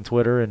there on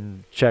Twitter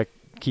and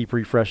keep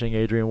refreshing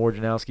Adrian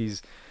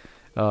Wojnarowski's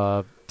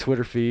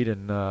Twitter feed,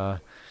 and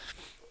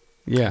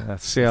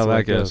see how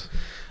that goes.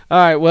 All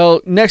right.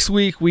 Well, next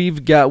week we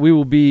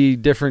will be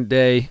different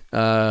day.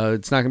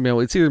 It's not gonna be.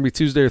 It's either gonna be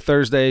Tuesday or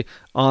Thursday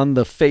on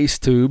the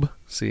FaceTube.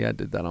 See, I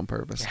did that on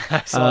purpose.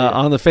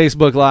 On the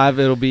Facebook Live,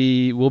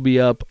 we'll be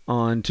up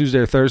on Tuesday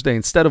or Thursday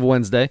instead of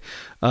Wednesday.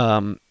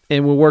 And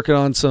we're working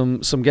on some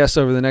guests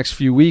over the next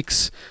few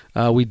weeks.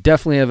 We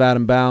definitely have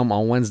Adam Baum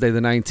on Wednesday the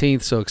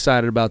 19th, so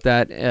excited about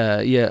that.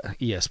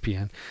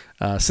 ESPN.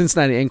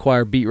 Cincinnati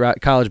Enquirer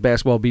college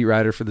basketball beat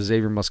writer for the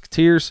Xavier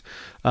Musketeers.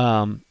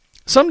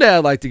 Someday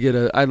I'd like to get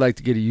a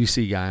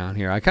UC guy on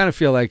here. I kind of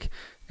feel like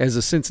as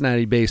a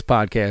Cincinnati-based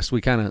podcast,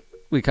 we kind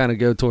of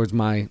go towards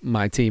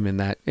my team in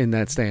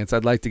that stance.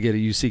 I'd like to get a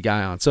UC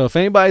guy on. So if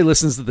anybody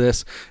listens to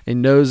this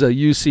and knows a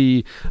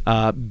UC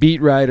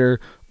beat writer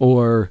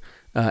or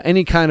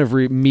any kind of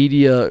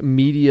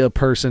media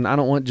person, I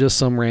don't want just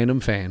some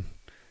random fan,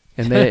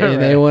 and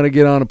they want to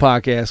get on a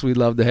podcast, we'd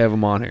love to have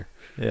them on here.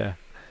 Yeah.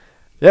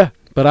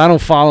 But I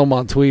don't follow them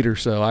on Twitter,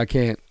 so I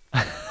can't.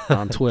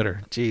 On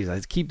Twitter. Jeez,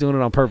 I keep doing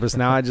it on purpose.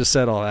 Now I just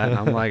said all that, and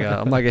I'm like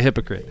a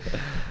hypocrite.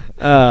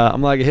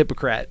 I'm like a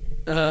hypocrite.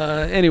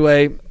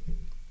 Anyway,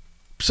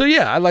 so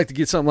yeah, I'd like to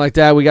get something like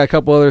that. We got a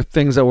couple other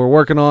things that we're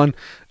working on.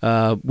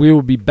 We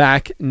will be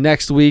back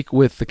next week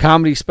with the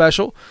comedy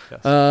special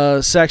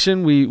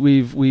section.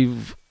 We've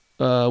went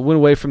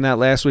away from that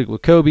last week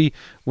with Kobe.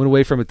 Went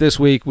away from it this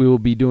week. We will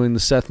be doing the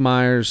Seth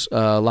Meyers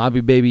Lobby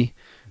Baby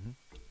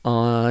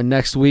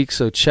next week.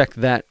 So check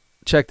that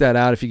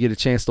out if you get a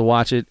chance to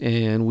watch it,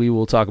 and we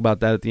will talk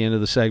about that at the end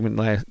of the segment,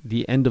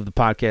 the end of the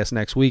podcast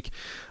next week.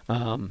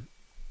 And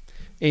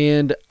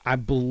I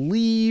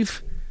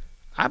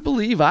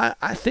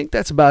think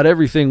that's about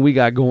everything we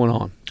got going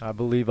on. I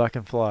believe I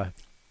can fly.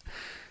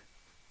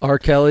 R.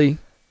 Kelly,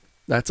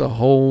 that's a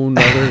whole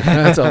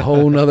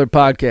nother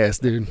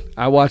podcast, dude.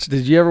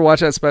 Did you ever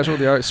watch that special?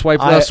 Swipe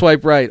left,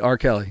 swipe right, R.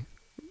 Kelly.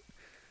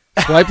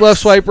 Swipe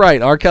left, swipe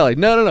right, R. Kelly.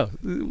 No.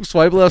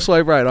 Swipe left,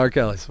 swipe right, R.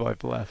 Kelly.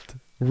 Swipe left.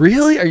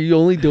 Really?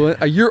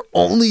 You're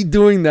only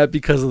doing that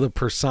because of the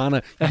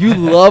persona. You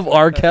love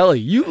R. Kelly.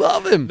 You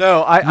love him.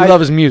 No, I love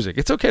his music.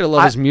 It's okay to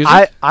love his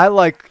music. I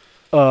like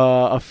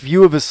a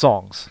few of his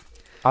songs.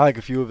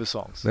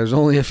 There's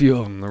only a few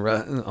of them.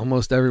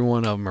 Almost every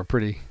one of them are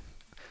pretty.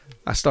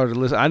 I started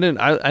listening.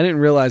 I didn't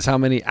realize how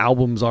many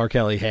albums R.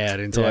 Kelly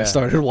had until I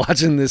started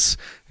watching this.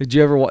 Have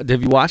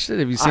you watched it?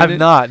 Have you seen it? I have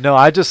not. No,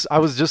 I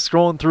was just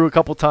scrolling through a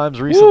couple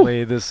times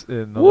recently in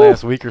the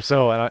last week or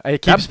so, and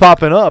it keeps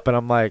popping up, and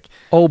I'm like,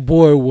 oh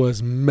boy,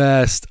 was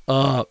messed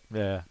up.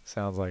 Yeah,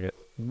 sounds like it.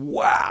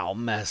 Wow,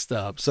 messed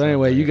up. So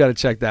anyway, you got to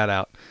check that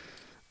out.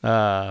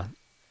 I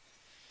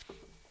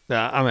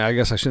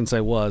guess I shouldn't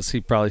say was. He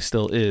probably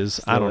still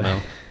is. I don't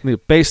know.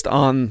 Based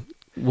on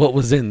what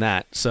was in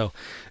that. So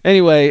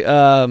anyway,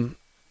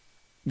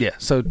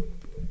 so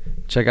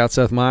check out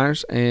Seth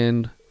Meyers,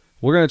 and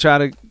we're going to try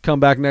to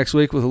come back next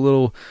week with a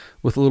little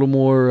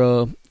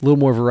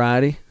more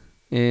variety,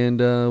 and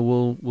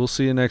we'll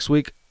see you next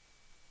week.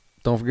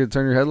 Don't forget to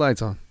turn your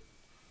headlights on.